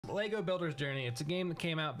Lego Builder's Journey. It's a game that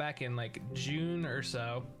came out back in like June or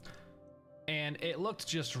so, and it looked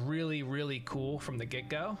just really, really cool from the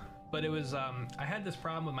get-go. But it was, I had this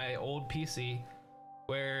problem with my old PC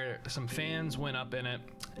where some fans went up in it,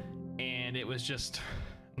 and it was just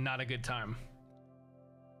not a good time.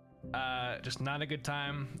 Just not a good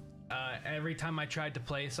time. Every time I tried to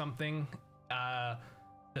play something,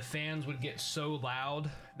 the fans would get so loud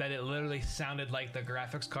that it literally sounded like the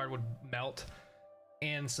graphics card would melt.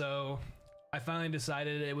 And so I finally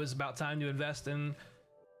decided it was about time to invest in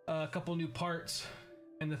a couple new parts.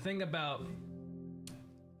 And the thing about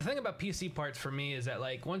PC parts for me is that,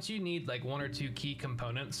 like, once you need like one or two key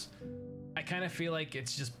components, I kind of feel like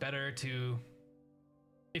it's just better to,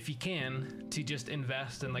 if you can, to just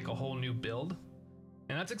invest in like a whole new build.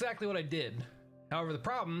 And that's exactly what I did. However, the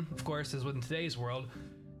problem, of course, is in today's world,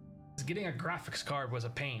 is getting a graphics card was a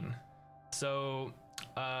pain. So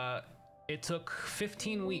it took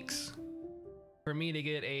 15 weeks for me to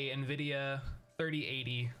get a NVIDIA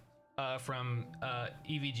 3080 from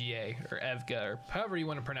EVGA or EVGA, or however you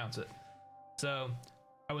want to pronounce it. So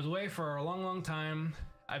I was away for a long time.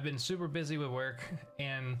 I've been super busy with work,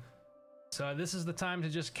 and so this is the time to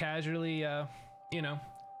just casually, you know,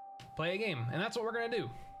 play a game, and that's what we're gonna do.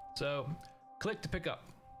 So click to pick up.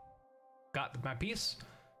 Got my piece,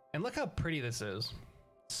 and look how pretty this is.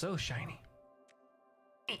 So shiny.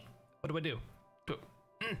 What do I do?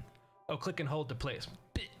 Oh, click and hold to place.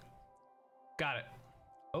 Got it.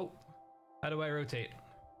 Oh, how do I rotate?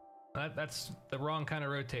 That's the wrong kind of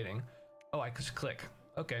rotating. Oh, I just click.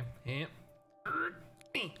 Okay.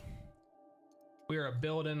 We are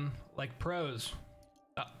building like pros.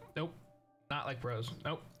 Nope, not like pros.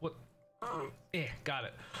 Nope. What? Yeah, got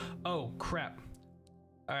it. Oh crap.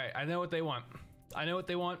 All right, I know what they want. I know what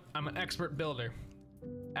they want. I'm an expert builder.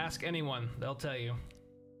 Ask anyone, they'll tell you.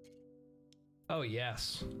 Oh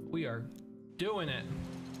yes, we are doing it.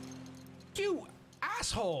 You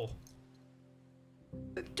asshole!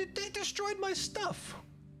 They destroyed my stuff.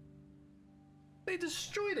 They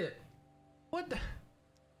destroyed it. What the?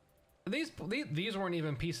 These weren't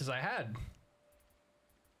even pieces I had.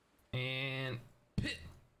 And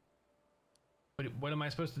what am I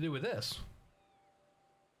supposed to do with this?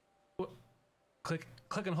 What? Click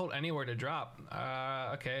and hold anywhere to drop.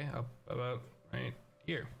 Okay, about right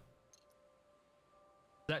here.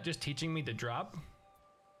 Is that just teaching me to drop?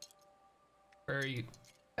 Or are you?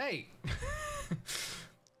 Hey!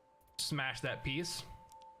 Smash that piece.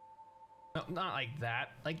 No, not like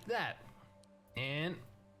that. Like that. And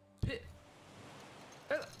pit.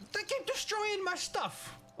 They keep destroying my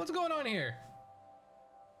stuff. What's going on here?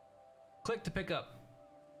 Click to pick up.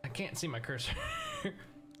 I can't see my cursor.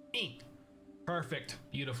 Perfect.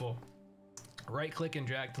 Beautiful. Right click and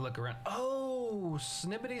drag to look around. Oh,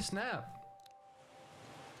 snippety snap.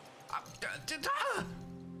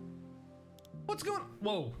 What's going?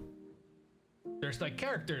 Whoa. There's like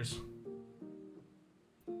characters.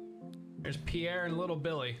 There's Pierre and little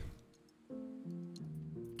Billy.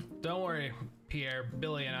 Don't worry, Pierre.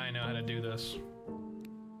 Billy and I know how to do this.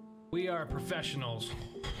 We are professionals.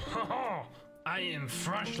 I am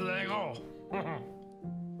fresh Lego.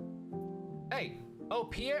 Hey. Oh,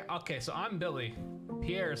 Pierre. Okay, so I'm Billy.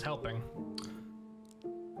 Pierre is helping.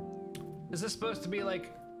 Is this supposed to be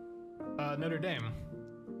like Notre Dame?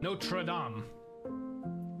 Notre Dame.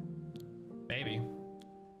 Maybe.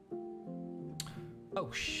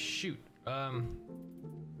 Oh shoot.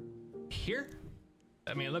 Here?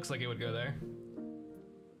 I mean, it looks like it would go there.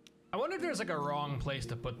 I wonder if there's like a wrong place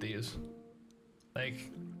to put these.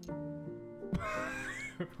 Like,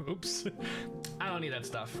 oops. I don't need that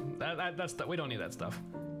stuff. That's we don't need that stuff.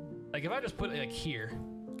 Like if I just put it like here.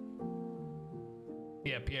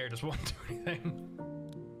 Yeah, Pierre just won't do anything.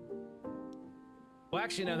 Well,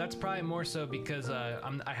 actually, no, that's probably more so because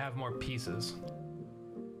I have more pieces.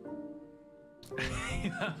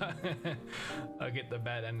 I'll get the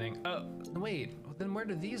bad ending. Oh, wait, then where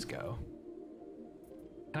do these go?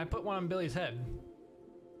 Can I put one on Billy's head?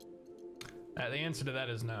 The answer to that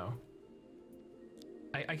is no.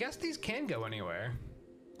 I guess these can go anywhere.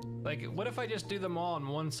 Like, what if I just do them all on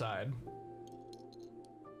one side?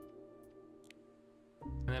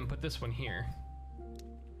 And then put this one here.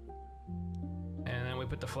 And then we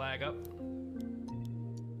put the flag up.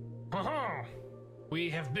 We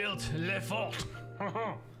have built Le Fort.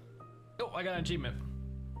 Oh, I got an achievement.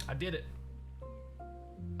 I did it.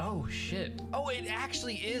 Oh shit. Oh, it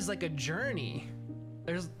actually is like a journey.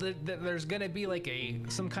 There's gonna be like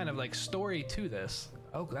some kind of like story to this.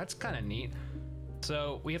 Oh, that's kind of neat.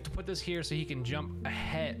 So we have to put this here so he can jump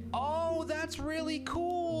ahead. Oh, that's really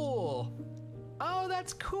cool. Oh,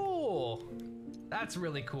 that's cool. That's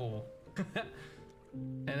really cool.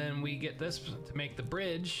 And then we get this to make the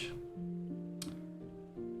bridge.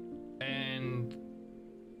 And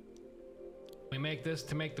we make this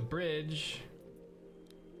to make the bridge.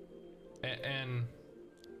 And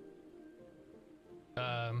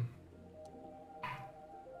well,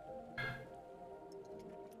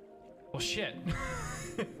 shit.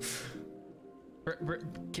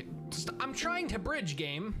 I'm trying to bridge,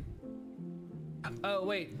 game. Oh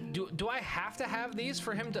wait, do I have to have these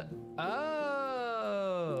for him to?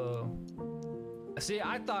 Oh. See,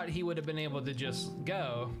 I thought he would have been able to just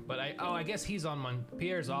go, but I guess he's on one.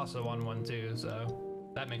 Pierre's also on one too,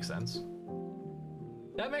 so that makes sense.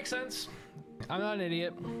 That makes sense. I'm not an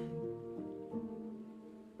idiot.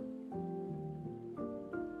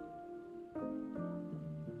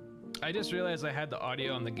 I just realized I had the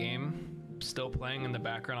audio on the game still playing in the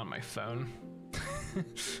background on my phone.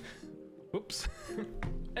 Whoops.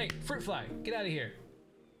 Hey, fruit fly, get out of here.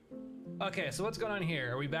 Okay, so what's going on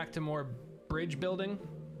here? Are we back to more bridge building?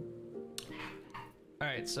 All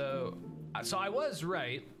right, so I was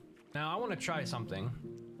right. Now I want to try something.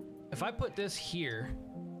 If I put this here,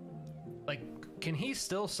 like, can he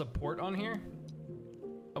still support on here?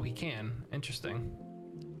 Oh, he can. Interesting.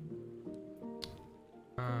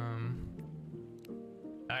 All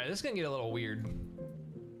right, this is gonna get a little weird.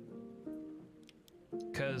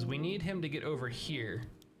 Because we need him to get over here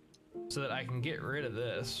so that I can get rid of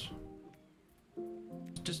this.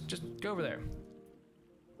 Just go over there.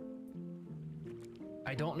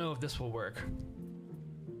 I don't know if this will work.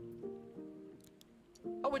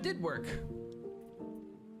 Oh, it did work.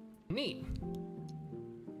 Neat.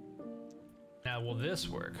 Now, will this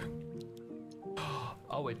work?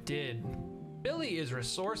 Oh, it did. Billy is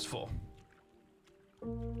resourceful.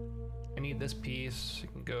 I need this piece. You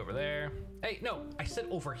can go over there. Hey, no, I said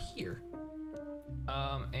over here.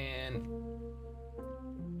 And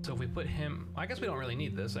so if we put him, I guess we don't really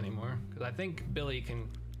need this anymore because I think Billy can,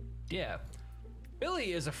 yeah.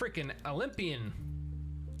 Billy is a freaking Olympian.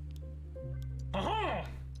 Uh-huh!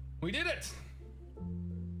 We did it!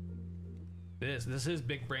 This is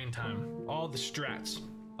big brain time. All the strats,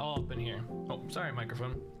 all up in here. Oh, sorry,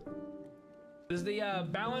 microphone. Does the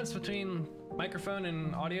balance between microphone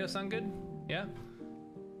and audio sound good? Yeah?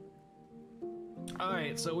 All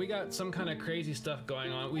right, so we got some kind of crazy stuff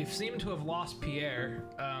going on. We seem to have lost Pierre.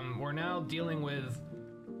 We're now dealing with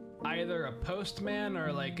either a postman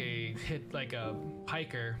or like a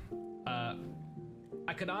hiker.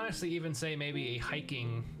 I could honestly even say maybe a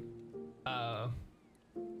hiking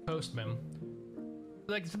postman.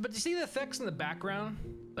 Like, but you see the effects in the background?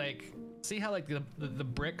 Like, see how like the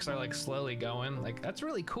bricks are like slowly going? Like, that's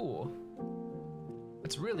really cool.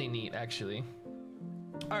 It's really neat, actually.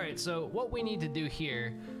 All right, so what we need to do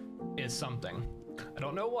here is something. I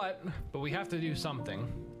don't know what, but we have to do something.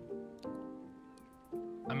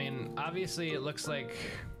 I mean, obviously it looks like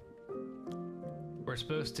we're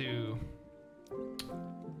supposed to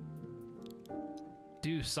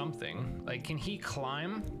do something. Like, can he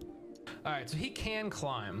climb? All right, so he can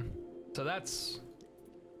climb. So that's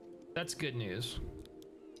good news.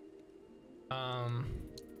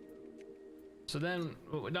 So then,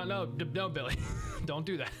 no, Billy, don't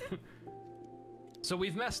do that. So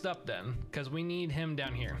we've messed up then, because we need him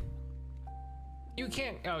down here. You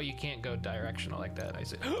can't, oh, you can't go directional like that, I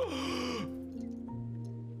see.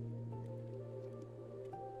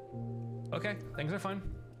 Okay, things are fine.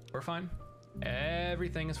 We're fine.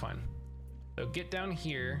 Everything is fine. So get down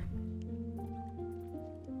here.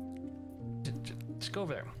 Just go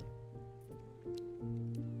over there.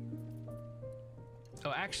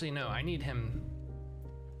 Oh, actually, no, I need him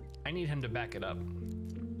to back it up.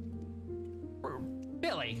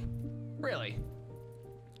 Billy, really?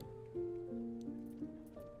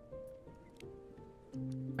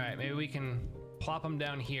 All right, maybe we can plop him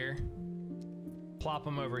down here, plop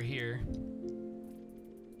him over here.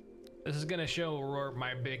 This is gonna show where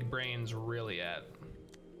my big brain's really at.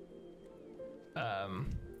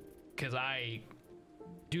 Because I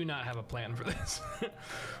do not have a plan for this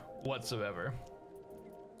whatsoever.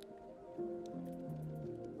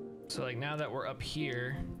 So like now that we're up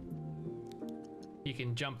here, he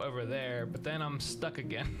can jump over there, but then I'm stuck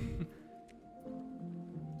again.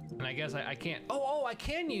 And I guess I can't, oh, I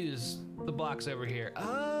can use the blocks over here.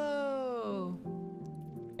 Oh,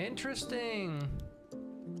 interesting.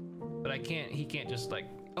 But he can't just like,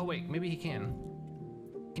 oh wait, maybe he can.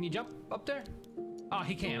 Can you jump up there? Oh,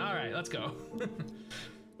 he can, all right, let's go.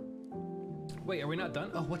 Wait, are we not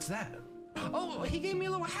done? Oh, what's that? Oh, he gave me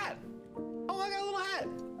a little hat. Oh, I got a little hat.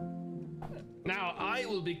 Now I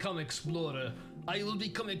will become explorer. I will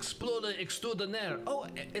become explorer extraordinaire. Oh,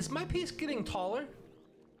 is my piece getting taller?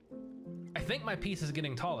 I think my piece is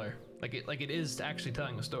getting taller. Like it is actually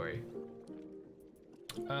telling a story.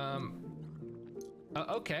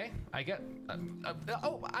 Okay, I get.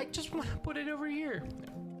 Oh, I just want to put it over here.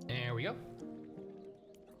 There we go.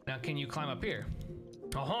 Now, can you climb up here?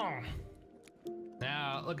 Uh-huh.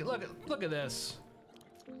 Now, look at this.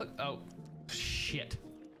 Look, oh, shit.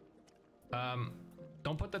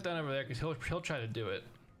 Don't put that down over there, because he'll try to do it.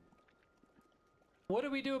 What do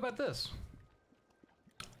we do about this?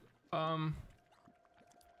 Oh,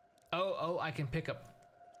 I can pick up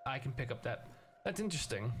that. That's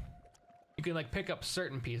interesting. You can like pick up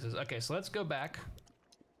certain pieces. Okay, so let's go back.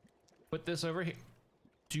 Put this over here.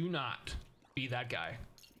 Do not be that guy.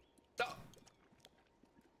 Oh.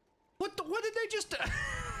 What did they just do?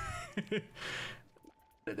 What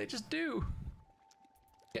did they just do?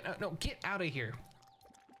 Get out of here.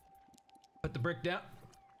 Put the brick down.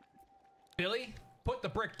 Billy, put the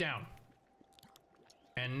brick down.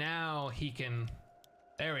 And now he can,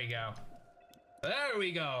 there we go. There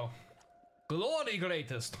we go. Glory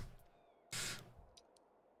greatest.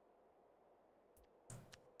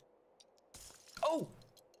 Oh!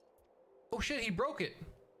 Oh shit, he broke it.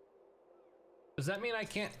 Does that mean I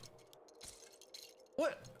can't?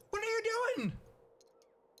 What are you doing?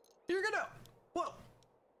 You're gonna, what?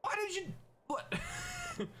 Why did you, what?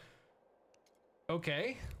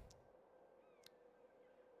 Okay.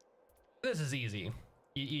 This is easy.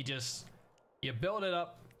 You build it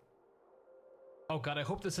up. Oh god, I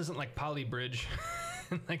hope this isn't like poly bridge.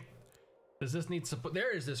 Like, does this need support?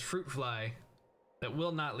 There is this fruit fly that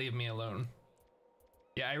will not leave me alone.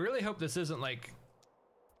 Yeah, I really hope this isn't like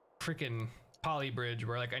freaking poly bridge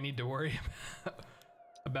where like I need to worry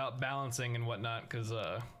about balancing and whatnot, because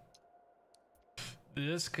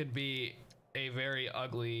this could be a very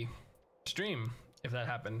ugly stream if that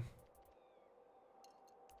happened.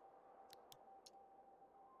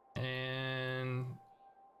 And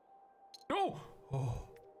oh, all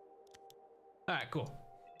right, cool.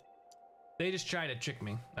 They just try to trick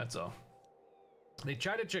me, that's all. They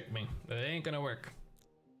try to trick me, but it ain't gonna work.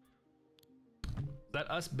 Is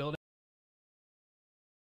that us building?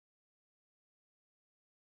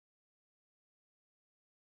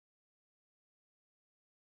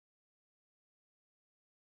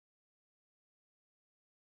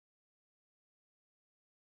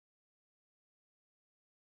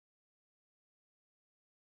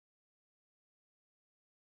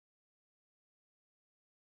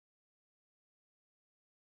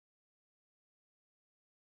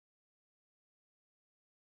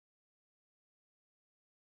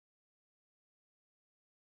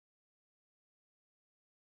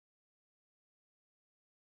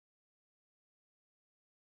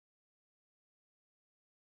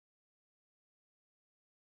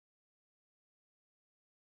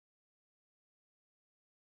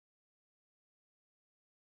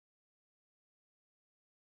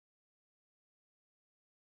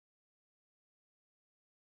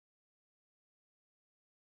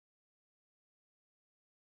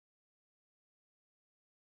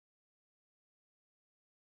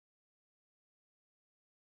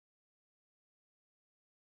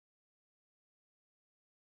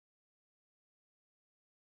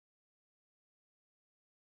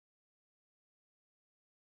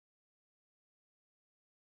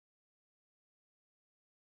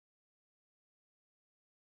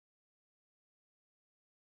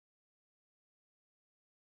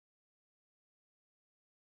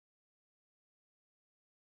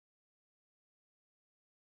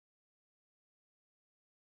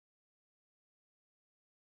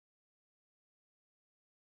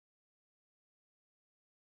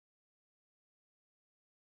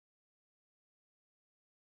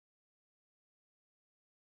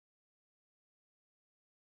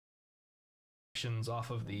 Off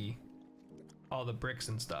of all the bricks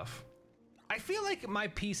and stuff. I feel like my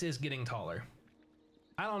piece is getting taller.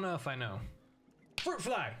 I don't know if I know. Fruit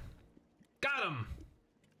fly, got him.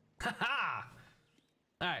 Haha.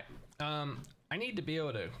 All right. I need to be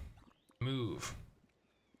able to move,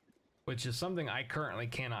 which is something I currently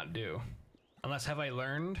cannot do. Unless, have I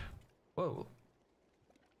learned? Whoa.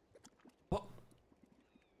 Whoa.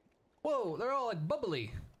 Whoa, they're all like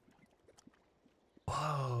bubbly.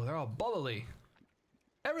 Whoa, they're all bubbly.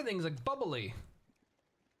 Everything's like bubbly.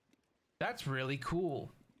 That's really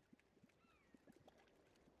cool.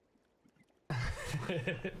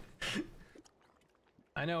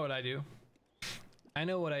 I know what I do. I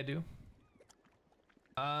know what I do.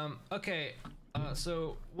 Okay.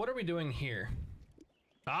 So what are we doing here?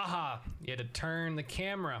 Aha! You had to turn the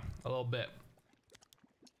camera a little bit.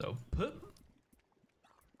 So, poop.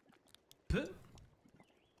 Look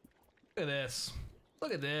at this.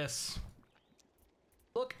 Look at this.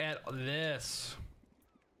 Look at this.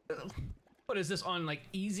 What is this on, like,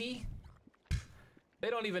 easy? They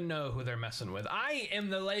don't even know who they're messing with. I am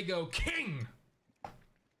the Lego king.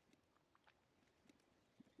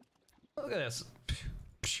 Look at this.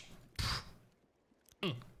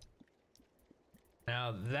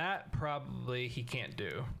 Now that probably he can't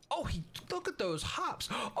do. Oh, look at those hops.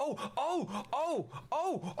 Oh,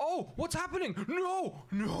 what's happening?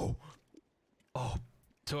 No. Oh,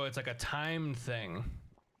 so it's like a timed thing.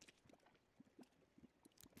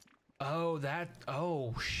 Oh,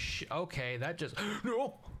 okay, that just,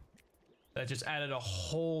 no. That just added a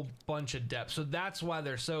whole bunch of depth. So that's why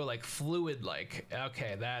they're so like fluid like.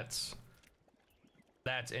 Okay, that's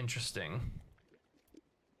interesting.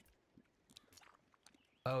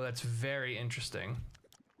 Oh, that's very interesting.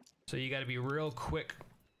 So you got to be real quick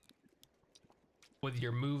with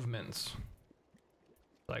your movements.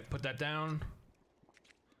 Like put that down.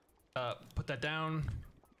 Put that down.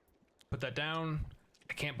 Put that down.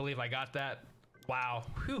 I can't believe I got that. Wow.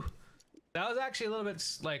 Whew. That was actually a little bit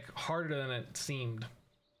like harder than it seemed.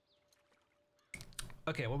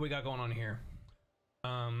 Okay, what we got going on here?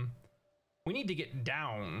 We need to get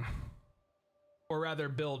down, or rather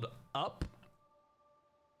build up.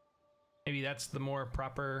 Maybe that's the more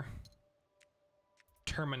proper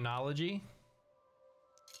terminology.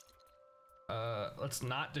 Let's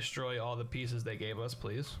not destroy all the pieces they gave us,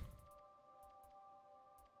 please.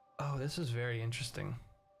 Oh, this is very interesting.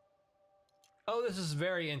 Oh, this is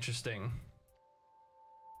very interesting.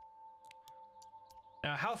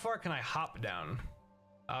 Now, how far can I hop down?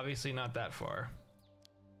 Obviously not that far.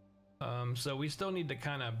 So we still need to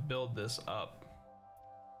kind of build this up.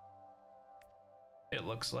 It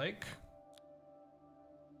looks like.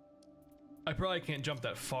 I probably can't jump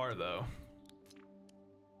that far though.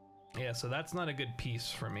 Yeah, so that's not a good piece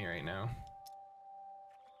for me right now.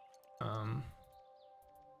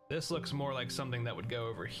 This looks more like something that would go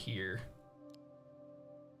over here.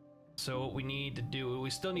 So what we need to do, we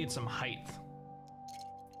still need some height.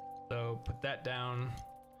 So put that down.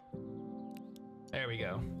 There we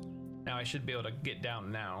go. Now I should be able to get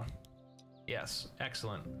down now. Yes,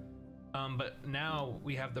 excellent. But now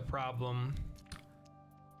we have the problem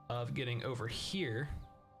of getting over here.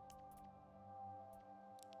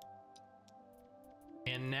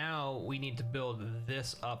 And now we need to build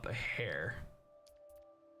this up a hair.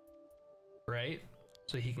 Right?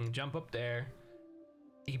 So he can jump up there.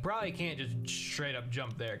 He probably can't just straight up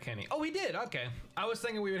jump there, can he? Oh, he did. Okay. I was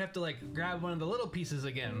thinking we would have to like grab one of the little pieces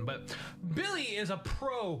again, but Billy is a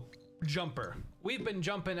pro jumper. We've been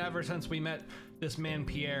jumping ever since we met this man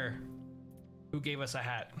Pierre, who gave us a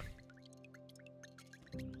hat.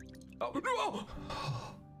 Oh no!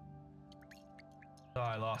 Oh,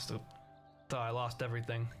 I lost it. Thought I lost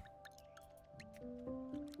everything.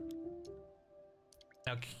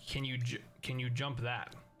 Now, can you jump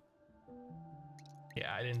that?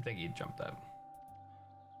 Yeah, I didn't think you'd jump that.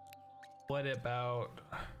 What about?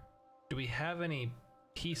 Do we have any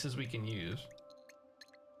pieces we can use?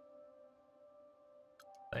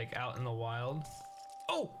 Like out in the wild?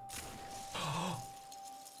 Oh!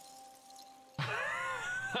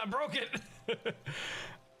 I broke it.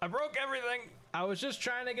 I broke everything. I was just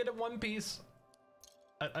trying to get it one piece.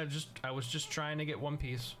 I was just trying to get one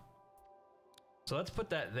piece. So let's put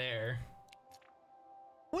that there.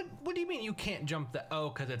 What do you mean you can't jump that? Oh,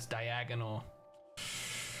 because it's diagonal.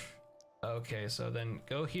 Okay, so then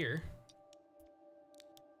go here.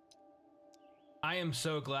 I am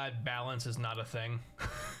so glad balance is not a thing.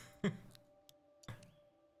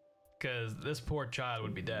 Because this poor child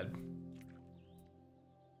would be dead.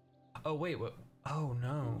 Oh, wait, what? Oh,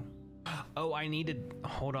 no. Oh, I needed,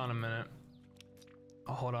 hold on a minute.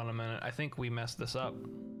 Oh, hold on a minute. I think we messed this up.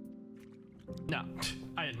 No,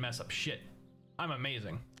 I didn't mess up shit. I'm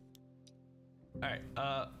amazing. All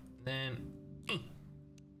right, then,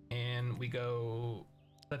 and we go,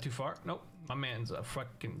 is that too far? Nope, my man's a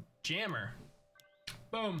fucking jammer.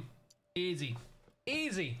 Boom, easy,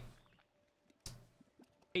 easy,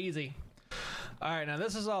 easy. All right, now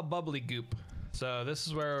this is all bubbly goop. So this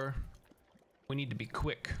is where we need to be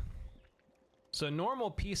quick. So normal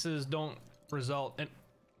pieces don't result in,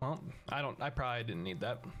 well, I probably didn't need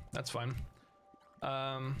that. That's fine.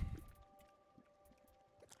 I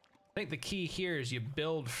think the key here is you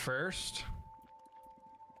build first.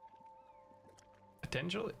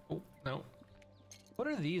 Potentially, oh, no. What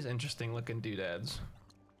are these interesting looking doodads?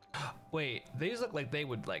 Wait, these look like they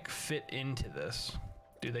would like fit into this.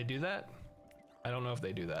 Do they do that? I don't know if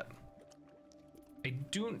they do that. I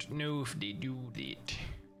don't know if they do that.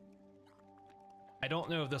 I don't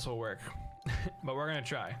know if this will work, but we're gonna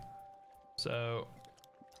try. So,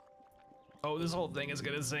 oh, this whole thing is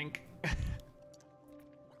gonna sink.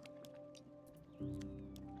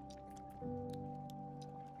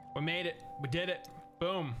 We made it. We did it.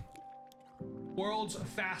 Boom. World's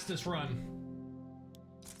fastest run.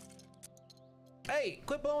 Hey,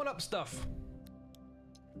 quit blowing up stuff.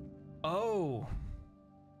 Oh.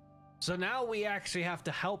 So now we actually have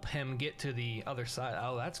to help him get to the other side.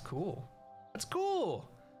 Oh, that's cool. That's cool.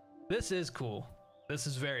 This is cool. This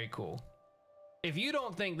is very cool. If you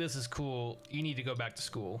don't think this is cool, you need to go back to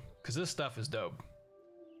school, because this stuff is dope.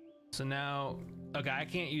 So now, okay, I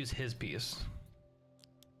can't use his piece.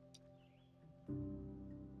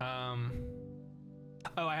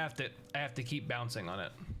 Oh, I have to keep bouncing on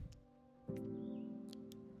it.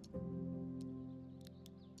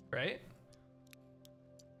 Right?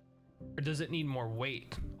 Or does it need more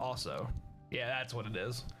weight also? Yeah, that's what it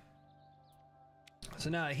is. So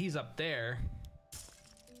now that he's up there,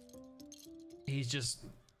 he's just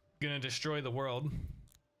gonna destroy the world.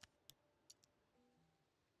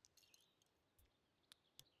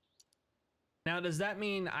 Now, does that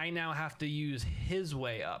mean I now have to use his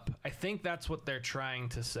way up? I think that's what they're trying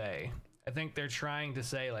to say. I think they're trying to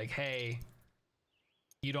say, like, hey,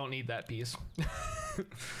 you don't need that piece.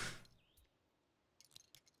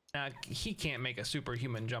 Now, he can't make a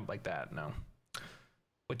superhuman jump like that, no.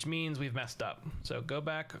 Which means we've messed up. So go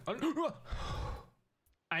back.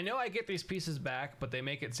 I know I get these pieces back, but they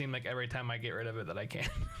make it seem like every time I get rid of it that I can.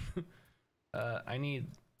 I need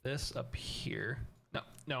this up here. No,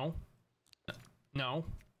 no. No.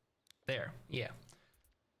 There, yeah.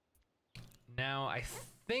 Now, I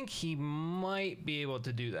think he might be able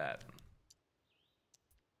to do that.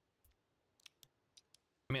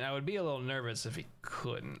 I mean, I would be a little nervous if he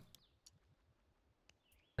couldn't.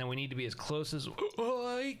 And we need to be as close as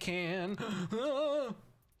I can.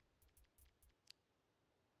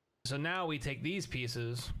 So now we take these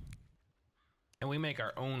pieces and we make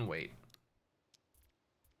our own weight.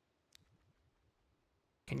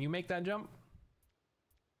 Can you make that jump?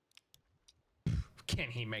 Can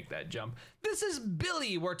he make that jump? This is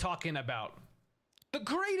Billy we're talking about. The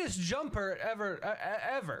greatest jumper ever,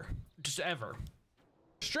 ever. Just ever.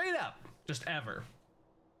 Straight up, just ever.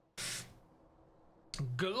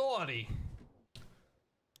 Glory.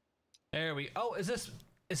 There we, oh, is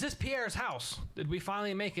this Pierre's house? Did we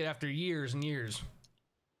finally make it after years and years?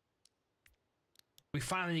 We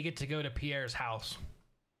finally get to go to Pierre's house.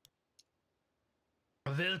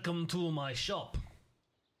 Welcome to my shop.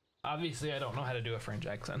 Obviously, I don't know how to do a French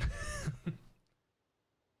accent.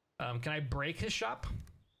 Can I break his shop?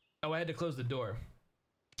 Oh, I had to close the door.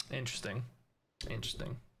 Interesting.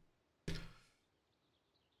 Interesting.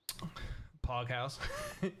 Pog house.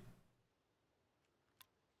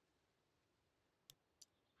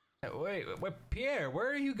 Wait, Pierre, where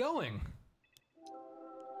are you going?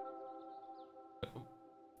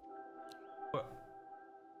 What?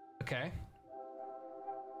 Okay.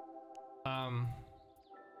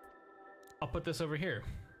 I'll put this over here.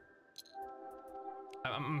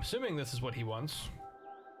 I'm assuming this is what he wants.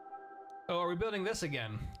 Oh, are we building this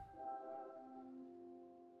again?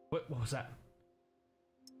 What was that?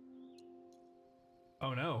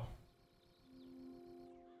 Oh no.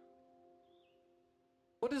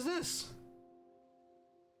 What is this?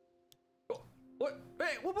 What?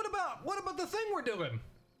 Hey, what about the thing we're doing?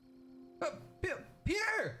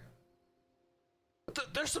 Pierre!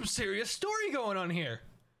 There's some serious story going on here.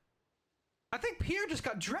 I think Pierre just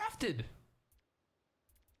got drafted.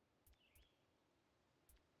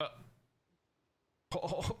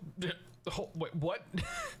 Wait, what?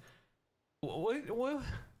 What?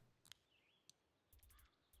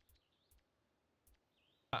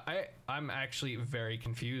 I'm actually very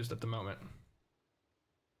confused at the moment.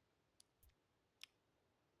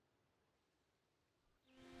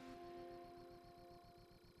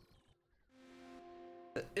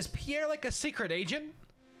 Is Pierre like a secret agent?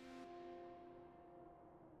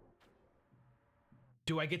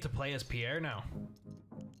 Do I get to play as Pierre now?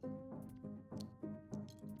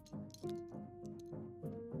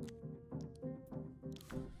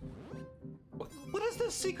 What is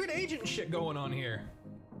this secret agent shit going on here?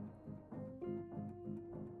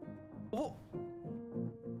 Oh.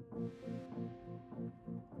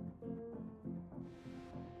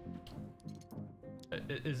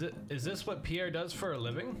 Is this what Pierre does for a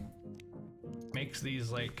living? Makes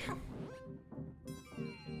these like...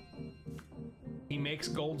 He makes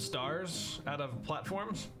gold stars out of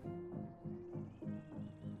platforms?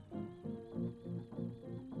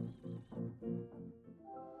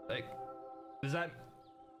 Like, is that...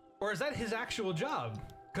 Or is that his actual job?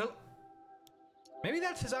 Maybe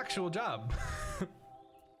that's his actual job.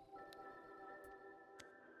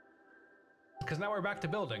 Because now we're back to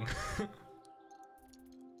building.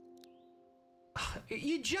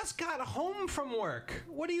 You just got home from work.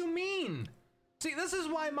 What do you mean? See, this is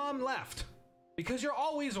why Mom left. Because you're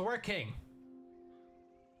always working.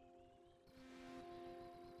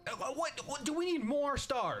 What do we need more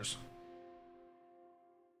stars?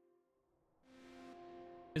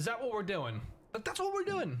 Is that what we're doing? That's what we're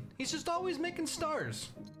doing. He's just always making stars.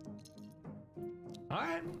 All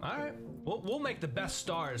right. We'll make the best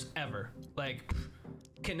stars ever. Like,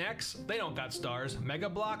 Connects, they don't got stars. Mega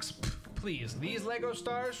Blocks, please. These Lego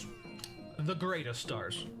stars, the greatest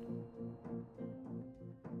stars.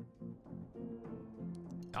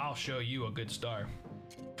 I'll show you a good star.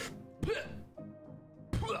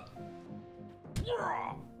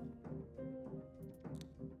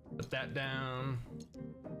 Put that down.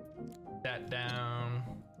 That down.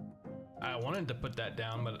 I wanted to put that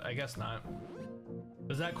down, but I guess not.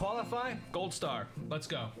 Does that qualify? Gold star. Let's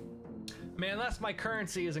go. Man, unless my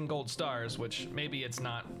currency is in gold stars, which maybe it's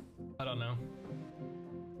not. I don't know.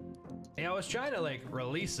 Yeah, I was trying to like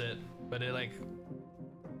release it, but it like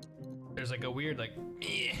there's like a weird like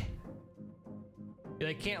you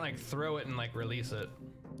like can't like throw it and like release it,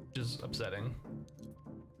 which is upsetting.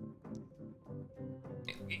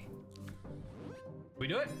 We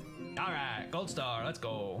do it? All right, gold star, let's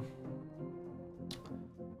go.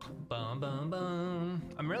 Bum, bum, bum.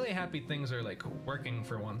 I'm really happy things are like working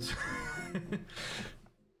for once.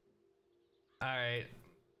 All right,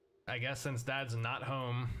 I guess since Dad's not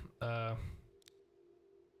home, I'll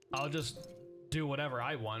just do whatever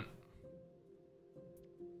I want.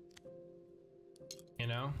 You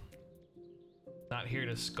know? Not here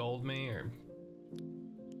to scold me or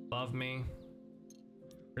love me,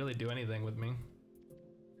 really do anything with me.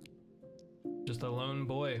 Just a lone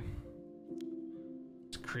boy,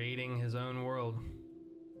 just creating his own world.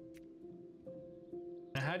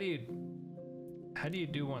 Now, how do you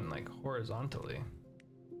do one like horizontally?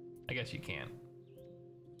 I guess you can't.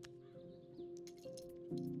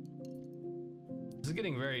 This is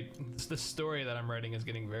getting very. The story that I'm writing is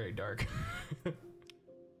getting very dark.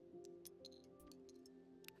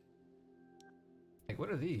 Like, what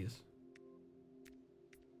are these?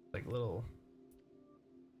 Like little.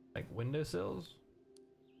 Like windowsills?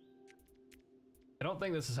 I don't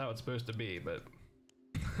think this is how it's supposed to be, but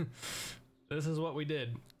this is what we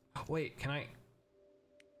did. Wait, can I?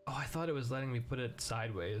 Oh, I thought it was letting me put it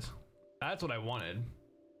sideways. That's what I wanted.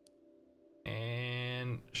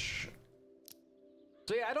 And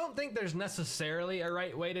so yeah, I don't think there's necessarily a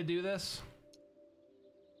right way to do this.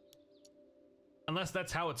 Unless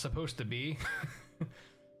that's how it's supposed to be.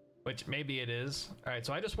 Which maybe it is. All right,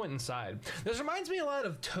 so I just went inside. This reminds me a lot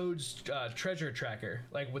of Toad's treasure tracker,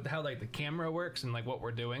 like with how like the camera works and like what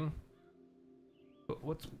we're doing.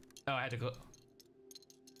 What's? Oh, I had to go.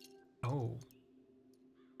 Oh,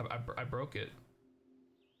 I broke it.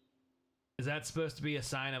 Is that supposed to be a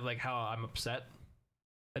sign of like how I'm upset?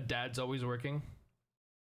 That Dad's always working.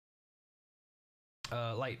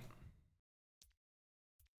 Light.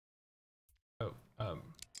 Oh,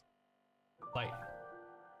 light.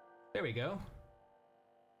 There we go.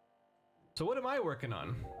 So what am I working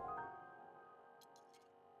on?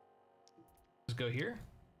 Just go here.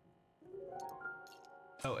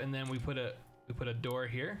 Oh, and then we put a door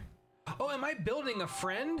here. Oh, am I building a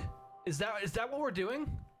friend? Is that what we're doing?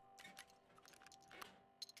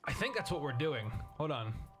 I think that's what we're doing. Hold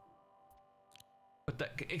on. But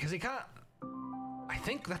that, because he can't. I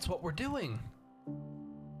think that's what we're doing.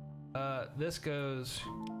 This goes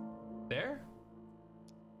there.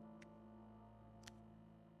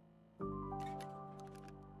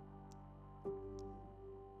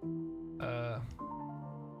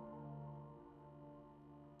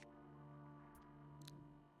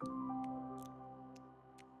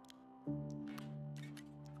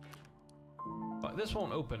 But this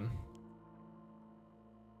won't open.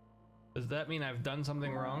 Does that mean I've done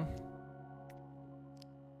something wrong?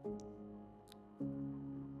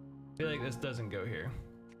 I feel like this doesn't go here.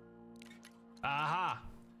 Aha!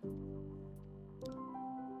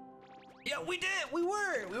 Yeah, we did! We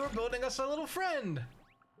were building us a little friend!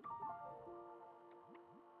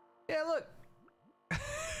 Yeah, look!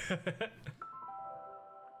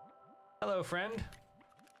 Hello, friend.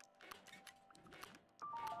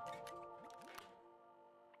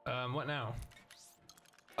 What now?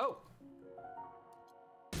 Oh!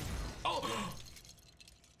 Oh!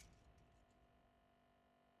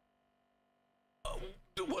 Oh,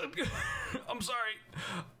 what? I'm sorry.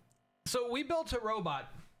 So we built a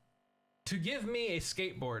robot to give me a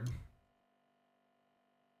skateboard.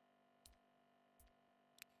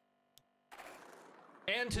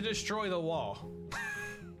 And to destroy the wall.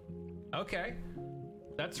 Okay.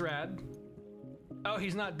 That's rad. Oh,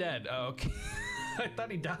 he's not dead. Oh, okay. I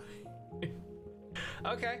thought he died.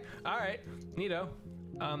 Okay. All right. Neato.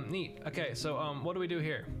 Neat. Okay. So, what do we do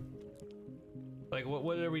here? Like,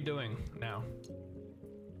 what are we doing now?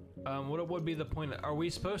 What would be the point? Are we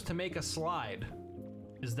supposed to make a slide?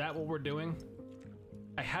 Is that what we're doing?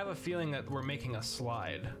 I have a feeling that we're making a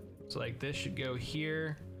slide. So like this should go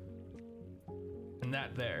here and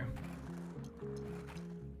that there.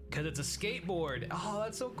 Cause it's a skateboard. Oh,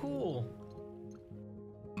 that's so cool.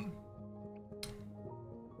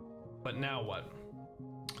 But now what?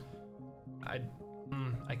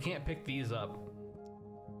 I can't pick these up.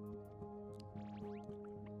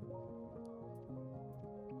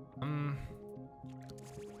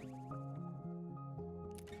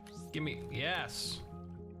 Give me, yes.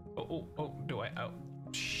 Oh, do I? Oh,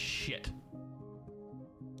 shit.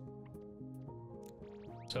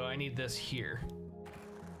 So I need this here.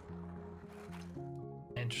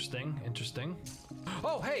 Interesting, interesting.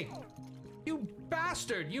 Oh, hey, you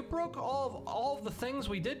bastard! You broke all of the things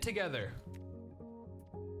we did together.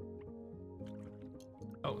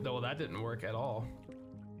 Oh, well, that didn't work at all.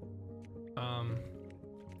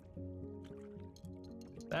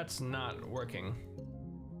 That's not working.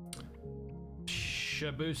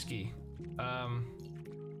 Shabuski.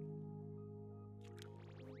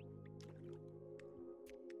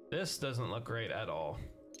 This doesn't look great at all.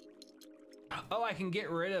 Oh, I can get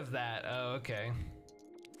rid of that. Oh, okay.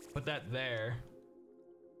 Put that there.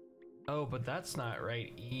 Oh, but that's not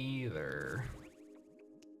right either.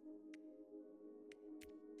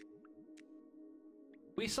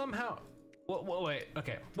 We somehow... wait,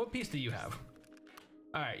 okay. What piece do you have?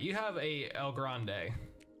 All right, you have a El Grande.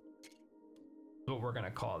 What we're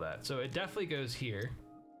gonna call that. So it definitely goes here.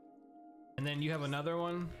 And then you have another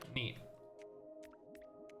one. Neat.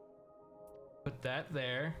 Put that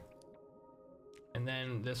there. And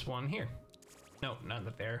then this one here. No,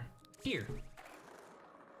 not there. Here.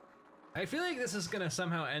 I feel like this is gonna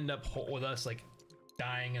somehow end up with us like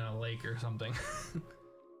dying in a lake or something.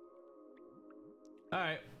 All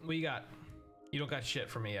right, what you got? You don't got shit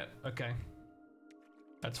for me yet. Okay.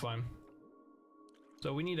 That's fine.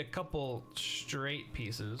 So we need a couple straight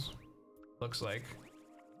pieces, looks like.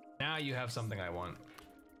 Now you have something I want.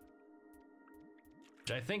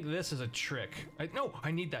 Which I think this is a trick. No,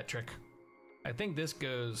 I need that trick. I think this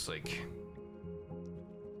goes like...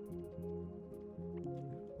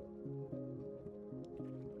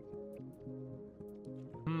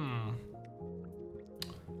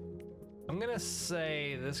 I'm gonna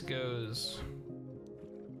say this goes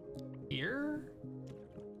here?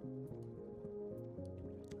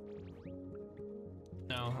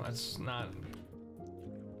 No, that's not.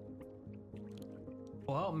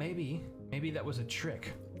 Well, maybe that was a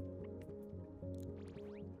trick.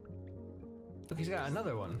 Look, he's got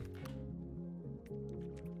another one.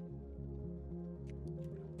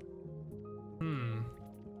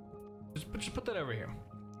 Just put that over here.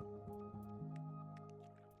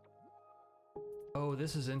 Oh,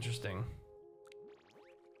 this is interesting.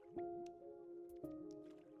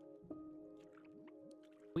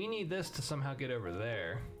 We need this to somehow get over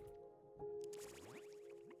there.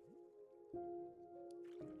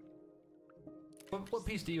 What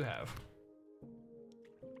piece do you have?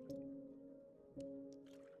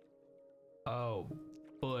 Oh,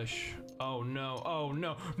 bush. Oh no, oh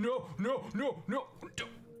no, no, no, no, no.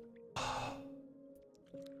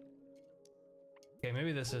 Okay,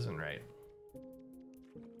 maybe this isn't right.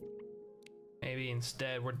 Maybe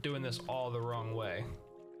instead we're doing this all the wrong way.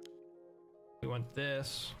 We want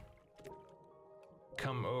this.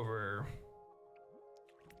 Come over.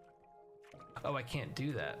 Oh, I can't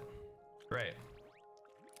do that. Right.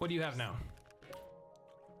 What do you have now?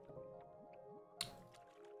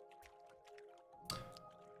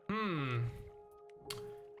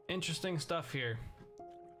 Interesting stuff here.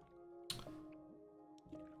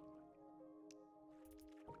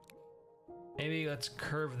 Maybe let's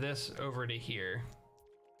curve this over to here.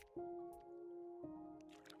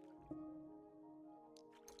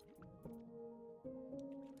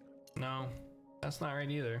 No, that's not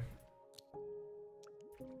right either.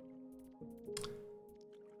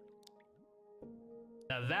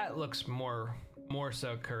 Now that looks more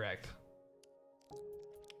so correct.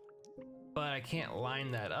 But I can't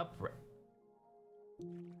line that up right.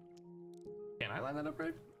 Can I line that up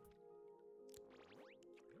right?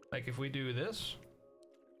 Like if we do this,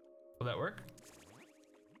 will that work?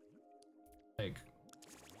 Like,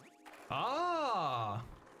 ah,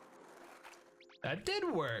 that did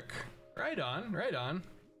work. Right on, right on.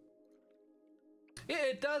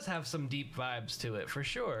 It does have some deep vibes to it, for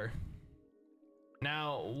sure.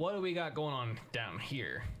 Now, what do we got going on down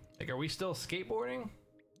here? Like, are we still skateboarding?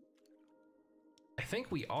 I think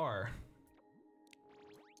we are.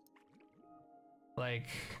 Like...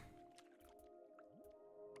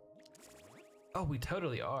 Oh, we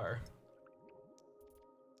totally are.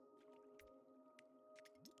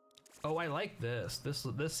 Oh, I like this.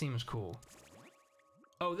 This seems cool.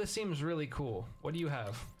 Oh, this seems really cool. What do you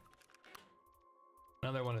have?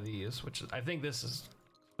 Another one of these, which I think this is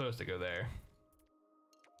supposed to go there.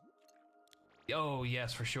 Oh,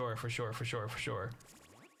 yes, for sure, for sure, for sure, for sure.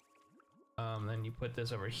 Then you put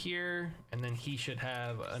this over here, and then he should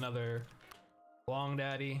have another long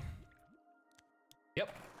daddy.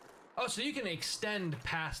 Yep. Oh, so you can extend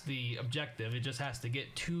past the objective. It just has to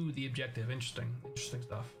get to the objective. Interesting. Interesting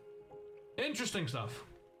stuff. Interesting stuff.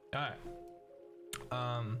 All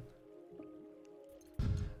right.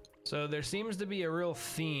 So there seems to be a real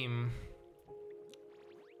theme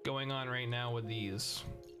going on right now with these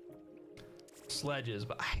sledges,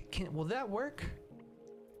 but I can't. Will that work?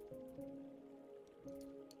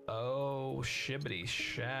 Oh, shibbity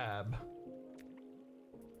shab.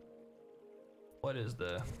 What is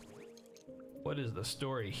the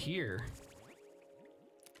story here?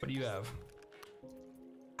 What do you have?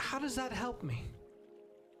 How does that help me?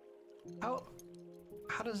 How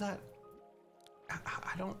does that?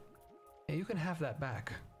 I don't. Yeah, you can have that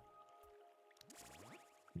back.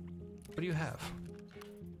 What do you have?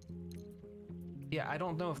 Yeah, I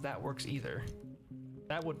don't know if that works either.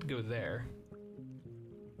 That would go there.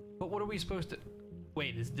 But what are we supposed to...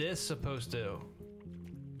 Wait, is this supposed to...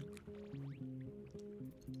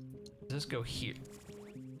 Does this go here?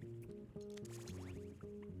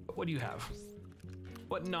 What do you have?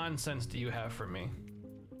 What nonsense do you have for me?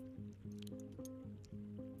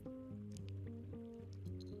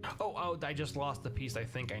 Oh, I just lost the piece I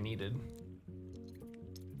think I needed.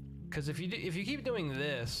 Because if you keep doing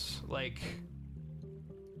this, like,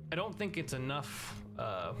 I don't think it's enough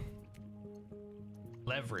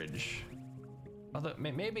leverage. Although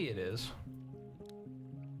maybe it is.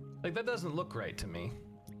 Like, that doesn't look right to me.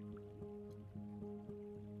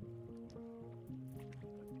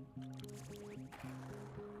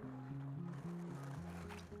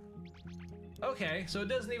 Okay, so it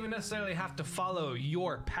doesn't even necessarily have to follow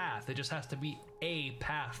your path. It just has to be a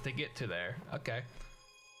path to get to there. Okay.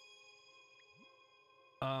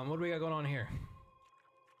 What do we got going on here?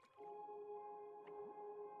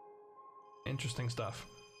 Interesting stuff.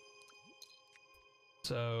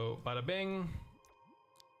 So, bada bing.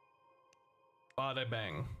 Bada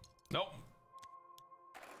bang. Nope.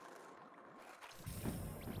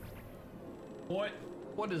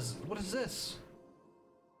 What is this?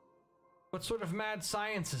 What sort of mad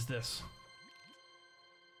science is this?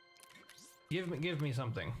 Give me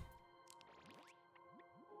something.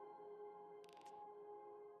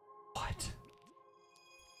 What?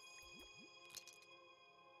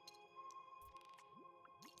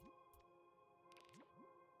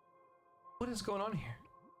 What is going on here?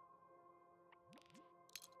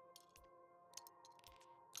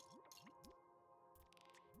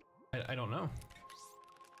 I don't know.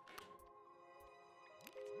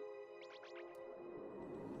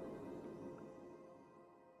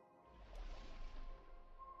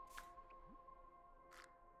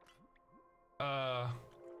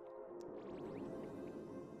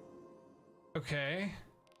 Okay.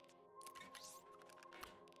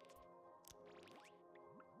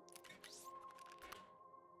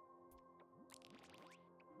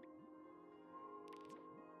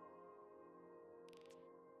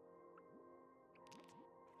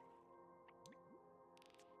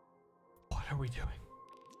 What are we doing?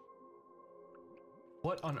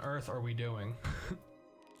 What on earth are we doing?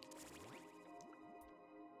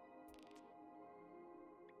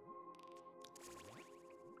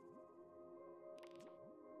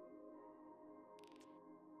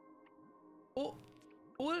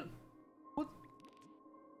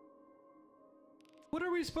 What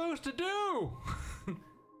are we supposed to do?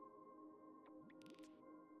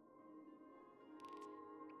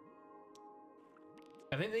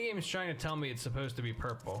 I think the game is trying to tell me it's supposed to be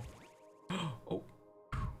purple. Oh.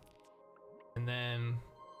 And then...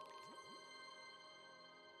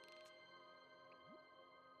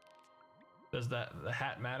 Does the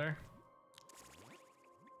hat matter?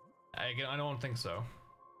 I don't think so.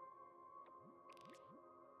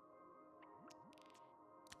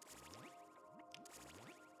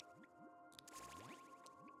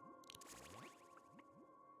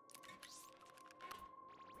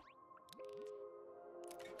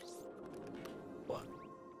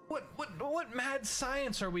 What mad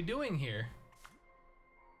science are we doing here?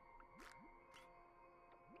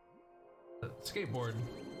 skateboard.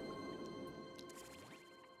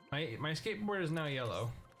 My skateboard is now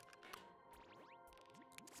yellow.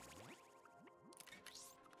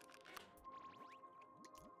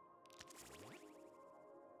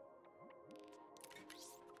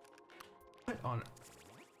 What on?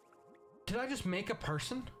 Did I just make a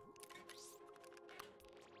person?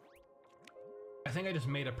 I think I just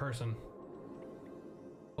made a person.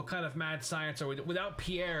 What kind of mad science are we? Without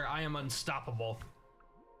Pierre, I am unstoppable.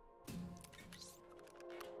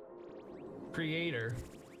 Creator.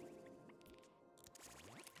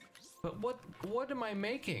 But what am I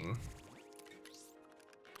making?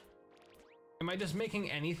 Am I just making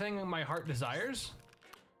anything my heart desires?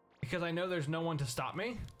 Because I know there's no one to stop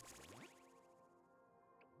me?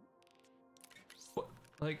 What,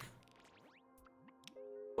 like,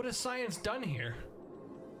 what has science done here?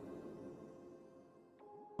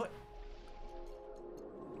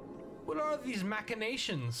 What are these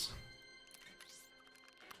machinations?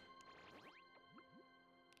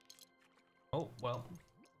 Oh, well,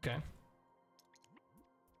 okay.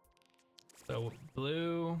 So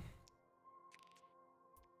blue,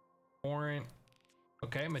 orange,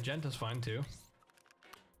 okay, magenta's fine too.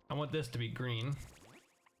 I want this to be green.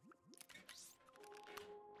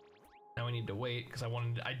 Now we need to wait because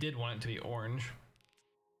I did want it to be orange.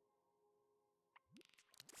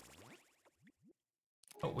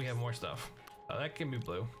 Oh, we have more stuff. Oh, that can be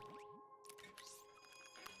blue.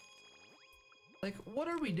 Like, what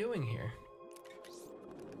are we doing here?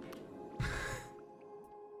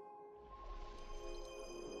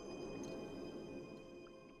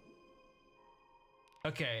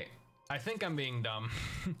 Okay, I think I'm being dumb.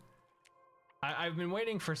 I've been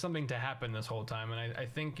waiting for something to happen this whole time, and I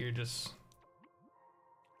think you're just...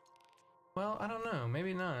 Well, I don't know,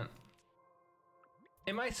 maybe not.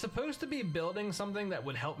 Am I supposed to be building something that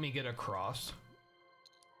would help me get across?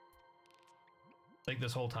 Like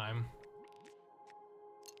this whole time?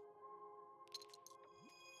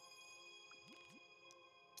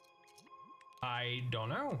 I don't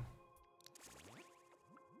know.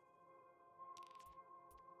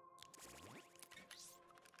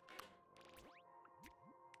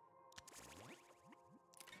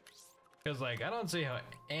 Because, like, I don't see how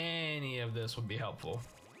any of this would be helpful.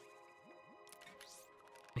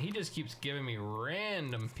 He just keeps giving me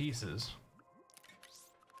random pieces.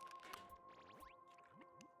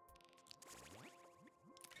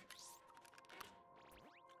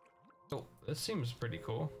 Oh, this seems pretty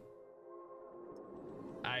cool.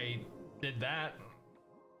 I did that.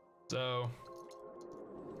 So...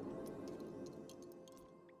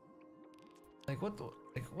 Like,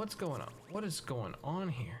 what's going on? What is going on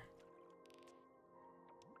here?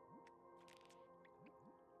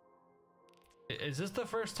 Is this the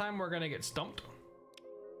first time we're gonna get stumped?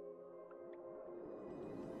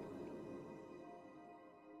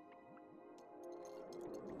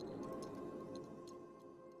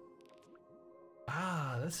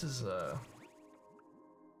 Ah, this is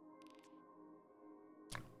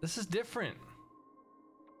different.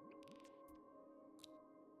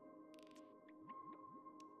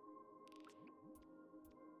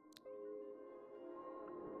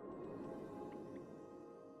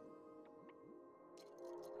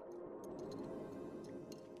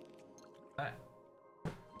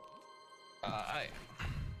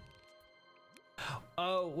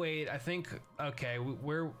 Oh wait, I think okay.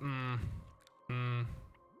 We're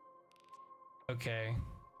okay.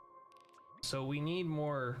 So we need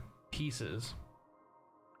more pieces.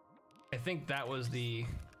 I think that was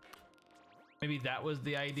maybe that was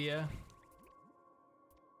the idea.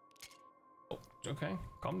 Oh, okay,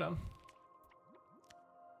 calm down.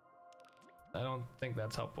 I don't think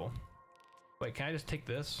that's helpful. Wait, can I just take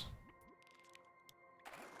this?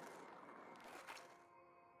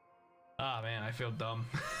 Ah, man, I feel dumb.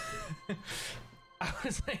 I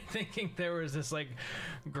was like thinking there was this like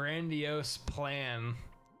grandiose plan,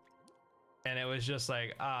 and it was just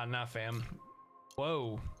like, ah, nah, fam.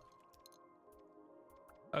 Whoa.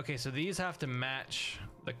 Okay, so these have to match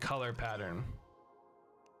the color pattern.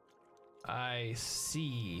 I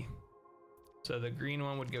see. So the green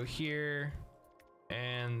one would go here,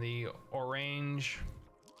 and the orange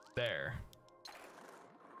there.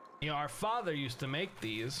 You know, our father used to make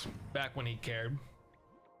these back when he cared.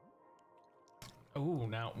 Oh,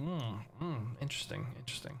 now, interesting,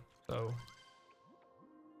 interesting. So,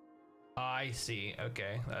 I see.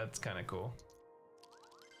 Okay, that's kind of cool.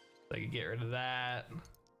 So you get rid of that,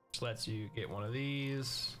 which lets you get one of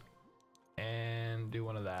these, and do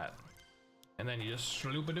one of that, and then you just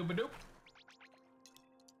sloop-a-doop-a-doop.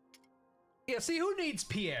 Yeah, see, who needs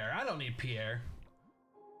Pierre? I don't need Pierre.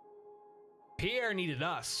 Pierre needed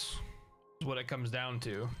us. Is what it comes down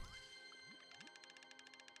to.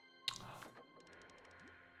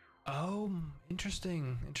 Oh,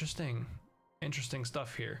 interesting, interesting, interesting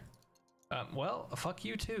stuff here. Well, fuck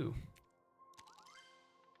you too.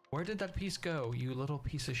 Where did that piece go, you little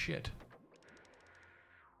piece of shit?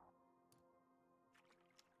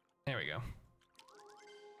 There we go.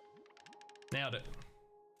 Nailed it.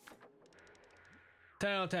 10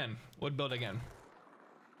 out of 10. Would build again.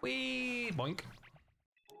 Wee boink.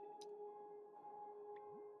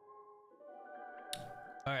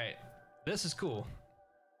 Alright. This is cool.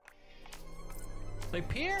 Like,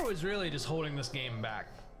 Pierre was really just holding this game back.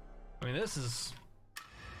 I mean, this is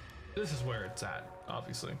where it's at,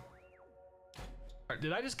 obviously. Alright,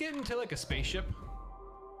 did I just get into like a spaceship?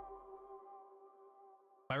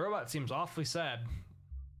 My robot seems awfully sad.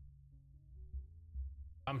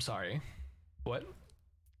 I'm sorry. What?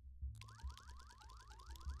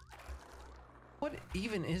 What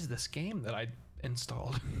even is this game that I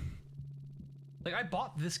installed? Like, I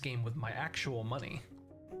bought this game with my actual money,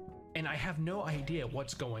 and I have no idea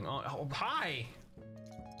what's going on. Oh, hi!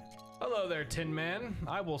 Hello there, Tin Man.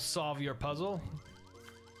 I will solve your puzzle.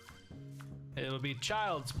 It'll be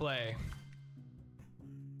child's play.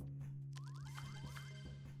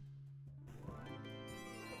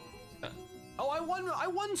 Oh, I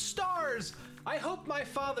won stars! I hope my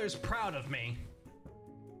father's proud of me.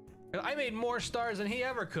 I made more stars than he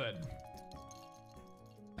ever could.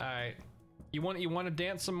 Alright. You want to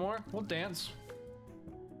dance some more? We'll dance.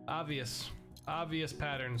 Obvious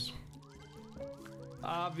patterns.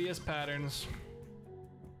 Obvious patterns.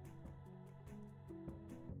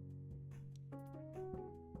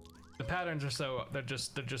 The patterns are they're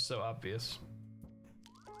just so obvious.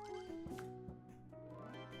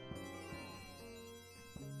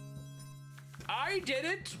 I did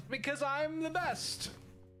it because I'm the best.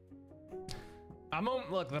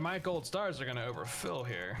 Look, my gold stars are gonna overfill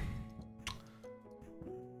here.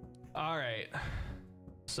 All right,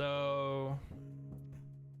 so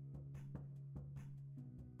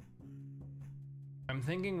I'm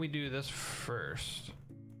thinking we do this first.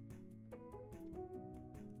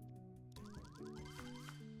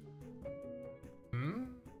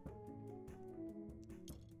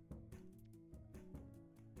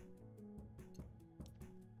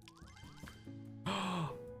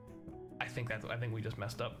 I think we just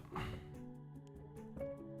messed up.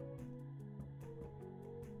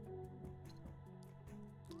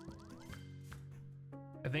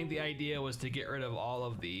 I think the idea was to get rid of all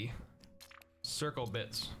of the circle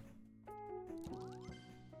bits,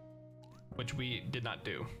 which we did not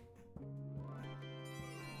do.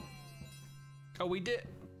 Oh, we did.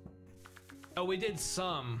 Oh, we did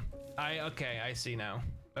some. Okay, I see now.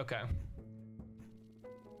 Okay.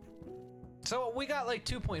 So we got like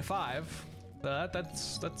 2.5.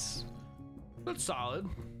 That's solid.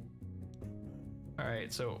 All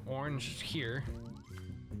right, so orange here.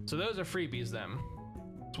 So those are freebies then,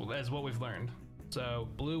 as what we've learned. So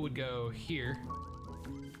blue would go here.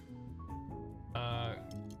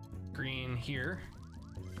 Green here.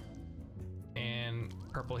 And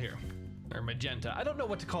purple here. Or magenta. I don't know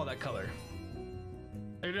what to call that color.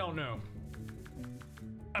 I don't know.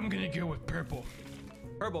 I'm gonna go with purple.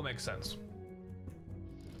 Purple makes sense.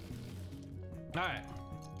 All right.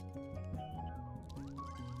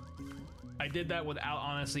 I did that without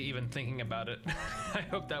honestly even thinking about it. I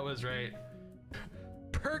hope that was right.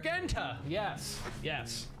 Pergenta, yes,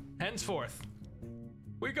 yes. Henceforth,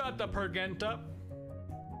 we got the Pergenta.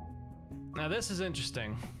 Now this is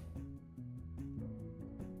interesting.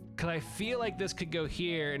 Cause I feel like this could go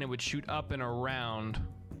here and it would shoot up and around.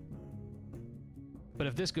 But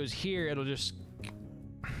if this goes here, it'll just,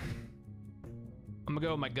 I'm gonna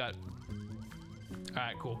go with my gut. All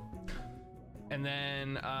right, cool. And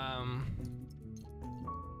then,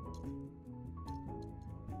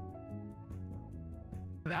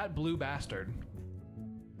 that blue bastard.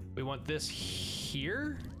 We want this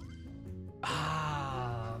here.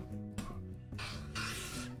 Ah,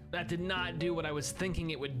 that did not do what I was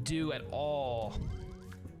thinking it would do at all.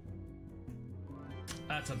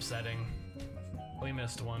 That's upsetting. We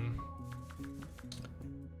missed one.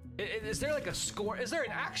 Is there like a score? Is there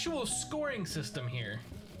an actual scoring system here?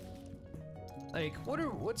 Like,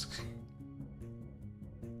 what's?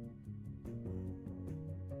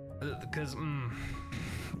 Because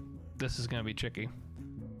this is gonna be tricky.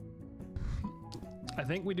 I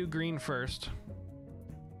think we do green first.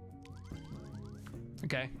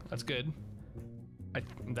 Okay, that's good.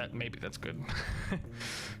 Maybe that's good.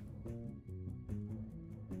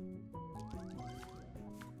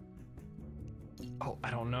 Oh,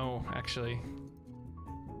 I don't know, actually.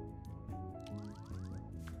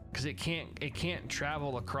 because it can't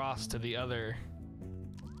travel across to the other.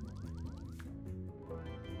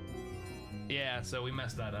 Yeah, so we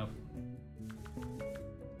messed that up.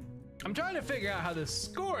 I'm trying to figure out how this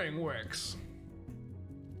scoring works.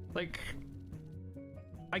 Like,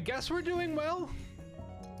 I guess we're doing well.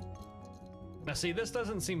 Now see, this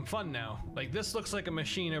doesn't seem fun now. Like, this looks like a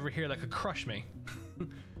machine over here that could crush me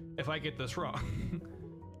if I get this wrong.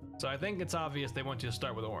 So I think it's obvious they want you to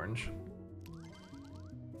start with orange.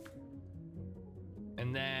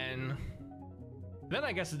 And then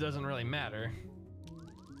I guess it doesn't really matter,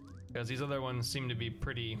 because these other ones seem to be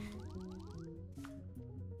pretty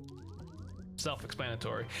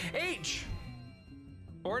self-explanatory. H!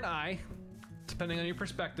 Or an I, depending on your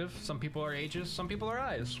perspective. Some people are H's, some people are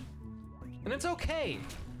I's. And it's okay.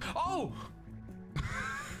 Oh!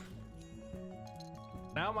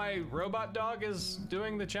 Now my robot dog is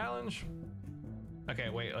doing the challenge? Okay,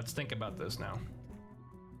 wait, let's think about this now.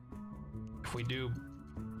 If we do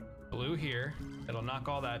blue here, it'll knock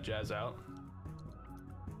all that jazz out.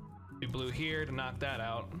 Do blue here to knock that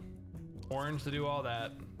out. Orange to do all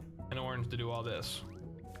that, and orange to do all this.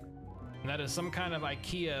 And that is some kind of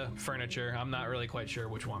IKEA furniture. I'm not really quite sure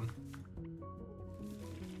which one.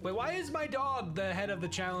 Wait, why is my dog the head of the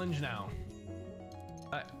challenge now?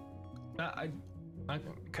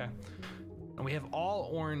 Okay. And we have all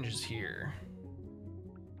oranges here.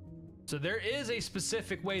 So there is a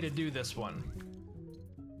specific way to do this one.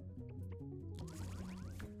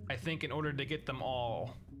 I think in order to get them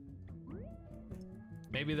all.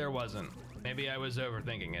 Maybe there wasn't. Maybe I was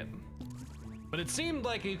overthinking it. But it seemed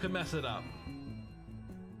like you could mess it up.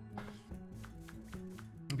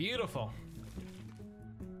 Beautiful.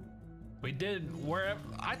 We did where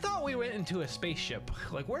I thought we went into a spaceship.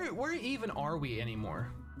 Like where even are we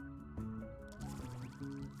anymore?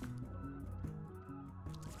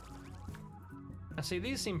 Now see,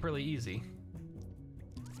 these seem pretty easy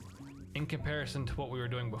in comparison to what we were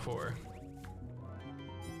doing before.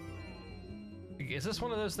 Is this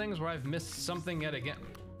one of those things where I've missed something yet again?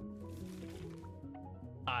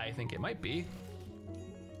 I think it might be.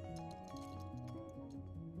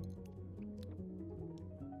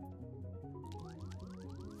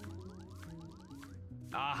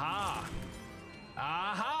 Aha!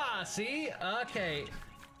 Aha! See? Okay.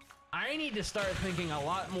 I need to start thinking a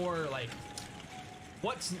lot more like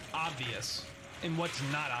what's obvious and what's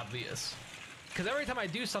not obvious. Because every time I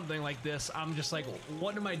do something like this, I'm just like,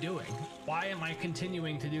 what am I doing? Why am I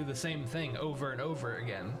continuing to do the same thing over and over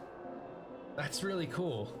again? That's really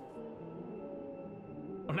cool.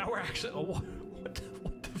 Oh, now we're actually, oh, what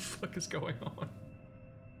the fuck is going on?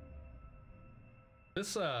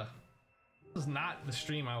 This is not the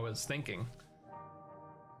stream I was thinking.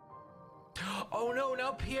 Oh no,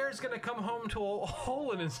 now Pierre's gonna come home to a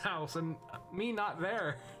hole in his house and me not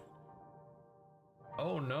there.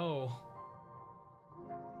 Oh no.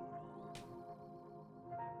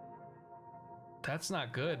 That's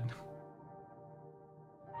not good.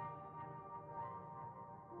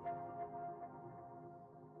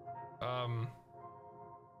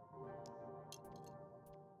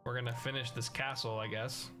 We're gonna finish this castle, I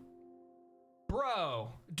guess. Bro,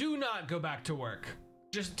 do not go back to work.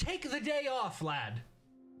 Just take the day off, lad.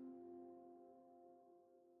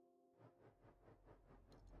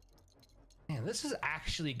 Man, this is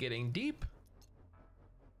actually getting deep.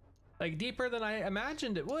 Like deeper than I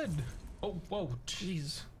imagined it would. Oh, whoa,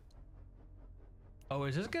 jeez. Oh,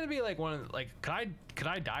 is this gonna be like one of, like, could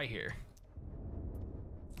I die here?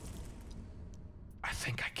 I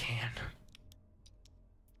think I can.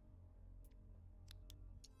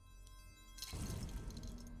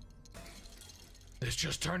 This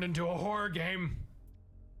just turned into a horror game.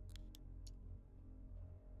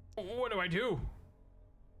 What do I do?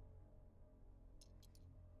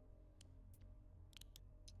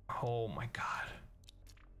 Oh my God.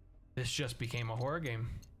 This just became a horror game.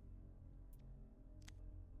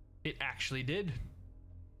 It actually did.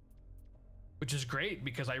 Which is great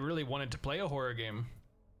because I really wanted to play a horror game.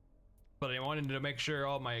 But I wanted to make sure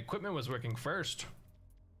all my equipment was working first.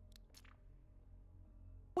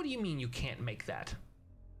 What do you mean you can't make that?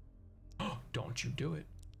 Oh, don't you do it.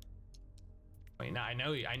 I mean, I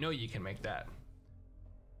know you can make that.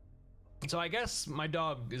 So I guess my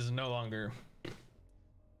dog is no longer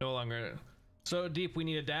so deep we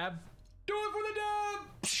need a dab. Do it for the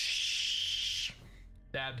dab! Shh.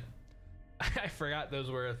 Dad. I forgot those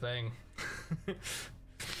were a thing.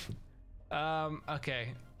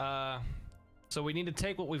 Okay. So we need to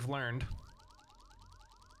take what we've learned.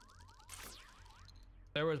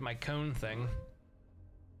 There was my cone thing.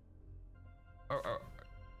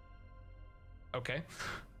 Okay.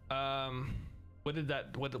 What did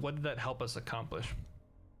that help us accomplish?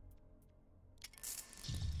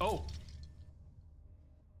 Oh.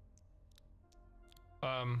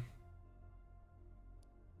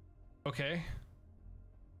 Okay.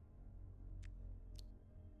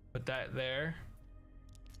 Put that there.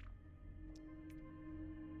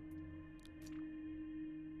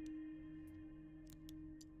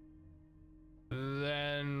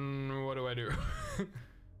 Then what do I do?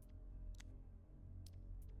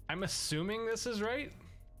 I'm assuming this is right.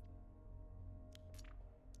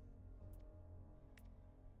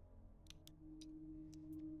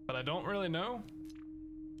 But I don't really know.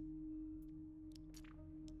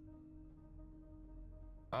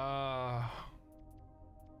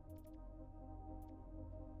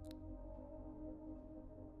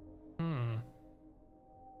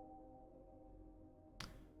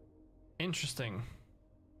 Interesting.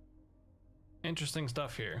 Interesting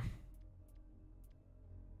stuff here.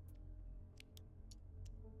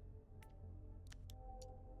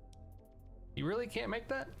 You really can't make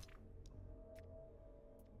that?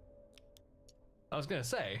 I was gonna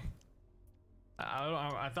say.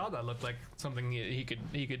 I thought that looked like something he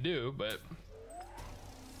could do, but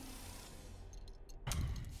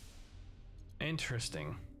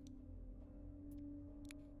interesting.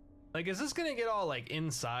 Like, is this gonna get all like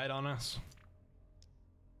inside on us?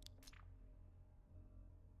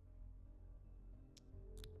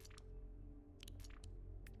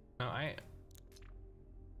 No,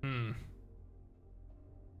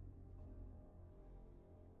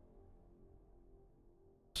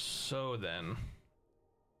 So then,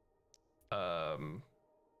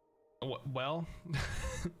 well, well,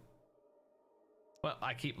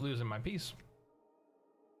 I keep losing my piece.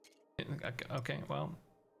 Okay, well.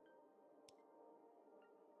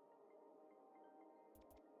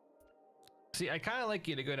 See, I kind of like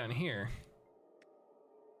you to go down here.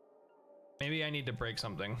 Maybe I need to break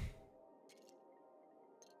something.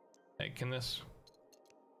 Hey, can this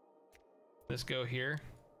go here?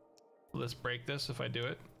 Let's break this if I do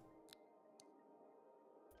it.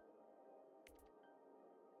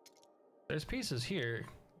 There's pieces here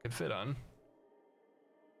could fit on.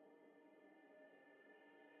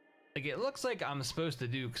 Like, it looks like I'm supposed to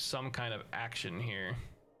do some kind of action here,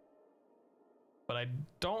 but I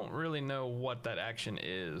don't really know what that action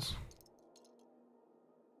is.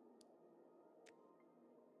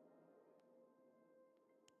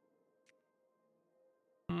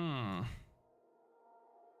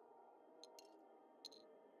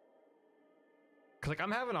 Cause like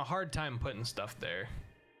I'm having a hard time putting stuff there.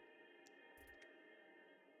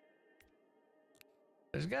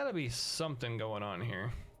 There's gotta be something going on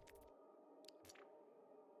here.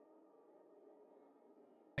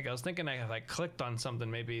 Like, I was thinking if I clicked on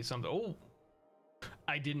something, maybe something. Oh,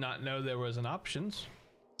 I did not know there was an options.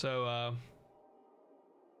 So,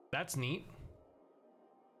 that's neat.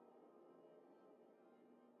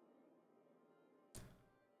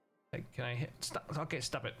 Like, can I hit stop? Okay,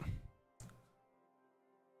 stop it.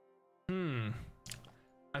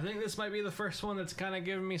 I think this might be the first one that's kind of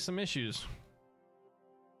giving me some issues.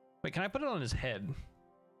 Wait, can I put it on his head?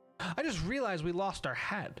 I just realized we lost our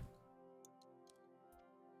hat.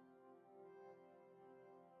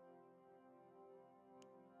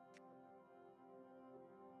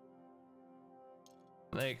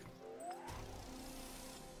 Like,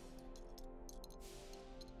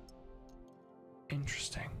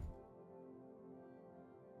 interesting.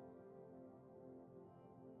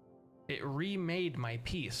 It remade my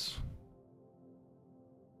piece.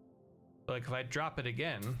 Like, if I drop it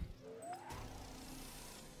again.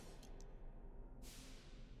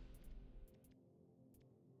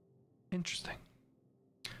 Interesting.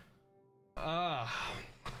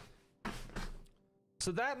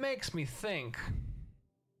 So that makes me think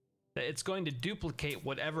that it's going to duplicate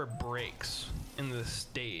whatever breaks in the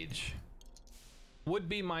stage. Would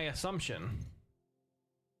be my assumption.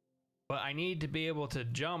 But I need to be able to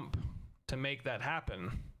jump to make that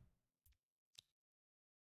happen.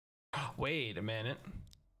 Wait a minute.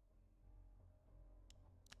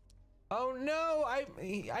 Oh no,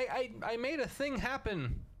 I made a thing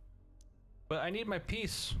happen. But I need my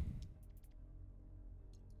piece.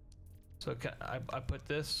 So I put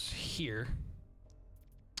this here.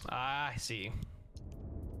 I see.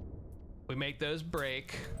 We make those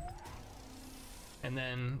break. And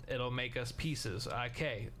then it'll make us pieces.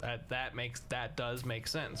 Okay, that does make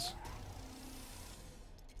sense.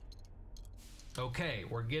 Okay,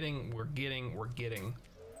 we're getting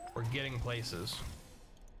places.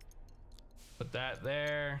 Put that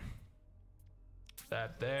there.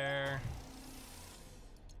 That there.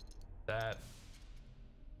 That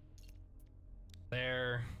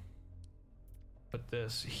there. put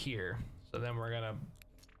this here. So then we're gonna,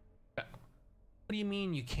 what do you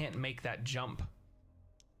mean you can't make that jump?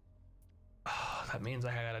 Oh, that means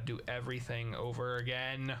I gotta do everything over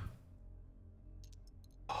again.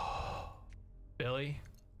 Oh, Billy,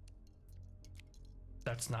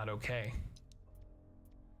 that's not okay.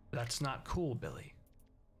 That's not cool, Billy.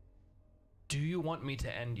 Do you want me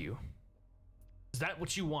to end you? Is that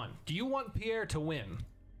what you want? Do you want Pierre to win?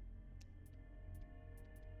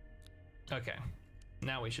 Okay,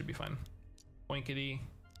 now we should be fine. Boinkity,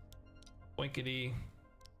 boinkity,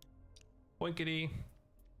 boinkity.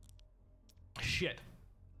 Shit.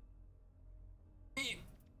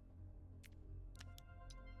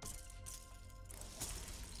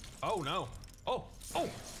 Oh no. Oh, oh,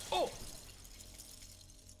 oh.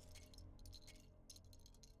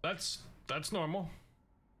 That's normal.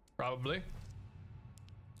 Probably.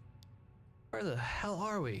 Where the hell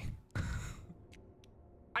are we?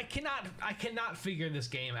 I cannot figure this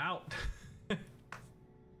game out.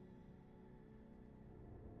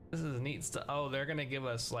 This is neat stuff. Oh, they're gonna give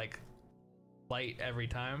us like light every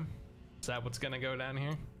time. Is that what's gonna go down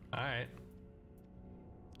here? All right.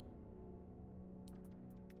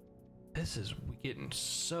 This is getting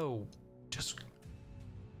so just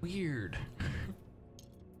weird.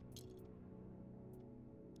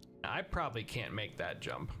 I probably can't make that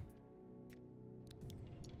jump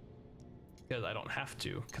because I don't have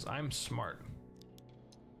to, because I'm smart.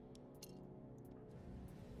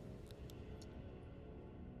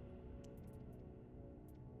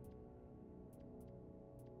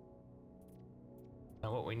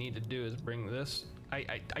 Now what we need to do is bring this.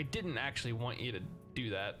 I didn't actually want you to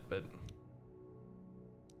do that, but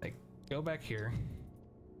like go back here.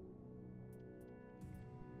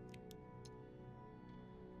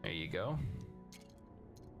 There you go.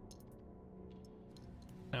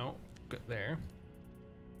 No, good there.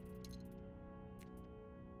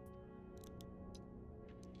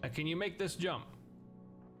 Now, can you make this jump?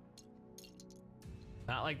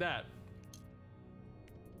 Not like that.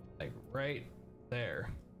 Like right there.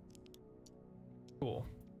 Cool.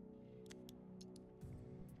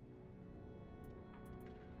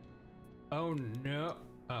 Oh no.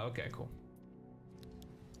 Oh, okay, cool.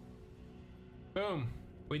 Boom.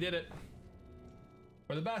 We did it.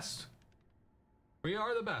 We're the best. We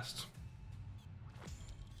are the best.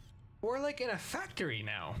 We're like in a factory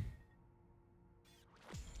now.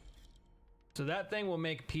 So that thing will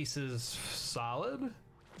make pieces solid.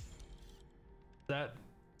 That.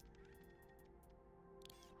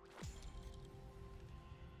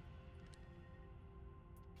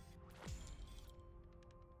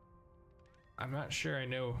 I'm not sure I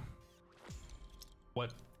know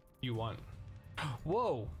what you want.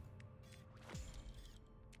 Whoa!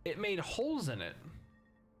 It made holes in it.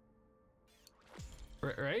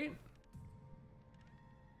 Right?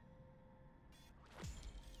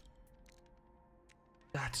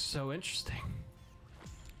 That's so interesting.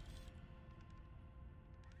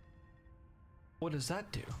 What does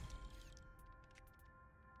that do?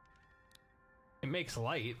 It makes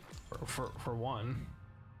light, for one.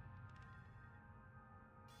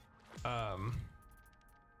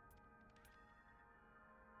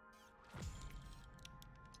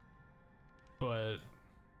 But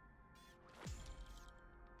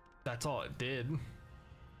that's all it did.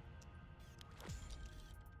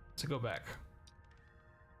 So go back.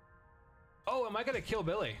 Oh, am I gonna kill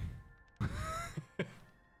Billy?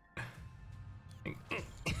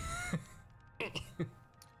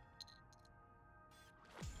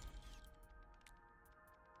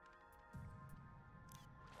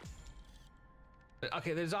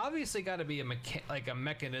 Okay, there's obviously got to be a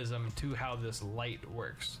mechanism to how this light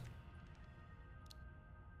works.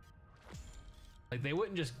 Like they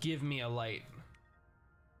wouldn't just give me a light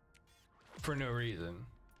for no reason.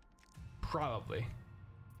 Probably.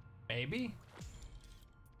 Maybe?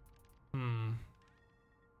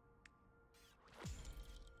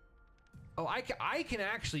 Oh, I can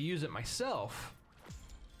actually use it myself.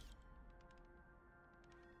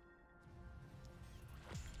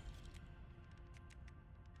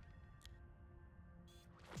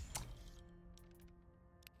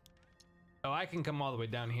 Oh, I can come all the way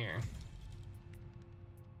down here.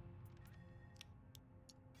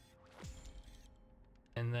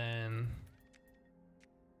 And then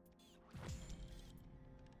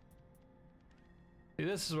see,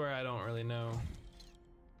 this is where I don't really know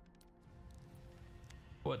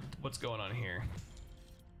what's going on here.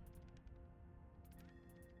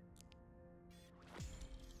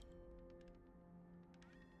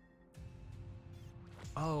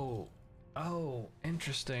 Oh,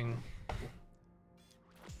 interesting.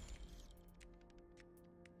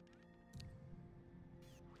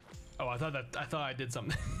 I thought I did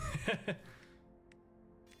something.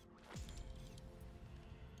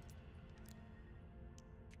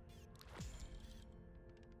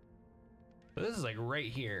 So this is like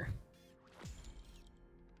right here.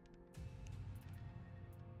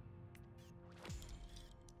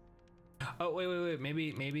 Oh, wait.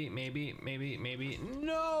 Maybe.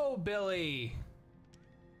 No, Billy.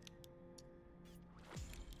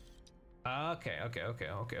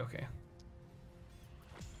 Okay.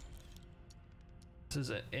 This is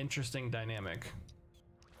an interesting dynamic.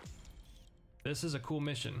 This is a cool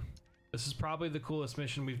mission. This is probably the coolest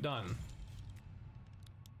mission we've done.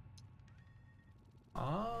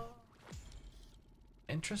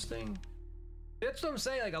 Interesting. That's what I'm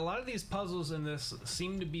saying, like a lot of these puzzles in this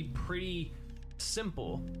seem to be pretty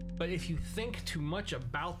simple, but if you think too much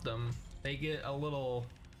about them, they get a little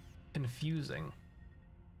confusing.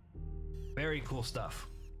 Very cool stuff.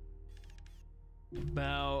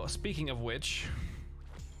 Now, speaking of which,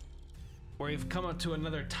 we've come up to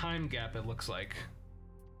another time gap, it looks like,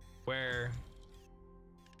 where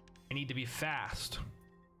I need to be fast.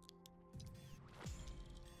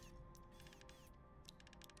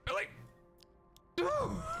 Really?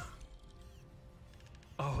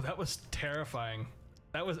 Oh, that was terrifying.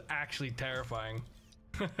 That was actually terrifying.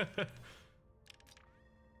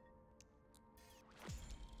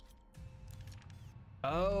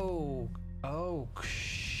 Oh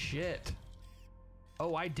shit.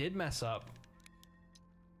 Oh, I did mess up.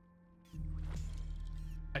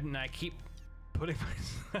 And I keep putting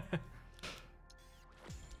my...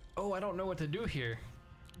 Oh, I don't know what to do here.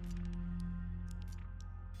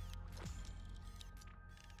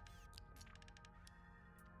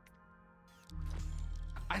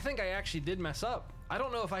 I think I actually did mess up. I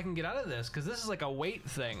don't know if I can get out of this because this is like a weight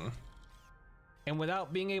thing. And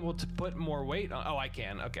without being able to put more weight on... Oh, I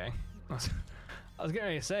can. Okay. I was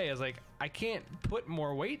gonna say, I was like, I can't put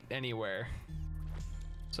more weight anywhere.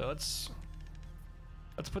 So let's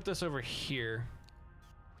put this over here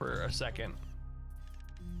for a second.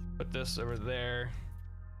 Put this over there.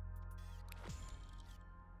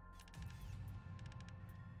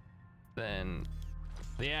 Then,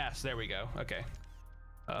 yes, there we go. Okay.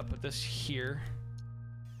 Put this here.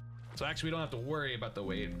 So actually, we don't have to worry about the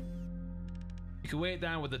weight. You can weigh it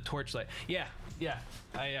down with the torchlight. Yeah. We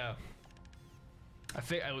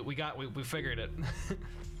figured it.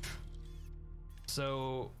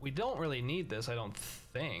 So we don't really need this, I don't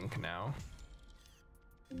think now.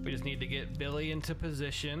 We just need to get Billy into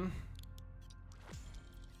position.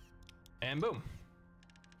 And boom.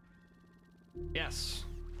 Yes.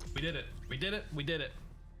 We did it. We did it. We did it.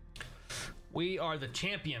 We are the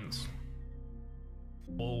champions.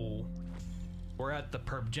 Oh. We're at the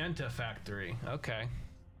Pergenta factory. Okay.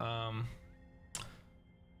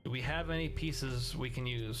 Do we have any pieces we can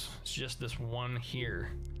use? It's just this one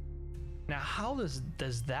here. Now, how does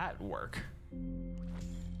that work?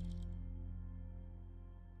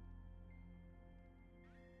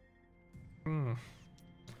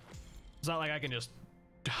 It's not like I can just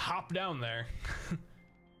hop down there.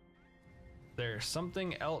 There's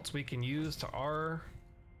something else we can use to our...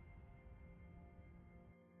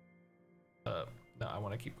 No, I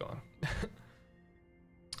want to keep going.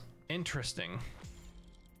 Interesting.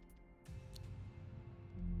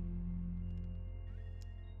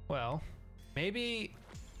 Well, maybe...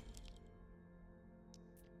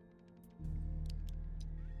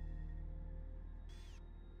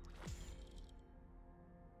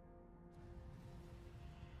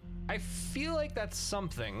 I feel like that's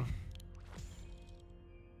something,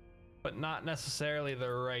 but not necessarily the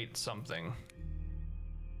right something.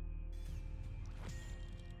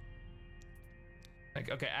 Like,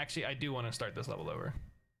 okay, actually, I do want to start this level over.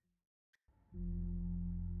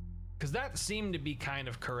 Because that seemed to be kind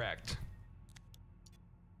of correct.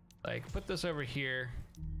 Like, put this over here.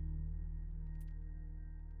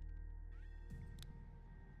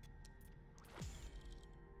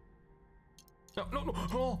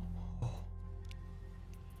 No.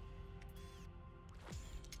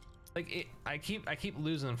 Like, I keep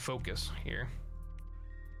losing focus here.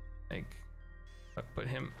 Like, put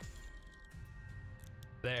him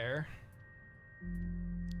there.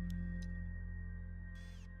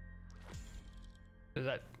 Is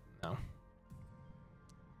that... no.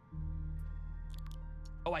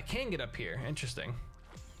 Oh, I can get up here. Interesting.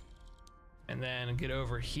 And then get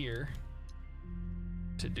over here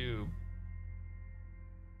to do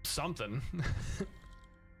something.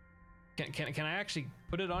 Can I actually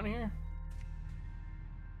put it on here?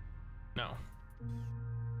 No.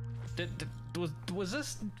 Was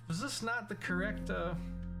this not the correct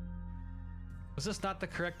was this not the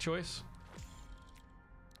correct choice?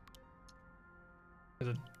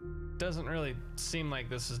 Because it doesn't really seem like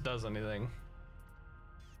does anything.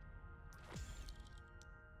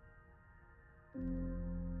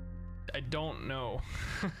 I don't know.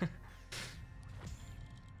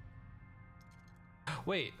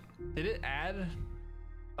 Wait, did it add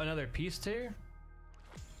another piece to here?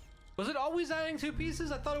 Was it always adding 2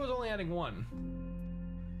 pieces? I thought it was only adding 1.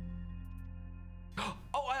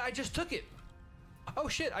 Oh, I just took it. Oh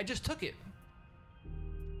shit, I just took it.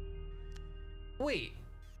 Wait,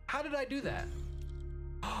 how did I do that?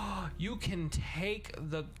 Oh, you can take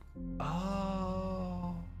the...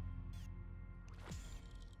 Oh.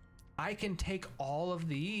 I can take all of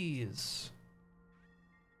these.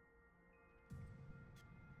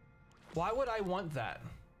 Why would I want that?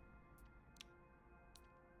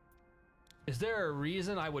 Is there a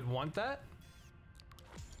reason I would want that?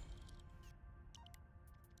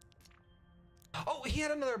 Oh, he had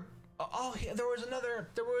another. Oh, there was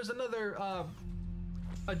another.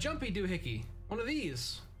 A jumpy doohickey. One of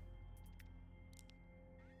these.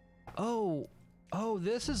 Oh,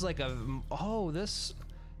 this is like a. Oh, this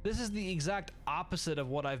is the exact opposite of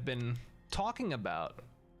what I've been talking about.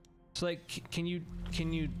 So like, can you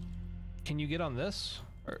get on this?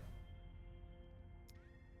 Or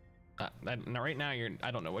right now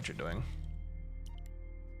I don't know what you're doing.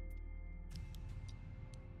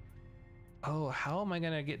 Oh, how am I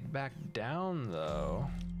gonna get back down though?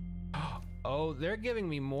 Oh, they're giving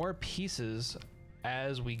me more pieces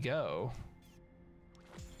as we go.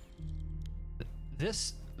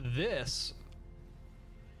 This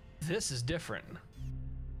is different.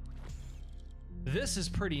 This is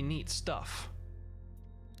pretty neat stuff.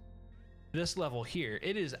 This level here,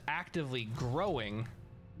 it is actively growing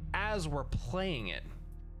as we're playing it.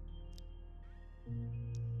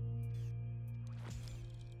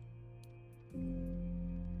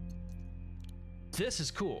 This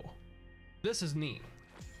is cool. This is neat.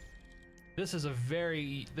 This has a very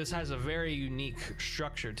unique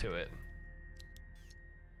structure to it.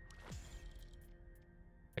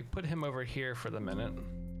 I put him over here for the minute.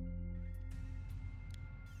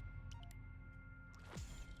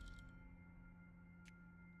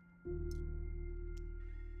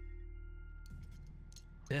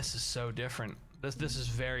 This is so different. This is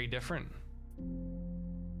very different.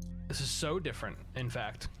 This is so different, in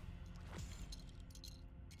fact.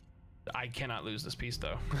 I cannot lose this piece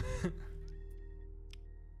though.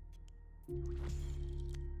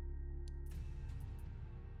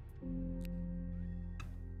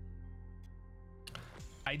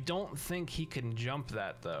 I don't think he can jump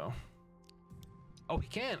that though. Oh, he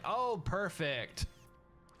can. Oh, perfect.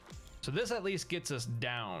 So this at least gets us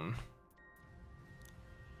down.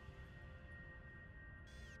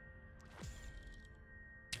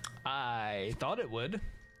 I thought it would,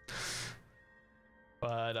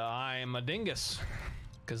 but I'm a dingus,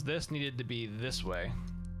 because this needed to be this way,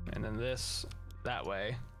 and then this that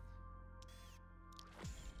way.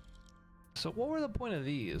 So what were the point of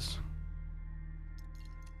these?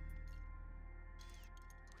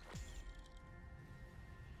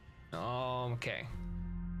 Okay,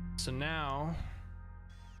 so now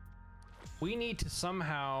we need to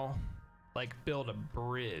somehow like build a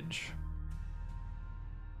bridge.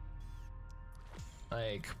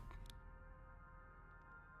 Like,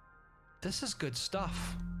 this is good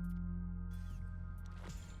stuff.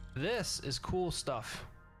 This is cool stuff.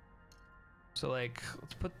 So like,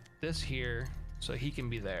 let's put this here so he can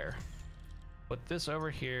be there. Put this over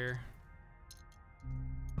here.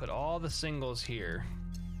 Put all the singles here.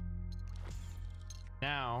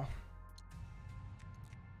 Now,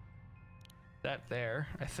 that there,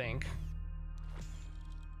 I think.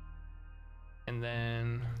 And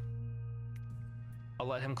then I'll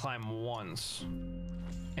let him climb once.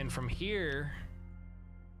 And from here,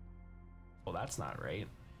 well, that's not right.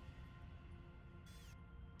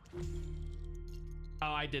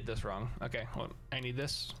 Oh, I did this wrong. Okay, hold on. I need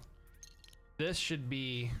this. This should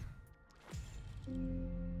be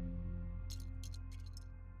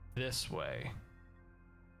this way,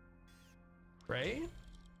 right?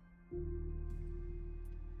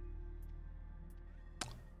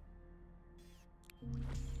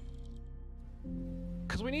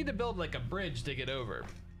 Because we need to build like a bridge to get over.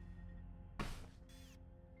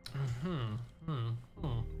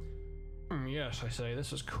 Yes, I say,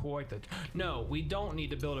 this is quite the... No, we don't need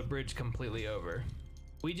to build a bridge completely over.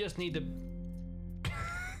 We just need to...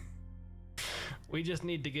 we just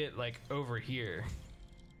need to get like over here.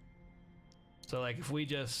 So like if we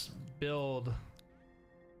just build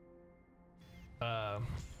to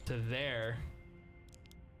there,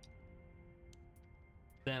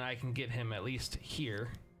 then I can get him at least here.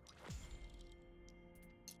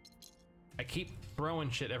 I keep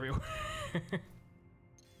throwing shit everywhere.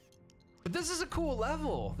 But this is a cool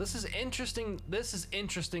level. This is interesting. This is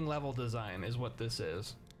interesting level design is what this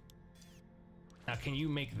is. Now, can you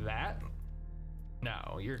make that?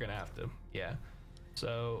 No, you're gonna have to. Yeah.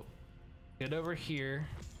 So get over here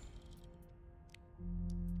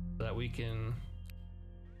so that we can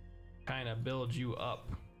kind of build you up.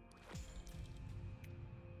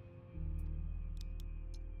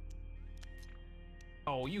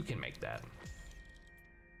 Oh, you can make that.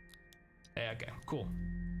 Hey, okay, cool.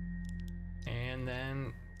 And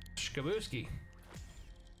then Shkabooski.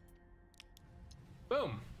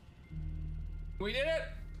 Boom. We did it.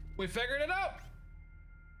 We figured it out.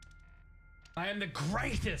 I am the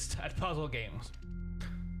greatest at puzzle games.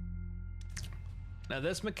 Now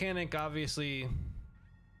this mechanic obviously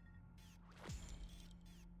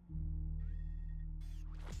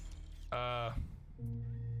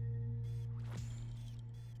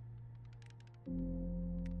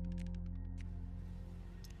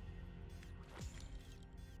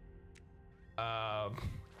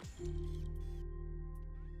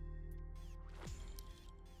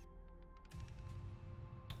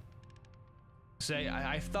say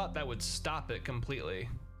I thought that would stop it completely.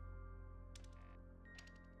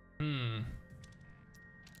 And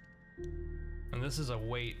this is a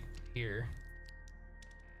weight here.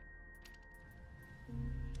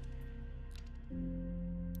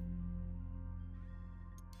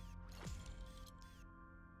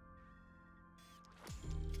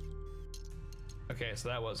 Okay, so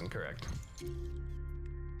that wasn't correct.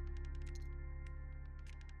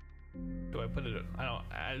 Do I put it?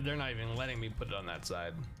 They're not even letting me put it on that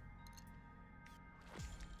side.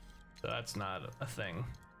 So that's not a thing.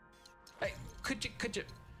 Hey, could you?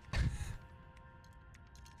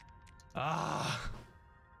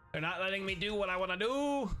 They're not letting me do what I want to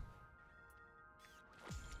do.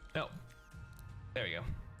 No. There we go.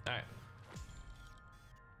 All right.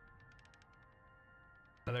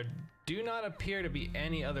 Now there do not appear to be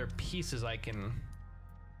any other pieces I can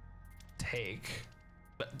take,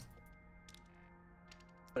 but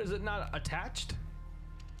is it not attached?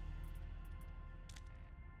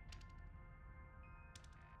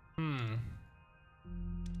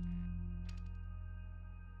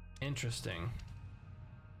 Interesting.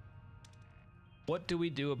 What do we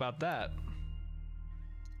do about that?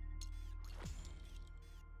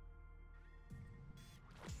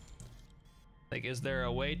 Like, is there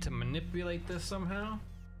a way to manipulate this somehow?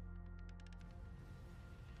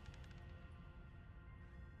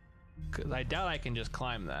 'Cause I doubt I can just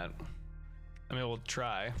climb that. I mean, we'll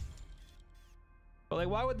try. But like,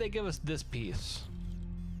 why would they give us this piece?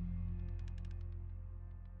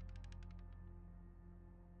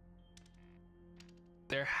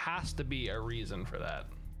 There has to be a reason for that.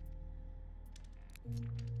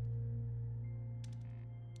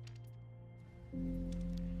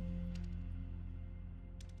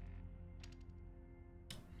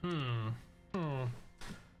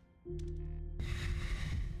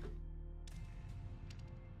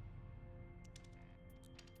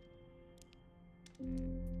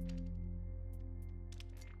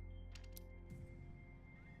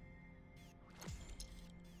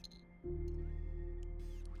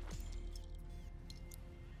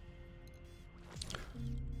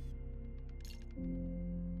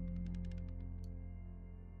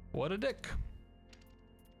 What a dick.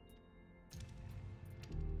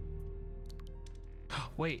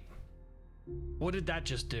 Wait, what did that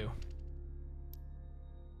just do?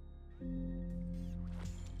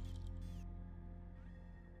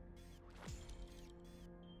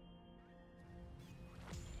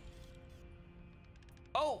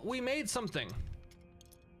 Oh, we made something.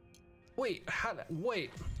 Wait, how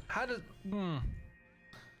did,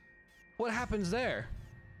 what happens there?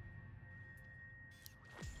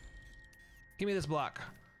 Give me this block.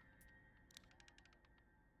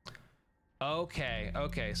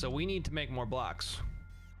 Okay, so we need to make more blocks.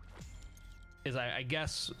 I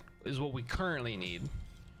guess is what we currently need.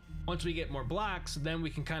 Once we get more blocks, then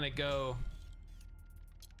we can kind of go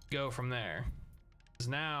from there. 'Cause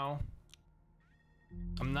now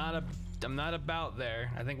I'm not about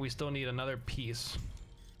there. I think we still need another piece.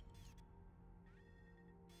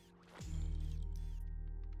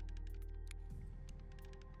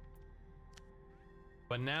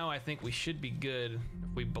 But now I think we should be good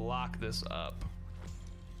if we block this up.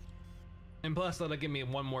 And plus that'll give me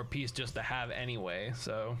one more piece just to have anyway,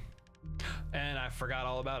 so. And I forgot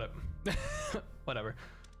all about it. Whatever.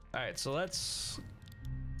 All right, so let's,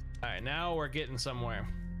 all right, now we're getting somewhere.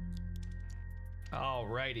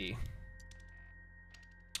 Alrighty.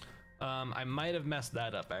 I might have messed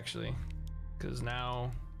that up actually, because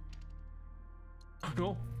now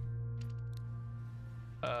No.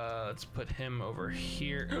 Let's put him over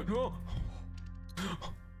here. No.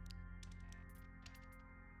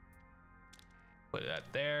 Put that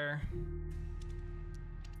there.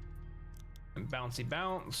 And bouncy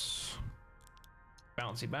bounce.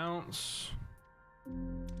 Bouncy bounce.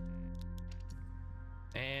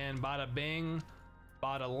 And bada bing.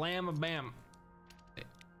 Bada lamma bam. I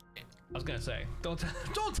was gonna say, don't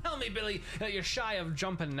tell me, Billy, that you're shy of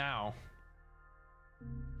jumping now.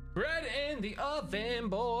 Bread in the oven,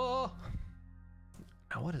 boy.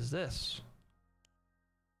 Now what is this?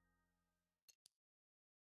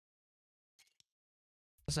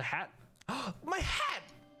 Is a hat? Oh, my hat!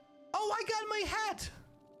 Oh, I got my hat!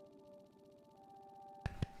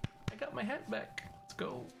 I got my hat back. Let's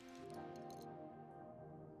go.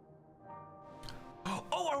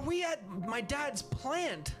 Oh, are we at my dad's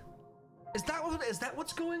plant? Is that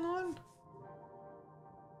what's going on?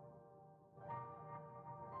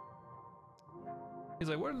 He's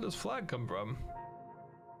like, where did this flag come from?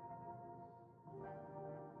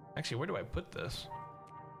 Actually, where do I put this?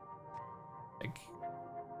 Like,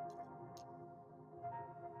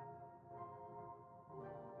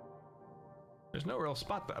 there's no real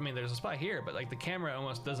spot. I mean, there's a spot here, but like the camera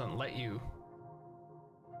almost doesn't let you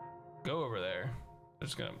go over there. I'm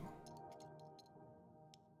just gonna,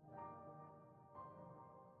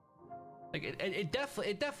 like, it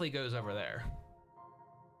definitely goes over there.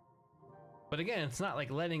 But again, it's not like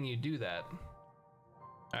letting you do that.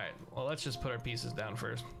 All right, well, let's just put our pieces down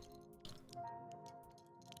first.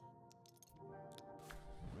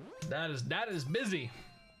 That is busy.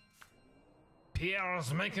 Pierre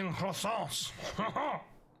is making croissants,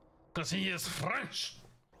 cause he is French.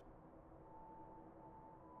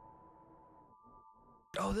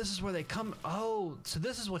 Oh, this is where they come. Oh, so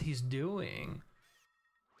this is what he's doing.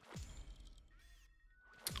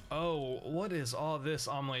 Oh, what is all this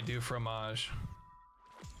omelette du fromage?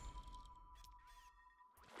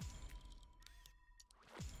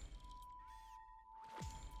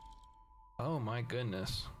 Oh my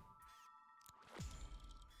goodness.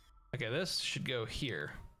 Okay, this should go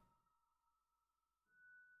here.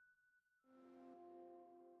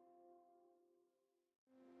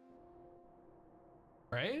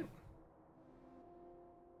 Right?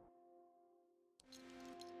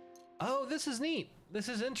 Oh, this is neat. This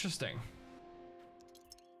is interesting.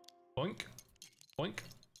 Boink. Boink.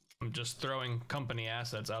 I'm just throwing company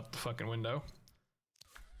assets out the fucking window.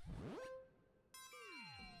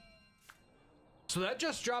 So that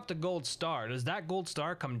just dropped a gold star. Does that gold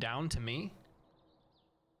star come down to me?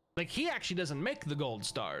 Like, he actually doesn't make the gold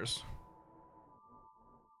stars.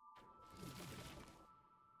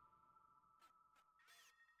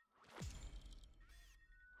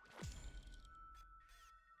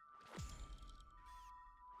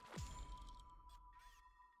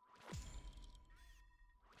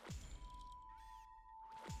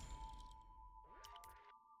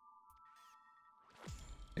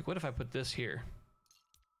 Like, what if I put this here?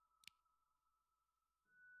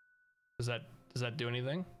 Does that do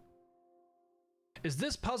anything? Is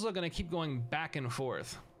this puzzle gonna keep going back and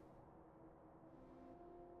forth?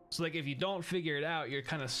 So like if you don't figure it out, you're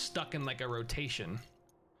kind of stuck in like a rotation.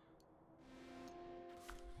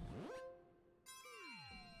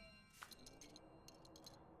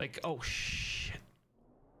 Like, oh shit.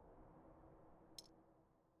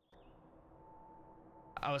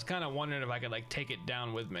 I was kind of wondering if I could like take it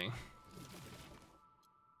down with me.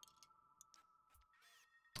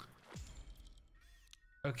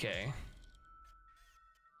 Okay.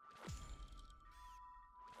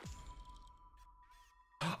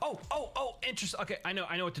 Oh, interesting. Okay, I know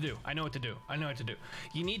what to do. I know what to do.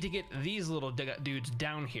 You need to get these little dudes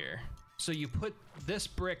down here. So you put this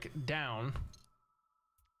brick down.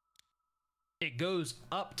 It goes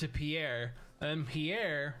up to Pierre, and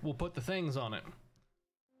Pierre will put the things on it.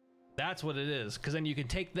 That's what it is, because then you can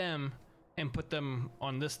take them and put them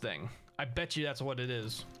on this thing. I bet you that's what it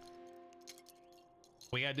is.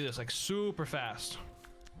 We gotta do this like super fast.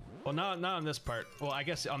 Well, not on this part. Well, I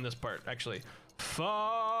guess on this part, actually. Fuck!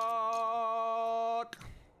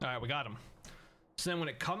 Alright, we got him. So then when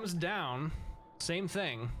it comes down, same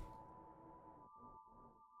thing.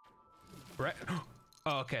 Right?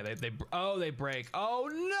 Oh, okay, they break. Oh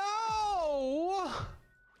no!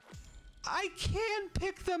 I can't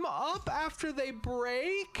pick them up after they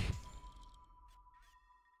break?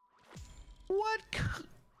 What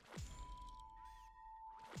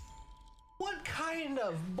kind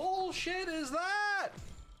of bullshit is that?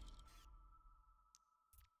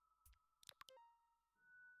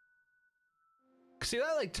 See,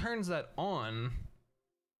 that like turns that on,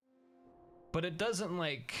 but it doesn't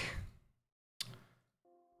like,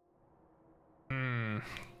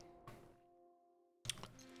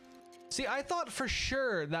 See, I thought for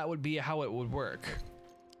sure that would be how it would work.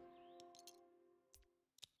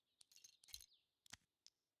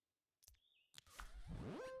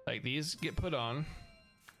 Like these get put on.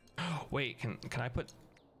 Wait, can I put?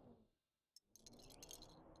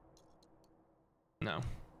 No.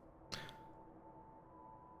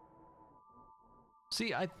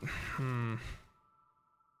 See,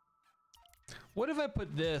 what if I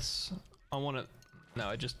put this on one of? No,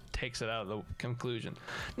 it just takes it out of the conclusion.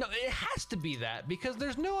 No, it has to be that because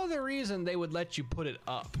there's no other reason they would let you put it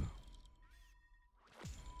up.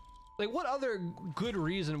 Like, what other good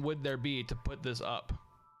reason would there be to put this up?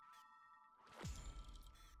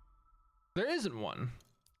 There isn't one.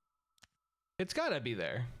 It's gotta be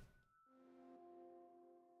there.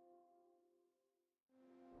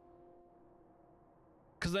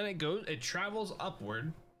 Because then it travels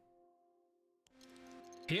upward.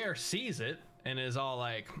 Pierre sees it and is all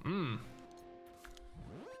like,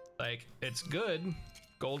 like, it's good.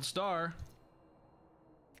 Gold star.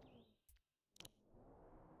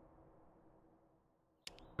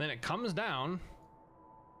 Then it comes down.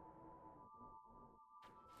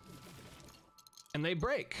 And they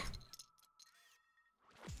break.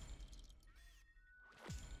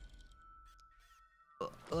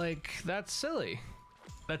 Like, that's silly.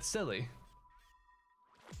 That's silly.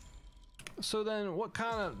 So then what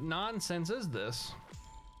kind of nonsense is this?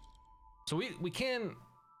 So we can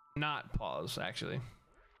not pause, actually.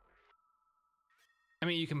 I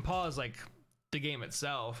mean, you can pause like the game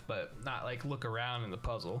itself, but not like look around in the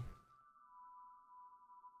puzzle.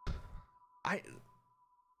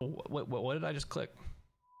 What did I just click?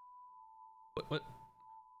 What?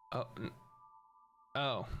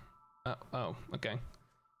 Oh, okay.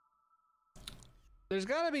 There's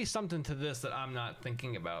gotta be something to this that I'm not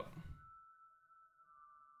thinking about.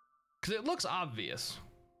 Cause it looks obvious.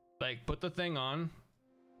 Like, put the thing on.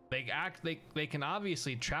 They can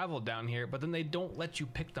obviously travel down here, but then they don't let you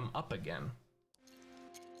pick them up again.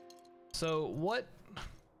 So what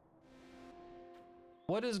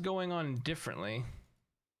is going on differently?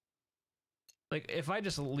 Like, if I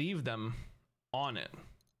just leave them on it.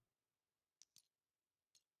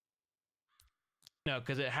 No,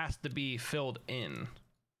 because it has to be filled in.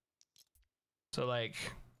 So like,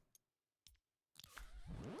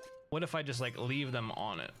 what if I just like leave them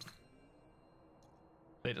on it?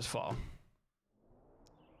 They just fall.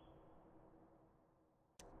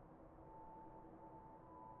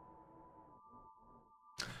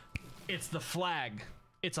 It's the flag.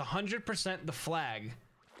 It's 100% the flag.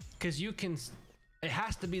 Because you can, it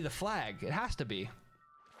has to be the flag. It has to be.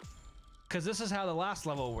 Because this is how the last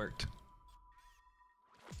level worked.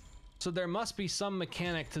 So there must be some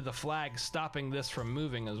mechanic to the flag stopping this from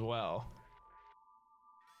moving as well.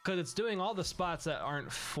 Because it's doing all the spots that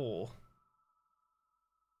aren't full.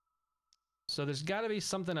 So there's got to be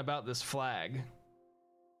something about this flag.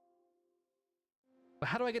 But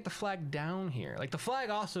how do I get the flag down here? Like, the flag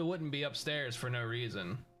also wouldn't be upstairs for no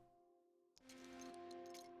reason.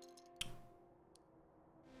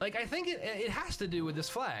 Like, I think it has to do with this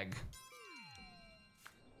flag.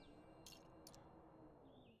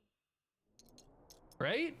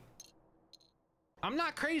 Right? I'm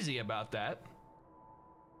not crazy about that.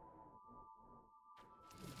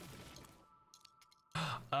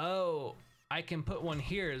 Oh, I can put one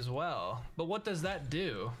here as well. But what does that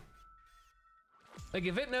do? Like,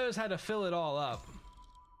 if it knows how to fill it all up.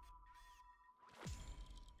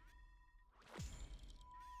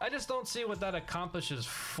 I just don't see what that accomplishes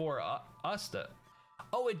for us to...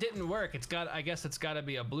 Oh, it didn't work. It's got, I guess it's got to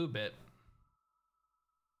be a blue bit.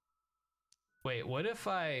 Wait, what if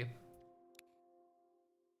I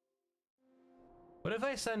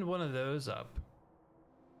send one of those up?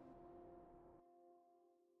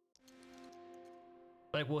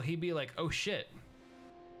 Like, will he be like, oh shit?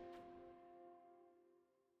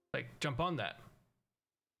 Like, jump on that.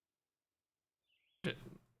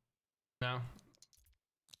 No?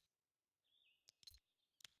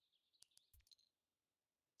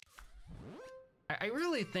 I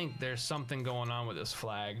really think there's something going on with this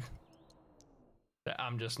flag that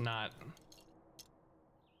I'm just not.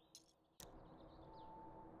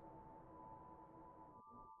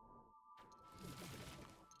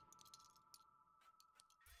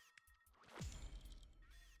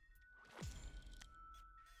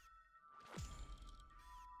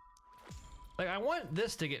 Like, I want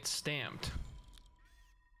this to get stamped.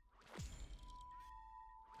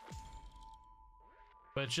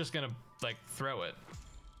 But it's just gonna, like, throw it.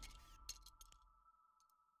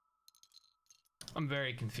 I'm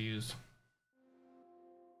very confused.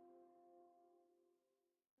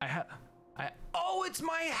 Oh, it's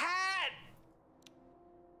my hat!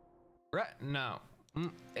 Right? No.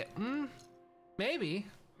 Maybe.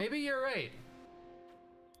 Maybe you're right.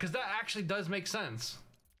 Because that actually does make sense.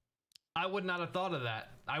 I would not have thought of that.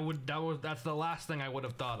 That's the last thing I would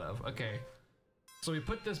have thought of. Okay. So we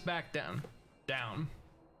put this back down. Down.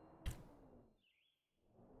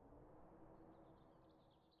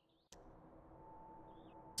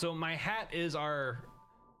 So my hat is our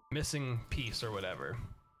missing piece or whatever.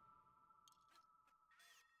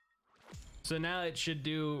 So now it should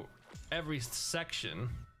do every section.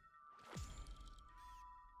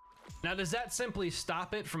 Now, does that simply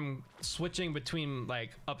stop it from switching between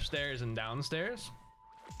like upstairs and downstairs?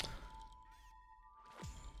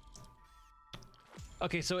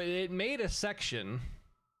 Okay, so it made a section.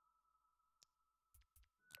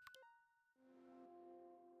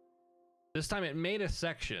 This time it made a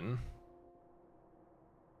section,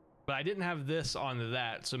 but I didn't have this on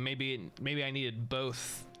that, so maybe I needed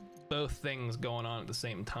both things going on at the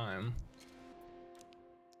same time.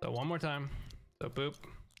 So one more time. So boop,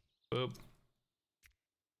 boop,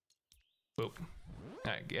 boop. All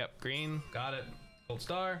right, yep, green, got it. Gold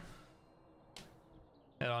star.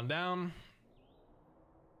 Head on down.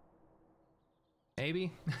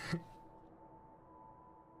 Maybe.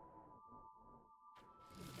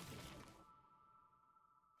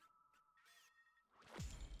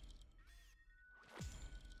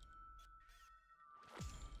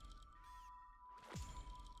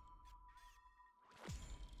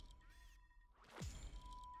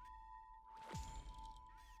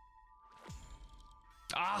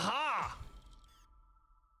 Aha!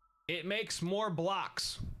 It makes more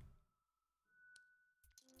blocks.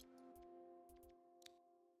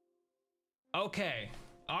 Okay.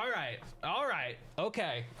 All right. All right.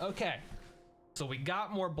 Okay. Okay. So we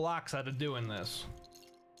got more blocks out of doing this.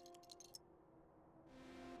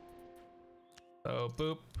 So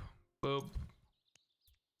boop, boop,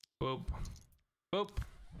 boop, boop.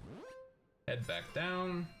 Head back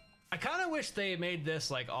down. I kind of wish they made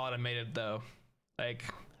this like automated though. Like,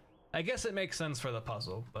 I guess it makes sense for the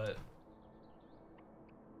puzzle, but.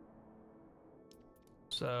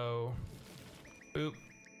 So, boop.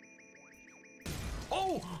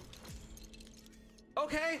 Oh!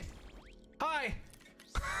 Okay. Hi.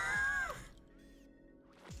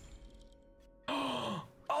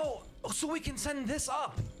 Oh, so we can send this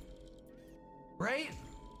up, right?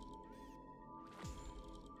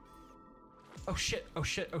 Oh shit, oh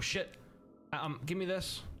shit, oh shit. Give me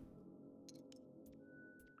this.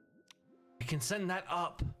 We can send that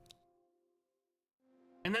up.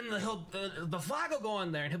 And then the flag will go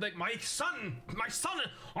on there and he'll be like, my son,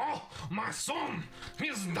 oh, my son,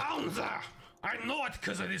 he's down there. I know it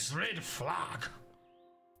because of this red flag.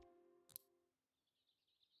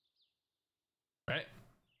 Right?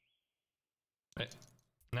 Right?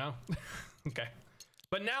 No? Okay.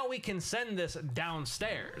 But now we can send this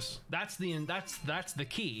downstairs. That's the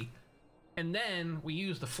key. And then we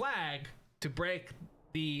use the flag to break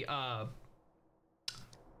the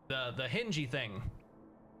hingey thing.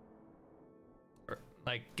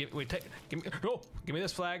 Like, give me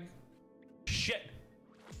this flag. Shit.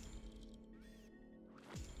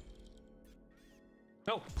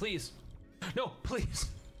 No, please. No, please.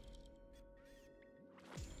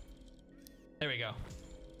 There we go.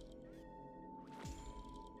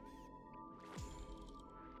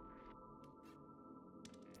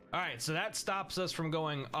 All right, so that stops us from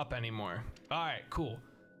going up anymore. All right, cool.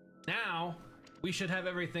 Now we should have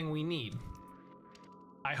everything we need.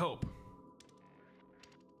 I hope.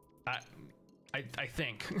 I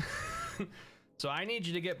think. So I need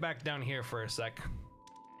you to get back down here for a sec.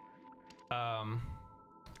 And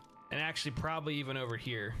actually probably even over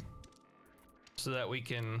here so that we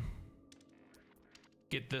can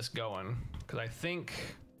get this going. Because I think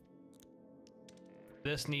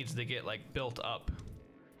this needs to get like built up.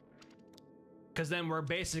 Because then we're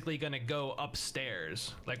basically gonna go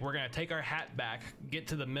upstairs. Like we're gonna take our hat back, get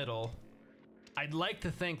to the middle. I'd like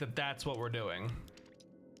to think that that's what we're doing.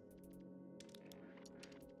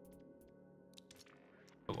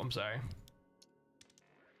 Oh, I'm sorry.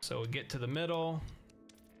 So we get to the middle.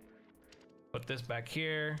 Put this back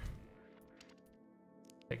here.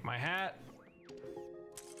 Take my hat.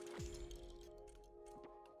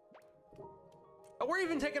 Oh, we're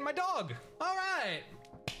even taking my dog. All right.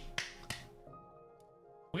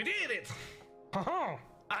 We did it. Oh,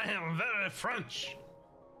 I am very French.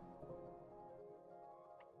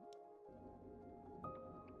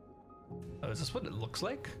 Oh, is this what it looks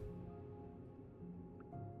like?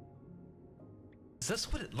 Is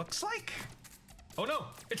this what it looks like? Oh no,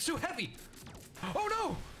 it's too heavy. Oh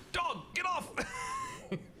no, dog, get off.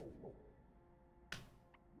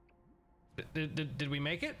 Did we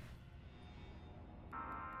make it?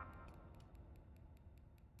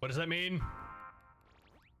 What does that mean?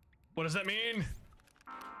 What does that mean?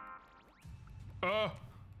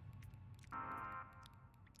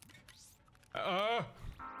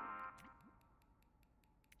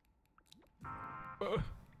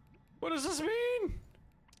 What does this mean?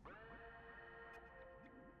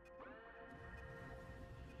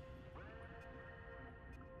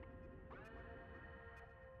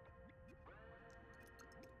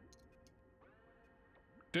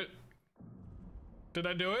 Did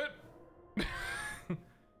I do it?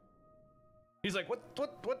 He's like, what the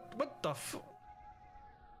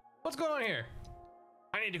what's going on here?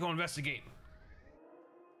 I need to go investigate.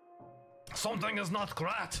 Something is not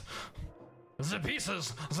correct. The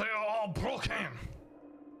pieces, they are all broken.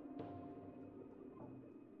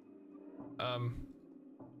 Am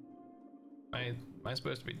I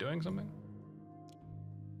supposed to be doing something?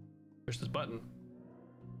 Push this button.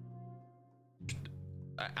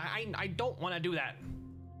 I don't want to do that.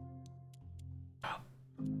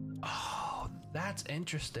 Oh, that's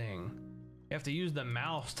interesting. You have to use the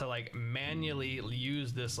mouse to like manually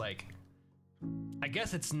use this, like, I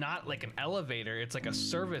guess it's not like an elevator, it's like a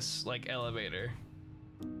service like elevator.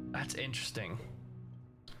 That's interesting.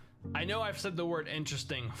 I know I've said the word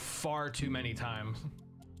interesting far too many times.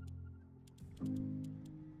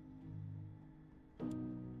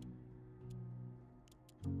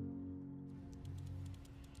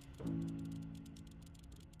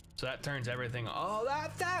 So that turns everything. Oh,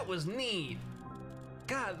 that was neat.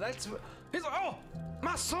 God, that's. He's like, oh,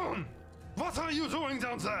 my son, what are you doing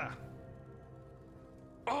down there?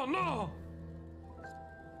 Oh no!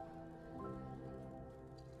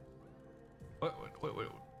 Wait.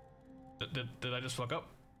 Did I just fuck up?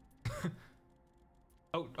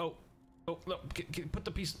 oh, no, put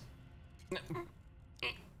the piece.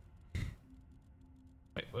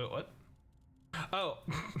 Wait, what? Oh.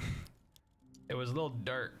 It was a little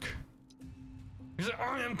dark. He said,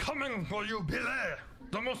 I am coming for you, Billy!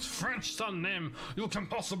 The most French son name you can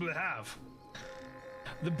possibly have.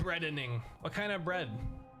 The breadening. What kind of bread?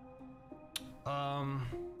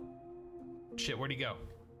 Shit, where'd he go?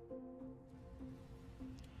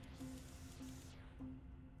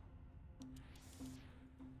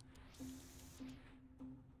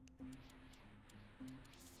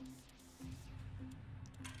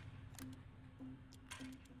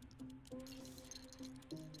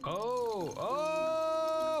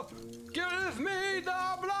 Oh! Give me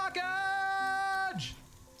the blockage!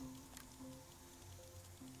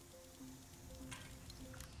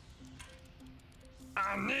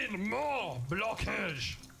 I need more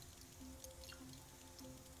blockage!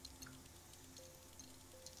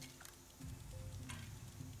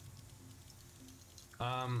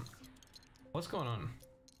 What's going on?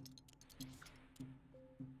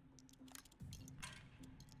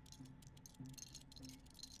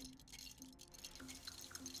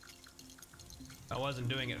 I wasn't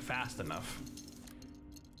doing it fast enough.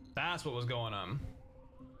 That's what was going on.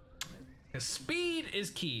 Because speed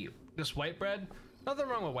is key. Just white bread, nothing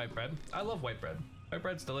wrong with white bread. I love white bread. White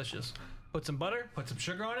bread's delicious. Put some butter, put some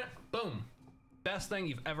sugar on it, boom. Best thing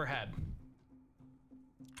you've ever had.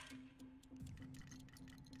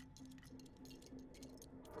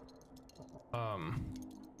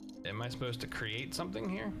 Am I supposed to create something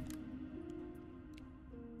here?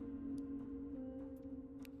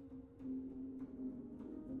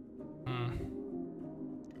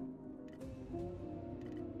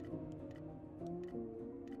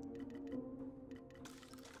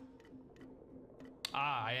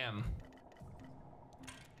 Ah, I am.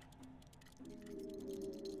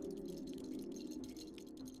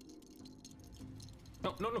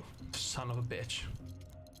 No. Son of a bitch.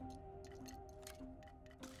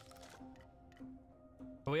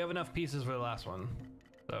 But we have enough pieces for the last one.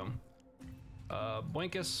 So,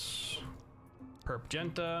 Boinkus,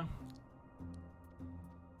 Perpgenta.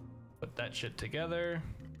 Put that shit together.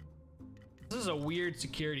 This is a weird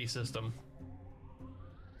security system.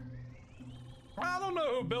 I don't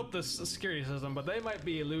know who built this security system, but they might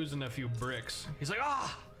be losing a few bricks. He's like,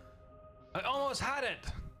 ah! I almost had it!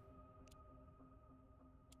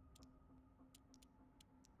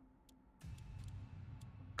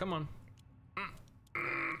 Come on.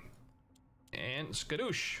 And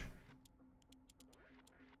skadoosh.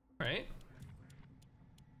 Right?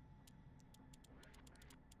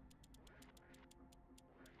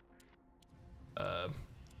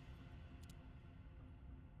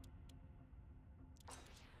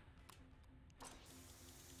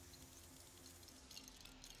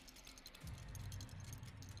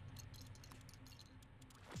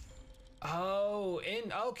 Oh,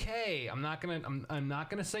 okay. I'm not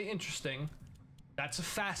gonna say interesting. That's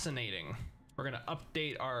fascinating. We're gonna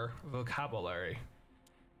update our vocabulary.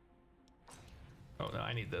 Oh no,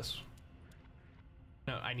 I need this.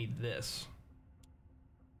 No, I need this.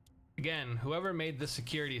 Again, whoever made the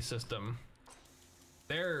security system,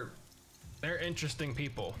 they're interesting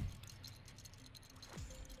people.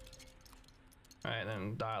 All right,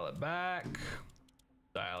 then dial it back,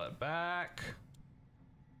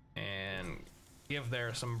 and give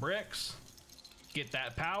there some bricks. Get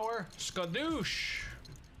that power, skadoosh.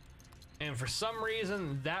 And for some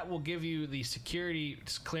reason, that will give you the security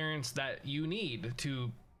clearance that you need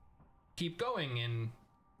to keep going in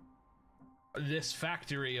this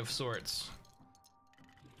factory of sorts.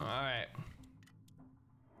 All right.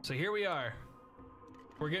 So here we are.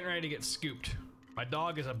 We're getting ready to get scooped. My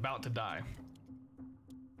dog is about to die.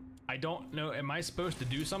 I don't know, am I supposed to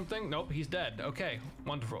do something? Nope, he's dead. Okay,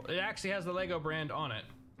 wonderful. It actually has the Lego brand on it.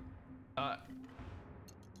 I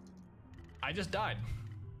just died.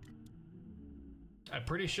 I'm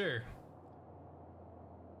pretty sure.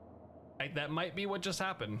 That might be what just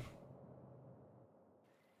happened.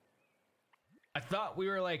 I thought we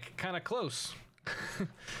were like kind of close,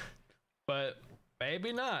 but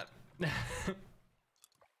maybe not.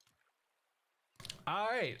 All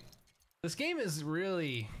right, this game is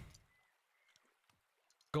really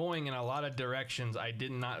going in a lot of directions I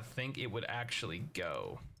did not think it would actually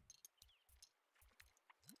go.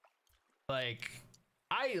 Like,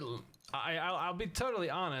 I'll be totally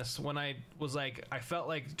honest, when I was like, I felt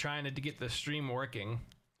like trying to get the stream working,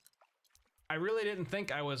 I really didn't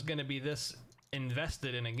think I was gonna be this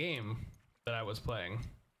invested in a game that I was playing.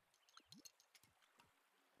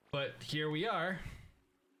 But here we are.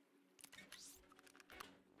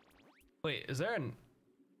 Wait, is there an...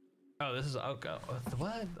 Oh, this is... Okay.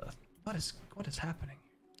 What is happening?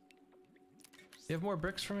 Do you have more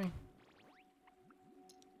bricks for me?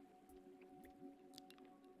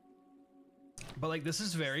 But like, this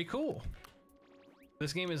is very cool.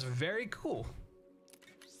 This game is very cool.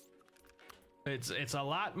 It's a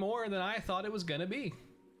lot more than I thought it was gonna be.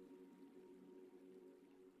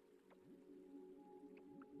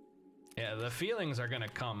 Yeah, the feelings are gonna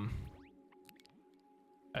come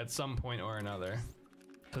at some point or another.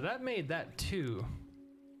 So that made that 2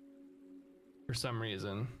 for some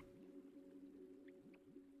reason.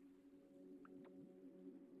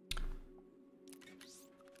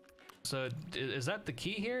 So is that the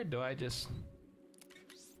key here? Do I just...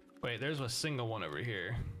 Wait, there's a single one over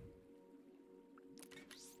here.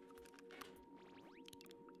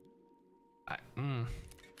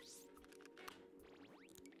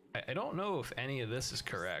 I don't know if any of this is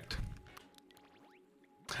correct.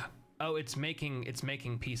 Oh, it's making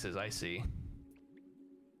pieces. I see.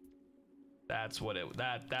 That's what it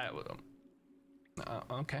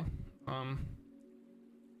okay.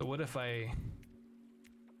 So what if I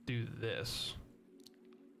do this?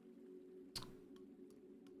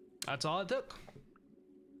 That's all it took.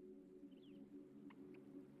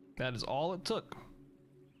 That is all it took.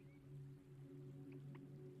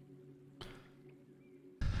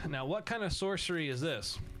 Now, what kind of sorcery is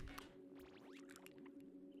this?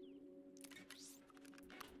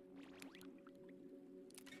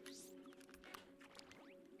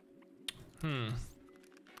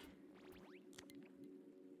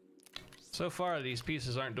 So far, these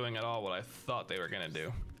pieces aren't doing at all what I thought they were gonna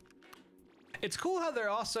do. It's cool how they're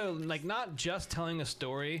also, like, not just telling a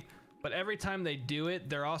story, but every time they do it,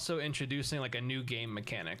 they're also introducing, like, a new game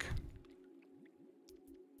mechanic.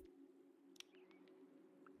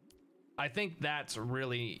 I think that's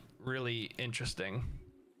really, really interesting.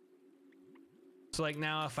 So, like,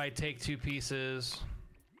 now if I take 2 pieces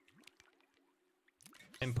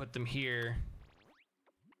and put them here,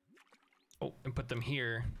 and put them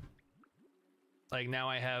here, like, now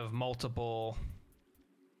I have multiple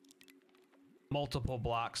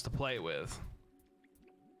blocks to play with.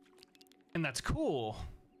 And that's cool.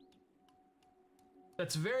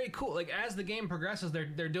 That's very cool. Like, as the game progresses,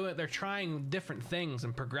 they're trying different things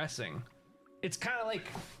and progressing. It's kind of like,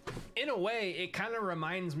 in a way, it kind of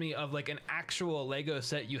reminds me of like an actual Lego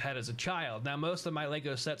set you had as a child. Now, most of my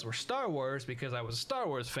Lego sets were Star Wars because I was a Star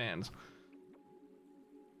Wars fan.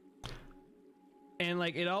 And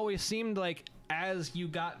like, it always seemed like as you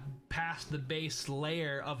got past the base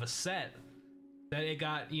layer of a set, that it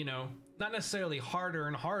got, you know, not necessarily harder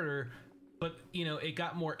and harder, but, you know, it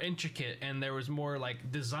got more intricate and there was more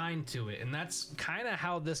like design to it. And that's kind of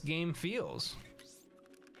how this game feels.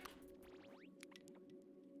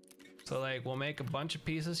 So like, we'll make a bunch of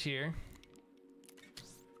pieces here.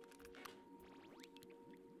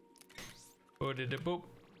 Boop.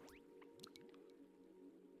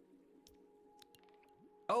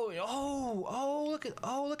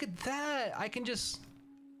 Look at that. I can just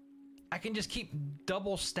keep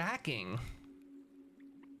double stacking.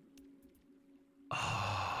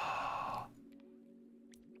 Oh.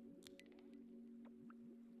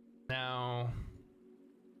 Now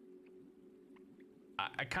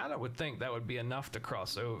I kind of would think that would be enough to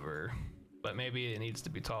cross over, but maybe it needs to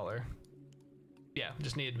be taller. Yeah,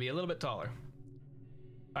 just needed to be a little bit taller.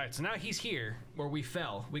 All right, so now he's here where we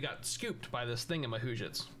fell. We got scooped by this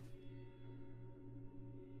thingamahooshits.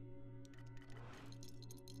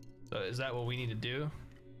 So is that what we need to do?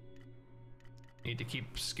 Need to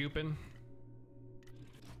keep scooping?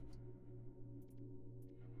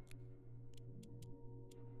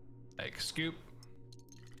 Like scoop.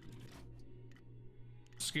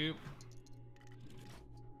 Scoop.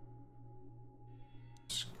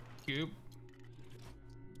 Scoop.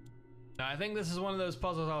 Now, I think this is one of those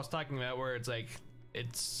puzzles I was talking about where it's like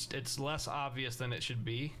it's less obvious than it should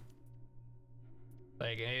be.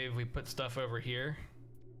 Like, hey, if we put stuff over here.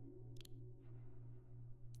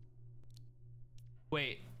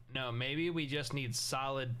 Wait, no, maybe we just need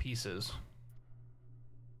solid pieces.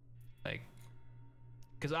 Like,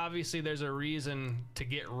 because obviously there's a reason to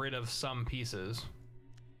get rid of some pieces.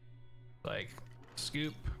 Like,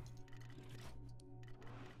 scoop.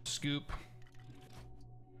 Scoop.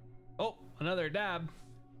 Oh, another dab.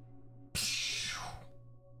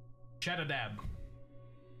 Chadarak.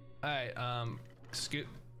 Alright, scoop.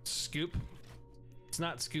 Scoop. It's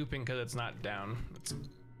not scooping because it's not down. It's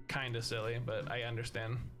kind of silly, but I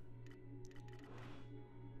understand.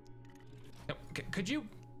 Could you?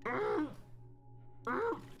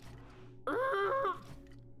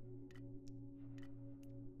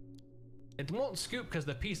 It won't scoop because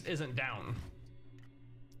the piece isn't down.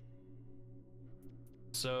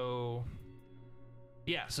 So,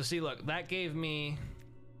 yeah, so see, look, that gave me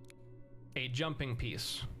a jumping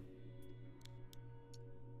piece.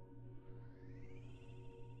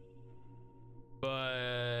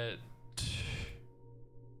 But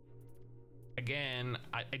again,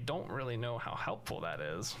 I don't really know how helpful that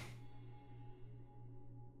is.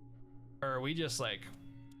 Or are we just like,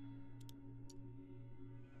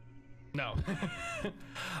 no.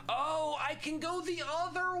 Oh, I can go the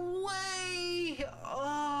other way.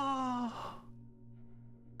 Oh.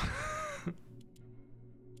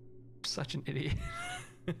 Such an idiot.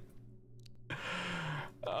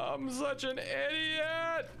 I'm such an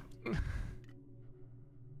idiot.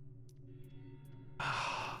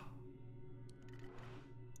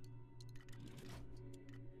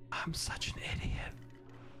 I'm such an idiot.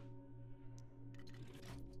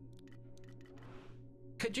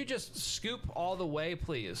 Could you just scoop all the way,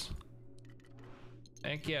 please?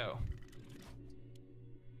 Thank you.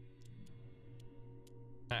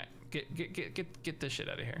 All right, get this shit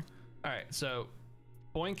out of here. All right, so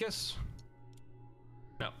boinkus.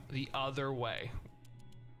 No, the other way.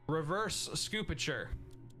 Reverse scoopature.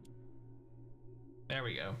 There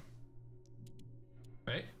we go.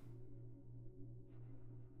 Right?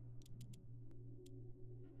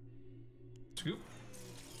 Scoop.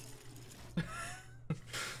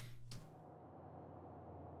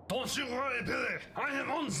 Don't you worry, Billy. I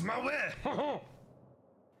am on my way.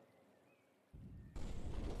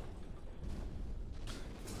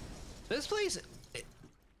 This place.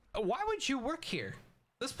 Why would you work here?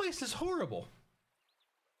 This place is horrible.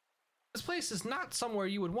 This place is not somewhere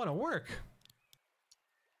you would want to work.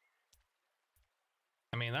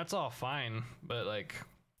 I mean, that's all fine, but like,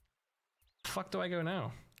 the fuck do I go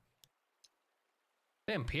now?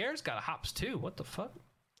 Damn, Pierre's got hops too. What the fuck?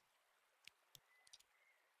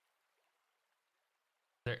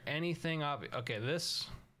 Is there anything obvious? Okay, this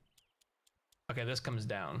comes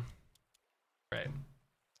down. Right.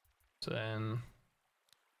 So then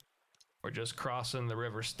we're just crossing the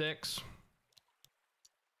river Styx.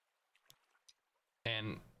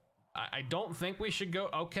 And I don't think we should go.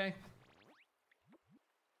 Okay.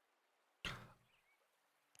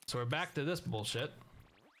 So we're back to this bullshit.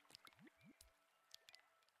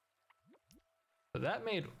 So that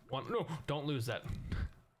made one. No, don't lose that.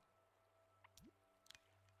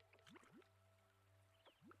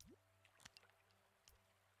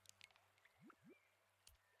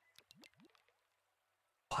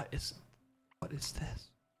 What is this?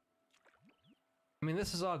 I mean,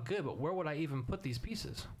 this is all good, but where would I even put these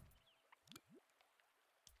pieces?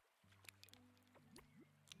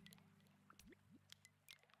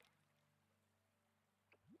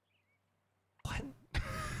 What?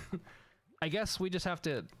 I guess we just have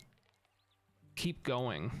to keep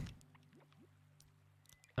going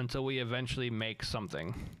until we eventually make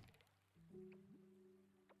something.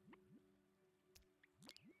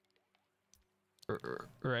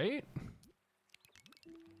 Right?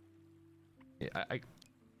 Yeah,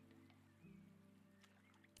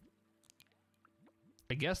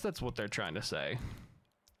 I guess that's what they're trying to say.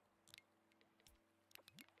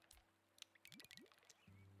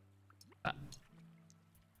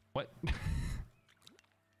 What?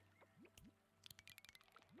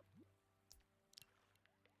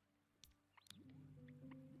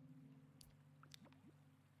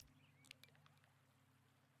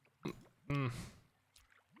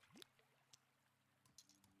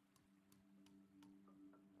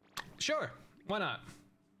 Sure, why not?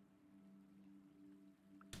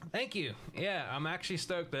 Thank you. Yeah, I'm actually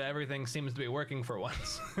stoked that everything seems to be working for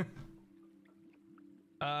once.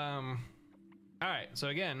 All right, so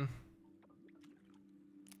again,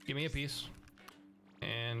 give me a piece.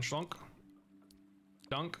 And shlunk.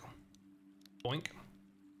 Dunk. Boink.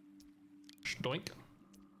 Doink.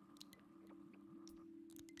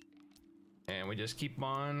 And we just keep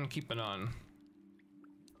on keeping on.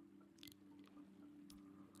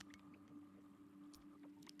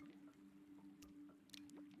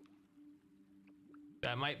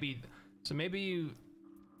 That might be, so maybe you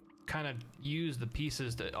kind of use the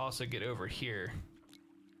pieces to also get over here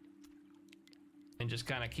and just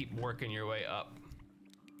kind of keep working your way up.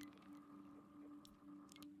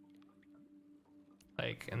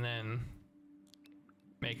 Like, and then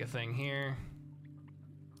make a thing here.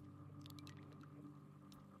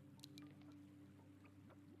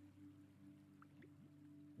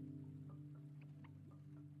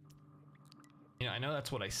 You know, I know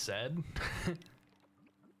that's what I said.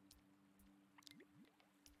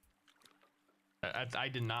 I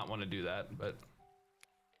did not want to do that, but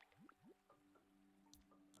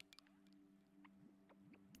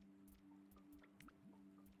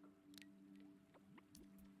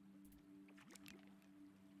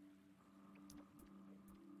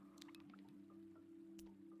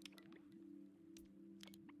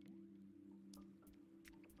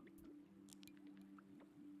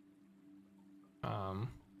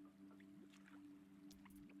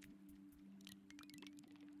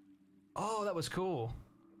oh, that was cool.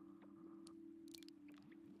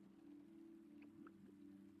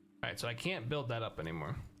 All right, so I can't build that up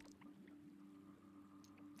anymore.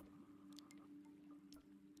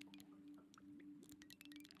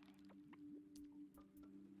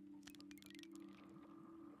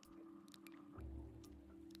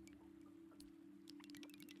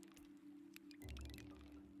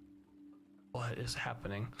 What is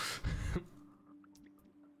happening?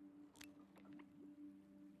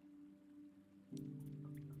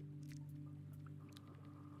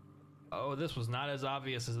 Oh, this was not as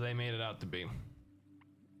obvious as they made it out to be.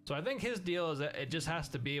 So I think his deal is that it just has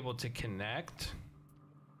to be able to connect.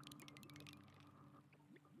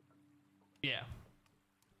 Yeah.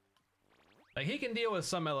 Like he can deal with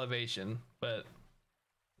some elevation, but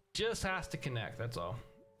just has to connect, that's all.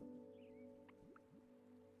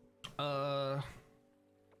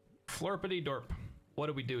 Florpity dorp. What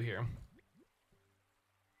do we do here?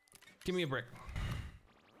 Give me a brick.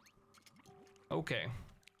 Okay.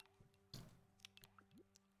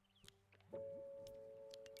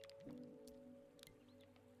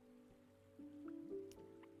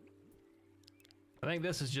 I think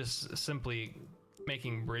this is just simply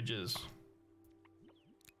making bridges.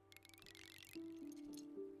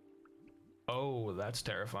 Oh, that's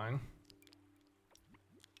terrifying.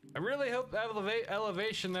 I really hope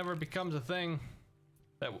elevation never becomes a thing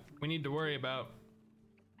that we need to worry about.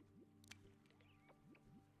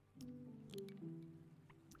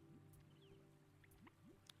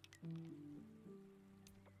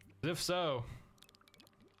 If so,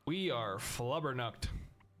 we are flubbernucked.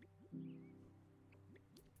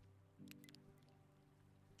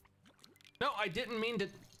 No, I didn't mean to.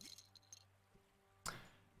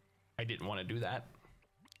 I didn't want to do that.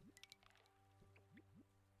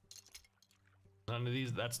 None of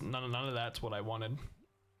these, none of that's what I wanted.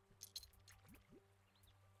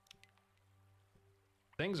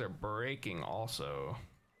 Things are breaking also.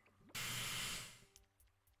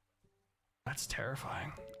 That's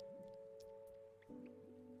terrifying.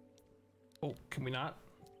 Oh, can we not?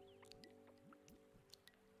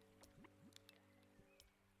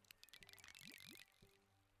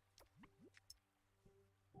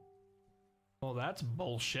 Well, that's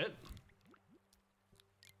bullshit.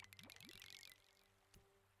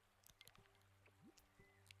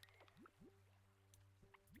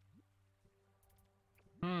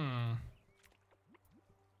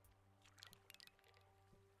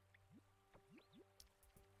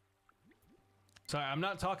 Sorry, I'm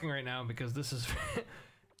not talking right now because this is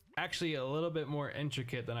actually a little bit more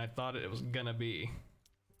intricate than I thought it was gonna be.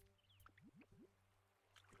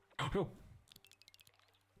 Oh.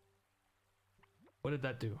 What did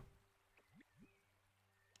that do?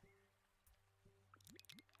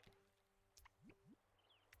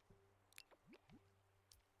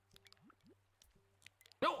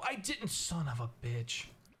 No, I didn't, son of a bitch.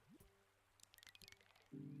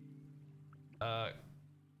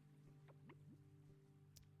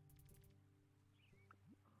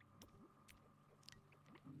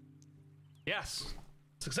 Yes.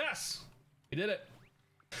 Success. We did it.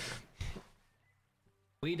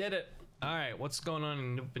 We did it. All right, what's going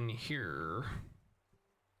on up in here?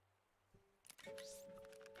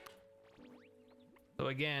 So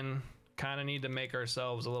again, kind of need to make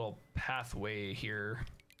ourselves a little pathway here.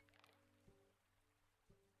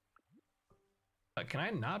 Can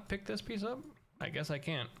I not pick this piece up? I guess I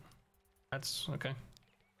can't. That's okay.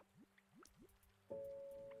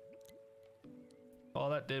 All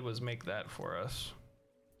that did was make that for us.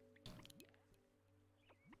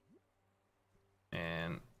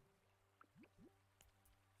 And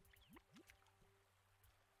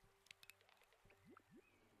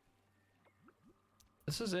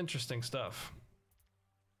this is interesting stuff.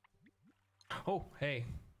 Oh, hey.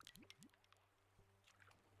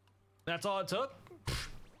 That's all it took?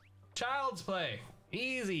 Child's play.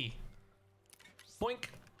 Easy. Boink.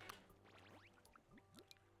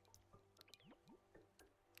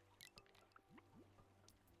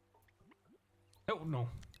 Oh, no.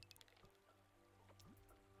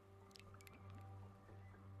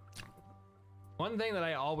 One thing that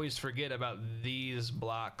I always forget about these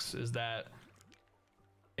blocks is that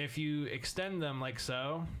if you extend them like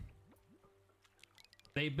so,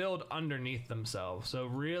 they build underneath themselves. So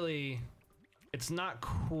really, it's not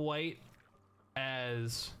quite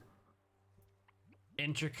as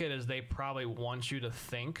intricate as they probably want you to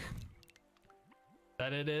think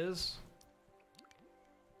that it is.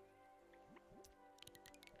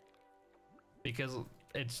 Because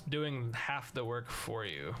it's doing half the work for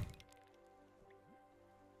you.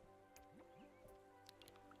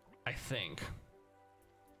 I think.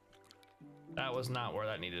 That was not where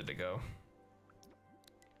that needed to go.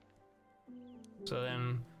 So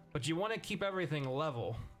then, but you want to keep everything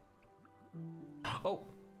level. Oh,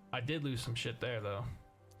 I did lose some shit there though.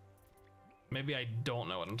 Maybe I don't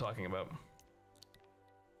know what I'm talking about.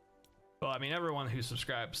 Well, I mean, everyone who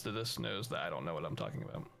subscribes to this knows that I don't know what I'm talking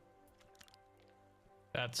about.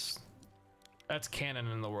 That's canon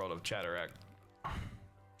in the world of Chadarak.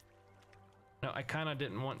 No, I kind of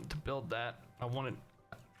didn't want to build that. I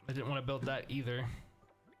didn't want to build that either.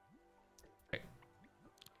 Okay.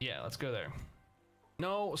 Yeah, let's go there.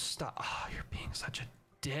 No, stop. Oh, you're being such a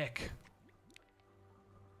dick.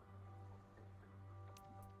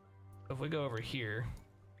 If we go over here.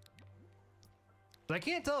 I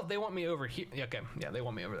can't tell if they want me over here. Okay, yeah, they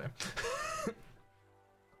want me over there.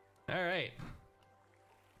 All right.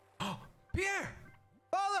 Oh, Pierre!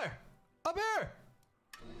 Father! Up here!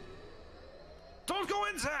 Don't go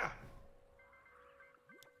in there!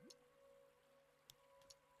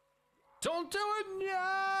 Don't do it!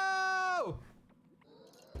 No!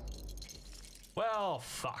 Well,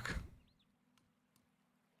 fuck.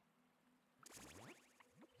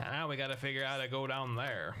 Now we gotta figure out how to go down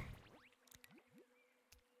there.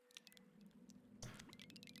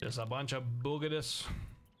 Just a bunch of boogadus.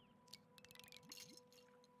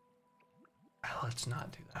 Let's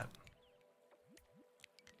not do that.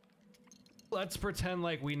 Let's pretend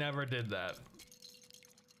like we never did that.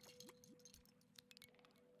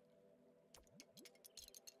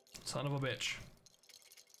 Son of a bitch.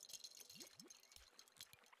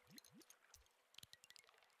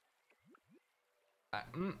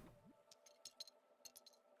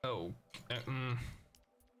 Oh.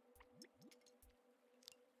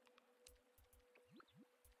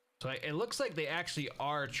 So it looks like they actually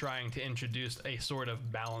are trying to introduce a sort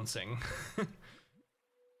of balancing.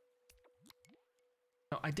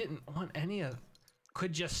 No, I didn't want any of...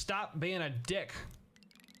 Could you stop being a dick?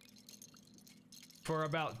 For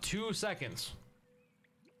about 2 seconds.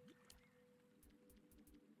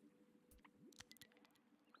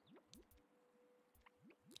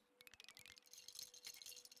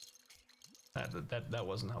 That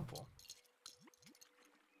wasn't helpful.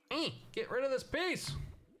 Get rid of this piece!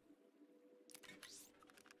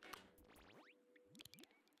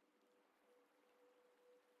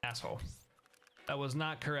 Asshole. That was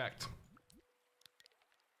not correct.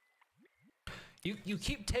 You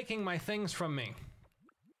keep taking my things from me.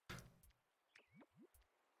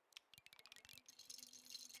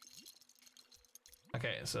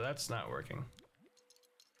 Okay, so that's not working.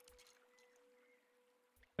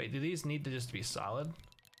 Wait, do these need to just be solid?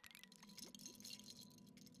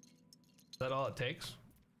 Is that all it takes?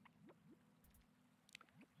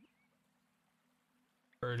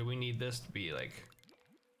 Or do we need this to be like...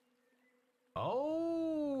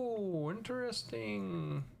 Oh,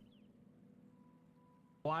 interesting.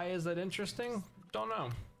 Why is that interesting? Don't know.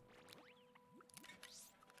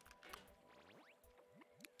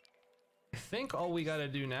 I think all we gotta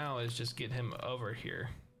do now is just get him over here.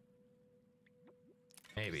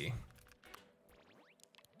 Maybe.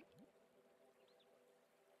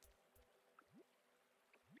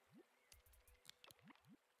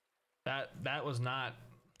 That was not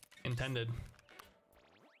intended.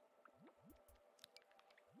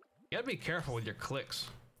 You gotta be careful with your clicks.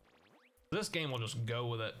 This game will just go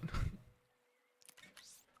with it.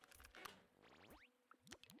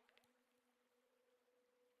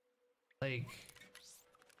 Like...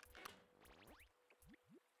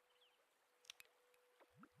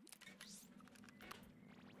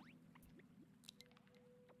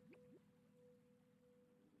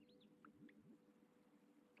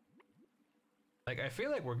 I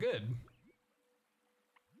feel like we're good.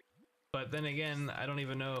 But then again, I don't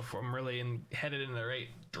even know if I'm really headed in the right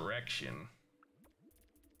direction.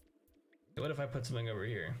 What if I put something over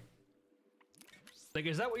here? Like,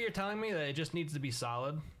 is that what you're telling me? That it just needs to be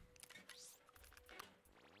solid?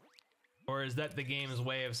 Or is that the game's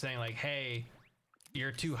way of saying like, hey,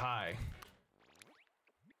 you're too high?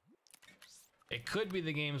 It could be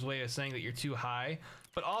the game's way of saying that you're too high,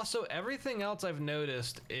 but also everything else I've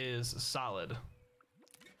noticed is solid.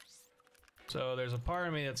 So there's a part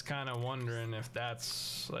of me that's kind of wondering if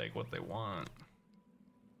that's like what they want.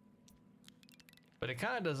 But it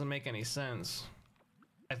kind of doesn't make any sense.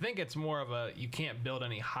 I think it's more of a you can't build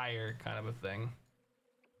any higher kind of a thing.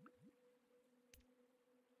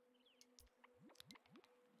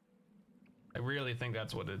 I really think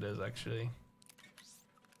that's what it is, actually.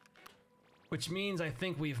 Which means I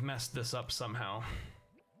think we've messed this up somehow.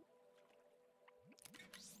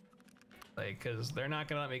 Like, cause they're not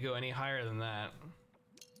gonna let me go any higher than that.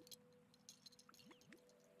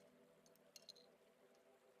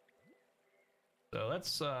 So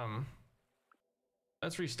let's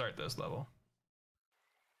restart this level.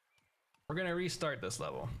 We're gonna restart this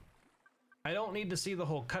level. I don't need to see the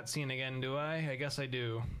whole cutscene again, do I? I guess I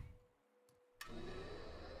do.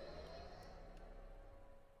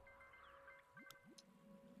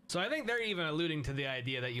 So I think they're even alluding to the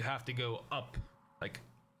idea that you have to go up, like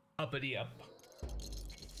uppity up.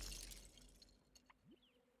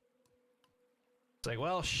 It's like,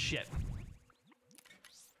 well, shit.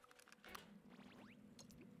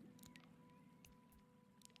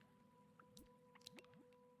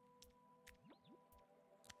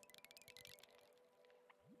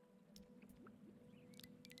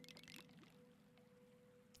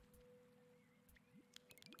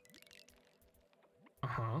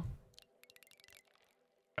 Uh-huh.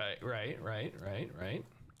 Right.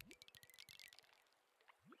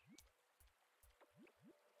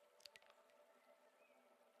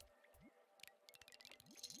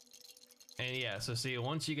 And yeah, so see,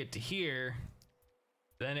 once you get to here,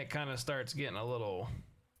 then it kind of starts getting a little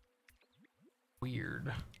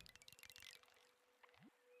weird.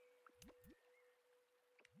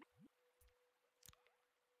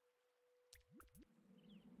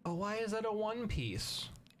 Oh, why is that a one piece?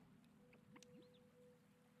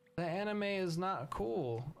 The anime is not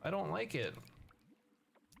cool. I don't like it.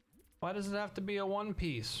 Why does it have to be a one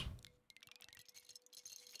piece?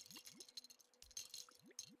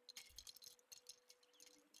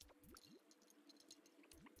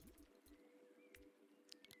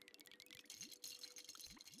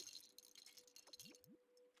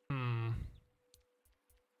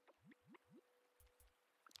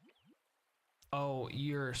 Oh,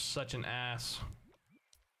 you're such an ass.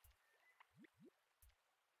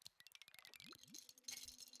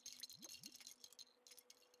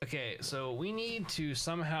 Okay, so we need to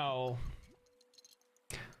somehow...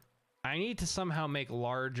 I need to somehow make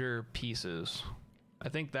larger pieces. I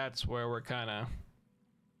think that's where we're kind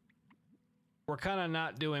of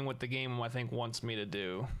not doing what the game, I think, wants me to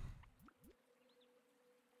do.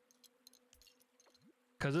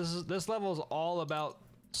 Because this level is all about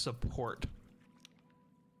support.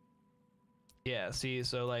 Yeah, see,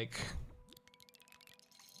 so like...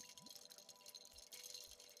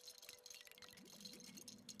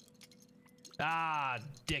 Ah,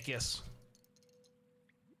 dickus.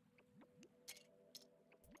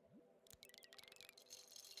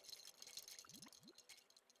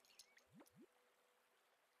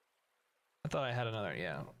 I thought I had another,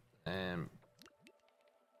 yeah. And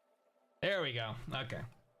there we go. Okay.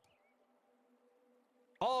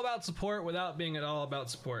 All about support without being at all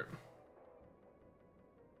about support.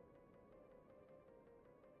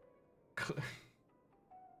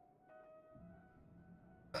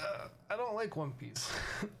 I don't like One Piece.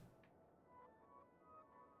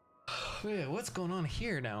 Wait, what's going on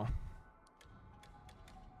here now?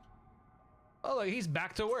 Oh, look, he's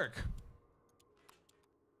back to work.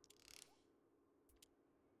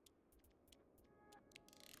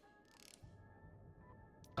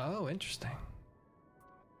 Oh, interesting.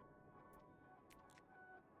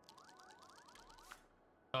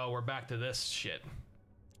 Oh, we're back to this shit.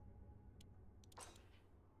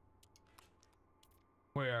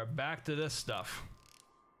 We are back to this stuff.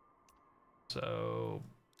 So,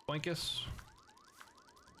 Boinkus.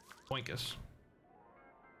 Boinkus.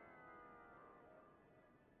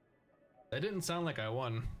 That didn't sound like I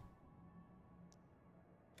won.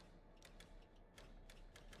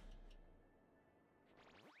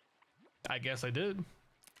 I guess I did.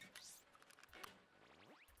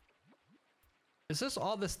 Is this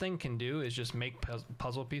all this thing can do is just make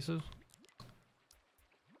puzzle pieces? I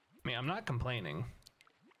mean, I'm not complaining.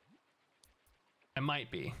 I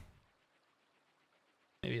might be.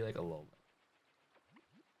 Maybe like a little bit.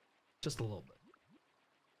 Just a little bit.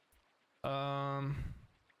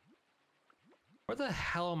 Where the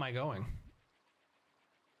hell am I going?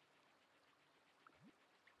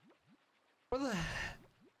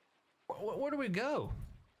 Where do we go?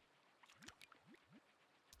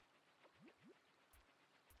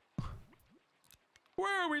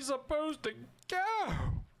 Where are we supposed to go?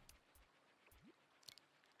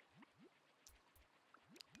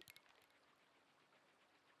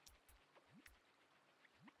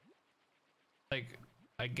 Like,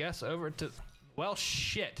 I guess over to, well,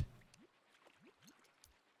 shit.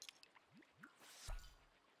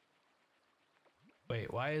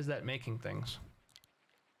 Wait, why is that making things?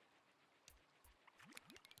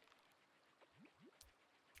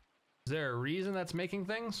 Is there a reason that's making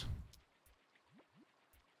things?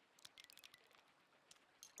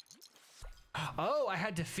 Oh, I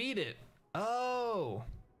had to feed it. Oh.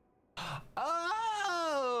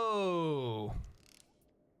 Oh.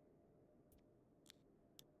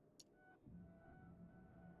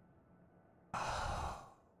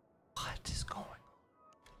 What is going on?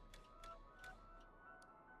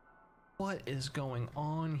 What is going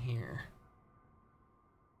on here?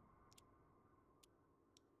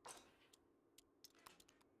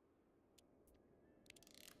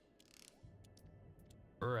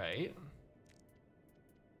 Right.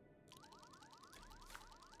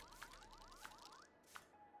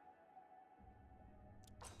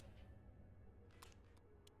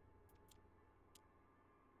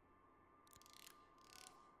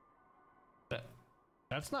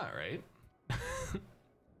 That's not right.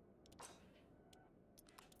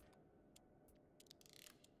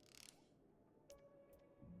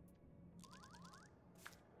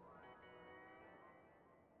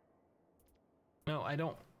 No, I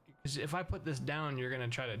don't. 'Cause if I put this down, you're gonna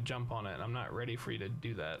try to jump on it. I'm not ready for you to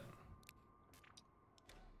do that.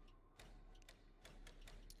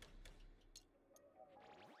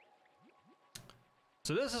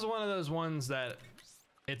 So this is one of those ones that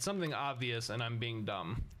it's something obvious and I'm being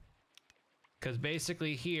dumb. Because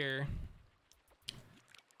basically here,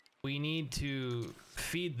 we need to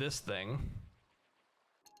feed this thing.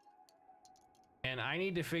 And I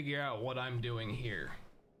need to figure out what I'm doing here.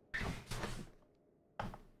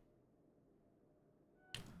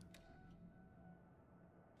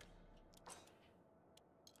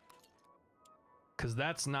 Because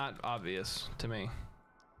that's not obvious to me.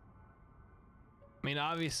 I mean,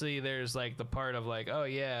 obviously there's like the part of like, oh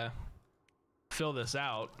yeah, fill this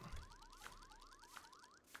out.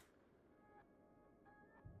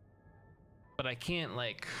 But I can't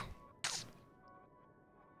like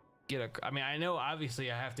get a, I mean, I know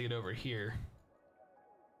obviously I have to get over here.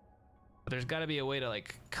 But there's gotta be a way to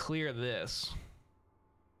like clear this.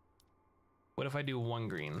 What if I do one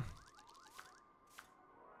green?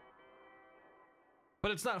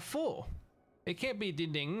 But it's not full. It can't be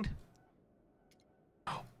dinged.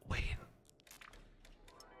 Oh, wait.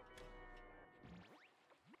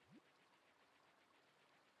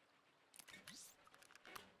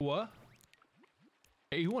 What?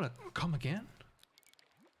 Hey, you want to come again?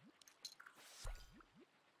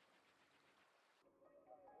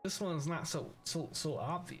 This one's not so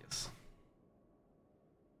obvious.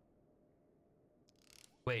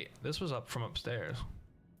 Wait, this was up from upstairs.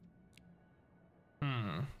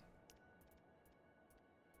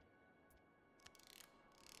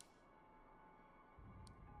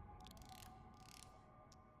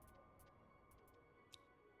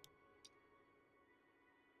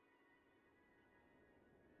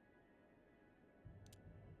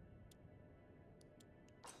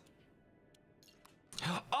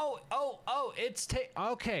 Oh, it's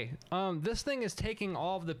okay. This thing is taking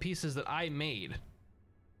all of the pieces that I made.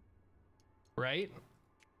 Right?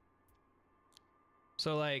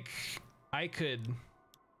 So like, I could...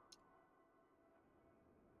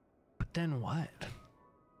 But then what?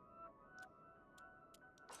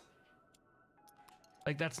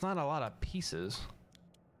 Like, that's not a lot of pieces.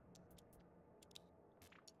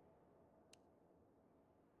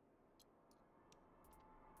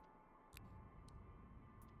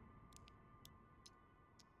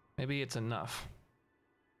 Maybe it's enough.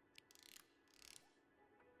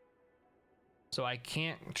 So I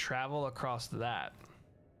can't travel across that.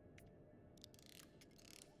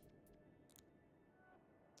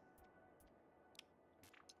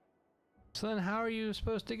 So then how are you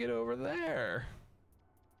supposed to get over there?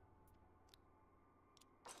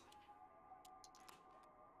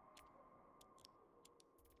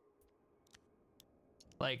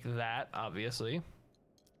 Like that, obviously.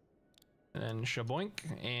 And then shaboink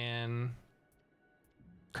and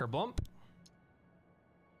kerblump.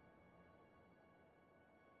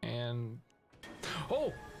 And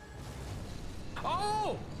oh!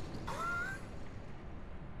 Oh!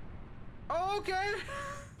 Okay!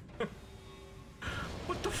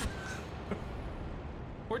 What the f-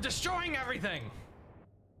 We're destroying everything!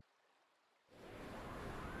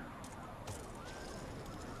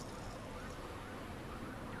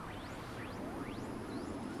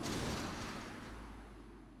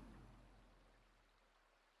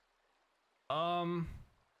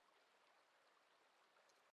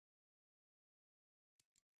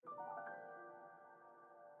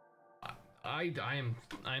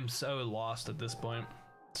 I'm so lost at this point.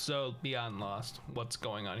 So beyond lost. What's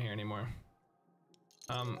going on here anymore?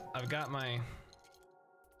 I've got my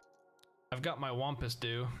wampus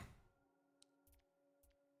due.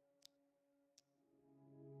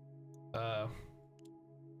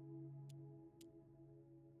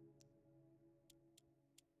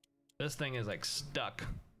 This thing is like stuck.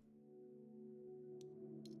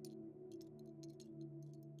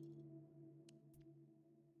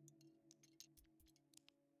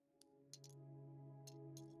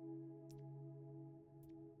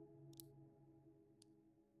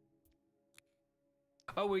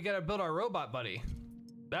 Oh, we gotta build our robot buddy.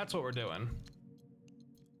 That's what we're doing.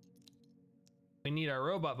 We need our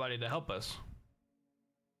robot buddy to help us.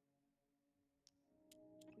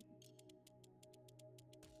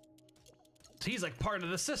 So he's like part of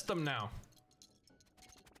the system now.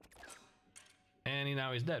 And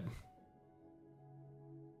now he's dead.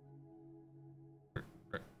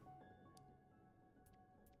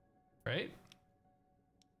 Right?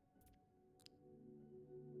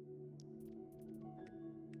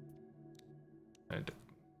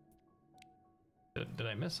 Did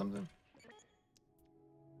I miss something?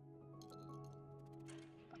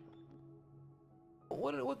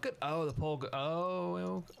 What good? Oh, the pole.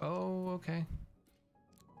 Oh, okay.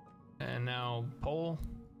 And now pole.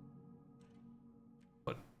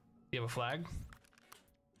 What? You have a flag?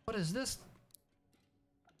 What is this?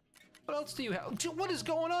 What else do you have? What is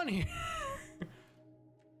going on here?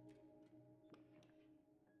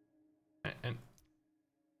 and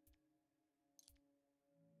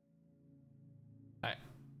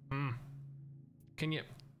can you?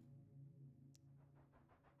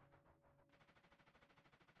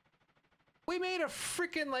 We made a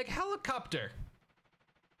freaking like helicopter.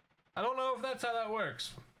 I don't know if that's how that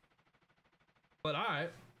works, but all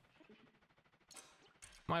right.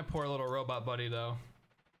 My poor little robot buddy, though.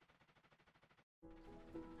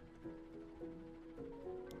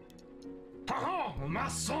 Ha-ha! My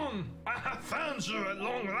son! I have found you at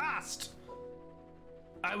long last!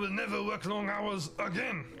 I will never work long hours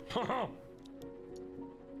again! Ha-ha!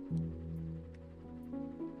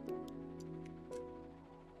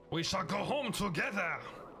 We shall go home together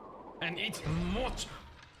and eat much.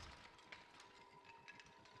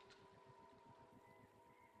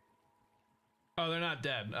 Oh, they're not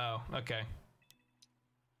dead. Oh, okay.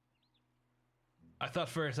 I thought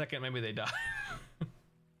for a second maybe they died.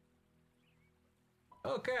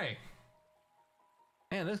 Okay.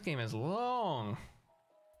 Man, this game is long.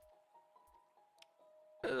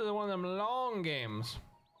 This is one of them long games.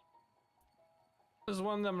 This is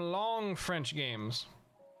one of them long French games.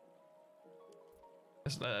 I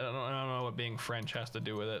don't know what being French has to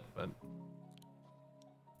do with it, but...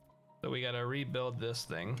 So we gotta rebuild this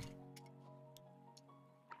thing.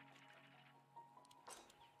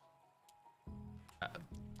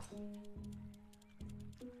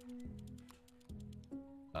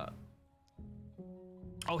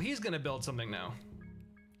 Oh, he's gonna build something now.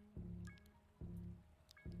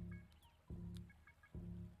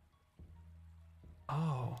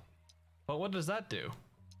 Oh. But what does that do?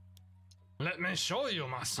 Let me show you,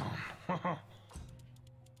 my son.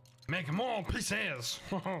 Make more pieces.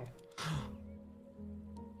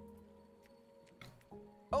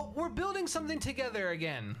 Oh, we're building something together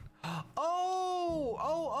again.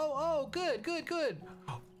 Good, good, good.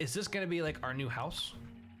 Is this gonna be like our new house?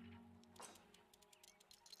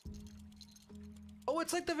 Oh,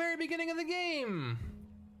 it's like the very beginning of the game.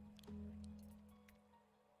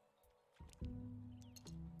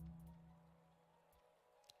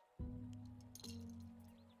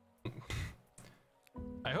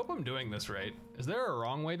 I hope I'm doing this right. Is there a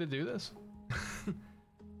wrong way to do this?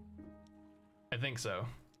 I think so.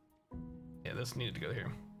 Yeah, this needed to go here.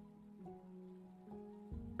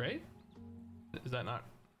 Right? Is that not?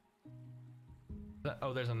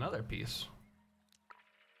 Oh, there's another piece.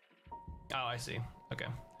 Oh, I see. Okay.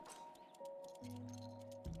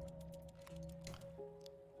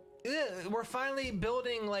 Yeah, we're finally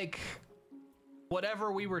building like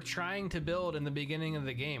whatever we were trying to build in the beginning of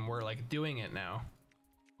the game. We're like doing it now.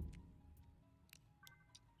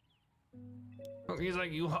 He's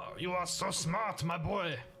like, you are so smart, my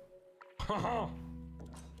boy.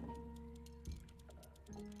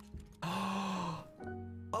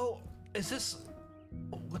 Oh, is this?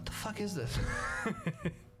 What the fuck is this?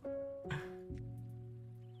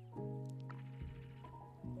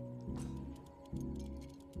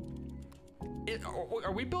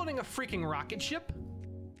 Are we building a freaking rocket ship?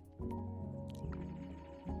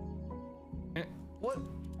 What?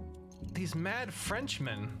 These mad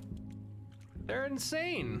Frenchmen. They're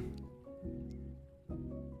insane.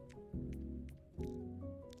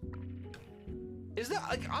 Is that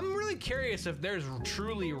like, I'm really curious if there's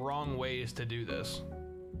truly wrong ways to do this.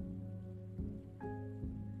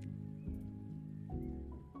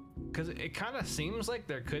 Because it kind of seems like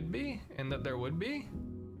there could be and that there would be.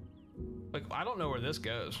 Like, I don't know where this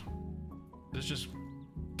goes. Does this just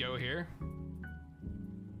go here?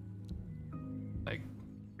 Like,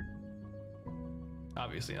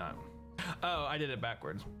 obviously not. Oh, I did it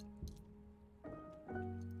backwards.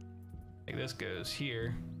 Like this goes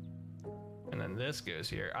here, and then this goes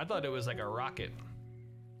here. I thought it was like a rocket.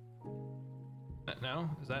 No,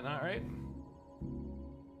 is that not right?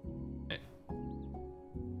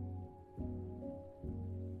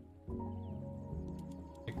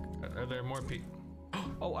 Are there more people?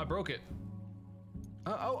 Oh, I broke it.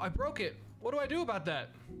 Oh, I broke it. What do I do about that?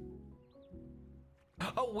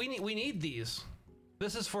 Oh, we need these.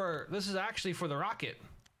 This is actually for the rocket.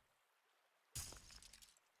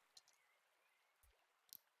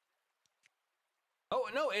 Oh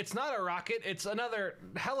no, it's not a rocket. It's another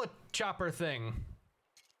helichopper thing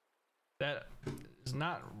that is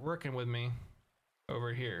not working with me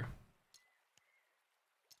over here.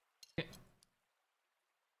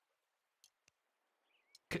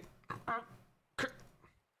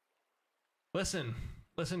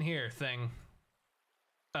 Listen here, thing.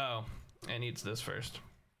 Oh, it needs this first.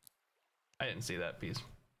 I didn't see that piece.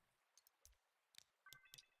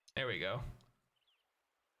 There we go.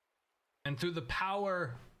 And through the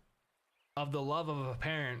power of the love of a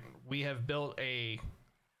parent, we have built a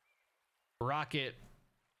rocket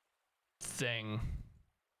thing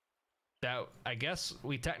that I guess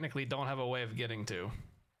we technically don't have a way of getting to.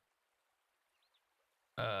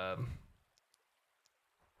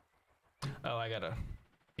 Oh, I gotta,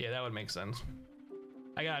 yeah, that would make sense.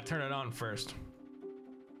 I gotta turn it on first.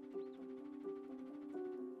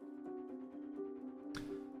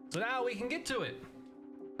 So now we can get to it.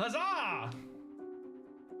 Huzzah!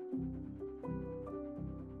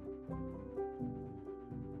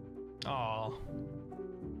 Aw.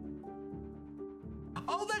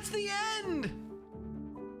 Oh, that's the end!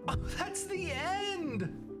 Oh, that's the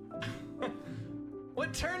end!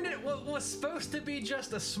 What was supposed to be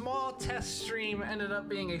just a small test stream ended up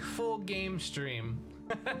being a full game stream.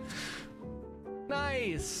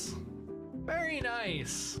 Nice. Very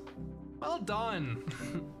nice. Well done.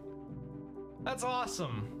 That's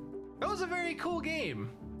awesome. That was a very cool game.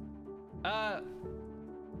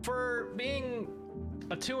 For being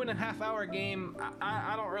a 2.5 hour game,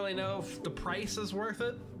 I don't really know if the price is worth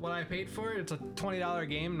it, what I paid for it. It's a $20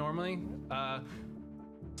 game normally.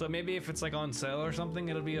 So maybe if it's like on sale or something,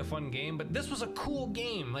 it'll be a fun game. But this was a cool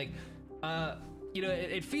game. Like, you know,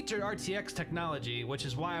 it featured RTX technology, which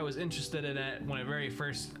is why I was interested in it when it very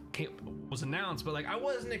first was announced. But like, I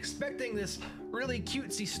wasn't expecting this really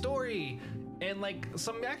cutesy story and like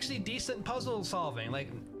some actually decent puzzle solving. Like,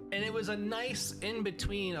 and it was a nice in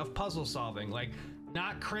between of puzzle solving. Like,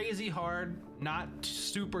 not crazy hard, not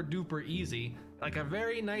super duper easy. Like a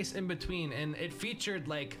very nice in between, and it featured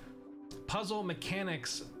like puzzle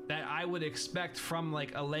mechanics that I would expect from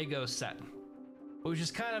like a Lego set, which is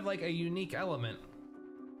kind of like a unique element.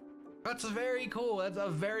 That's very cool. That's a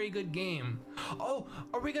very good game. Oh,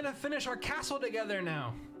 are we gonna finish our castle together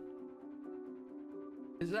now?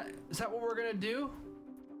 Is that what we're gonna do?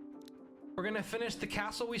 We're gonna finish the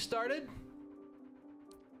castle we started?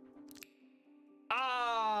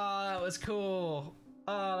 Ah, that was cool.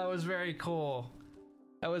 Oh, that was very cool.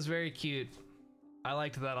 That was very cute. I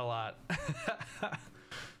liked that a lot.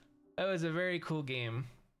 That was a very cool game.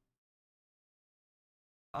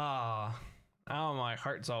 Ah, oh, my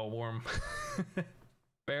heart's all warm.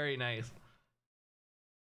 Very nice.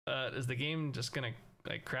 Is the game just gonna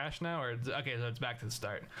like crash now, or okay? So it's back to the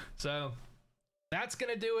start. So that's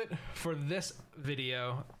gonna do it for this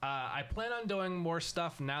video. I plan on doing more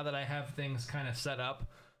stuff now that I have things kind of set up.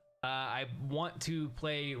 I want to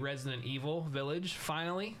play Resident Evil Village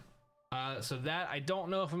finally. So that, I don't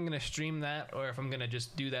know if I'm gonna stream that or if I'm gonna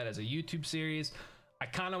just do that as a YouTube series. I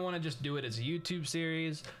kind of want to just do it as a YouTube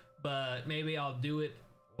series, but maybe I'll do it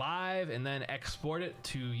live and then export it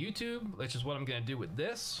to YouTube, which is what I'm gonna do with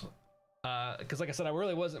this. Because like I said, I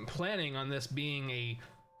really wasn't planning on this being a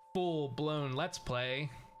full-blown Let's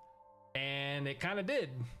Play, and it kind of did.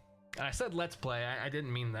 And I said Let's Play, I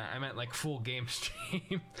didn't mean that. I meant like full game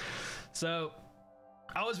stream. So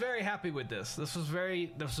I was very happy with this. This was very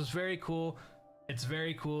cool. It's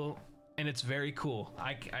very cool, and it's very cool.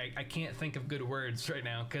 I can't think of good words right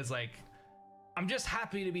now, because like I'm just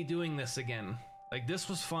happy to be doing this again. Like, this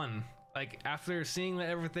was fun. Like, after seeing that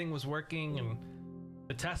everything was working and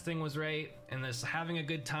the testing was right and this having a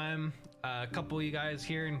good time, a couple of you guys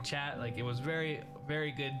here in chat, like, it was very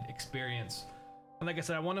good experience. And like I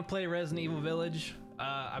said, I want to play Resident Evil Village.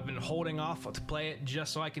 I've been holding off to play it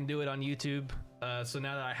just so I can do it on YouTube. So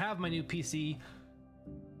now that I have my new PC,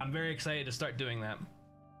 I'm very excited to start doing that.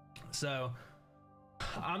 So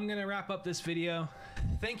I'm gonna wrap up this video.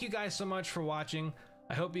 Thank you guys so much for watching.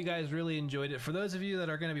 I hope you guys really enjoyed it. For those of you that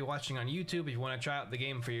are going to be watching on YouTube, if you want to try out the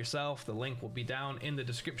game for yourself, the link will be down in the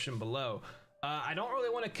description below. I don't really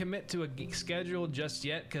want to commit to a schedule just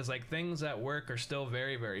yet, because like things at work are still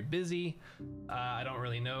very busy. I don't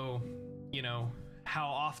really know, you know, how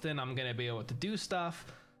often I'm going to be able to do stuff,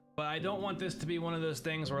 but I don't want this to be one of those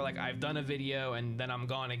things where like I've done a video and then I'm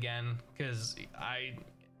gone again, because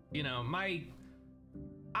you know,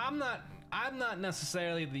 I'm not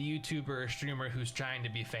necessarily the YouTuber or streamer who's trying to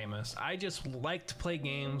be famous. I just like to play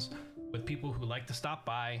games with people who like to stop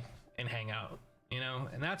by and hang out, you know?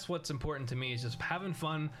 And that's what's important to me, is just having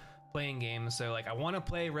fun playing games. So like, I want to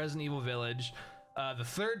play Resident Evil Village. The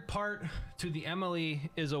third part to the Emily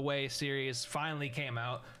is Away series finally came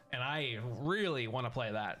out, and I really want to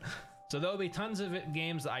play that. So there'll be tons of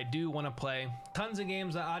games that I do want to play, tons of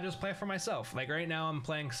games that I just play for myself. Like right now I'm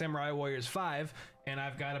playing Samurai Warriors 5, and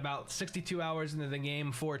I've got about 62 hours into the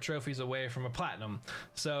game, 4 trophies away from a platinum.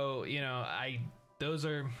 So, you know,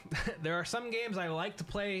 there are some games I like to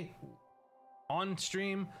play on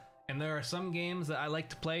stream, and there are some games that I like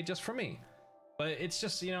to play just for me. But it's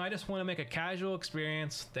just, you know, I just want to make a casual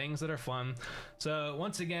experience, things that are fun. So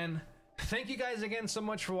once again, thank you guys again so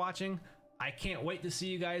much for watching. I can't wait to see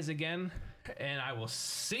you guys again, and I will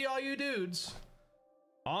see all you dudes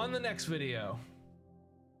on the next video.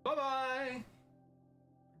 Bye-bye.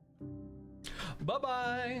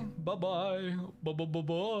 Bye-bye. Bye-bye.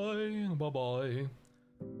 Bye-bye. Bye-bye.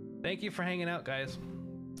 Thank you for hanging out, guys.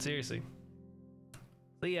 Seriously.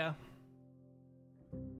 See ya.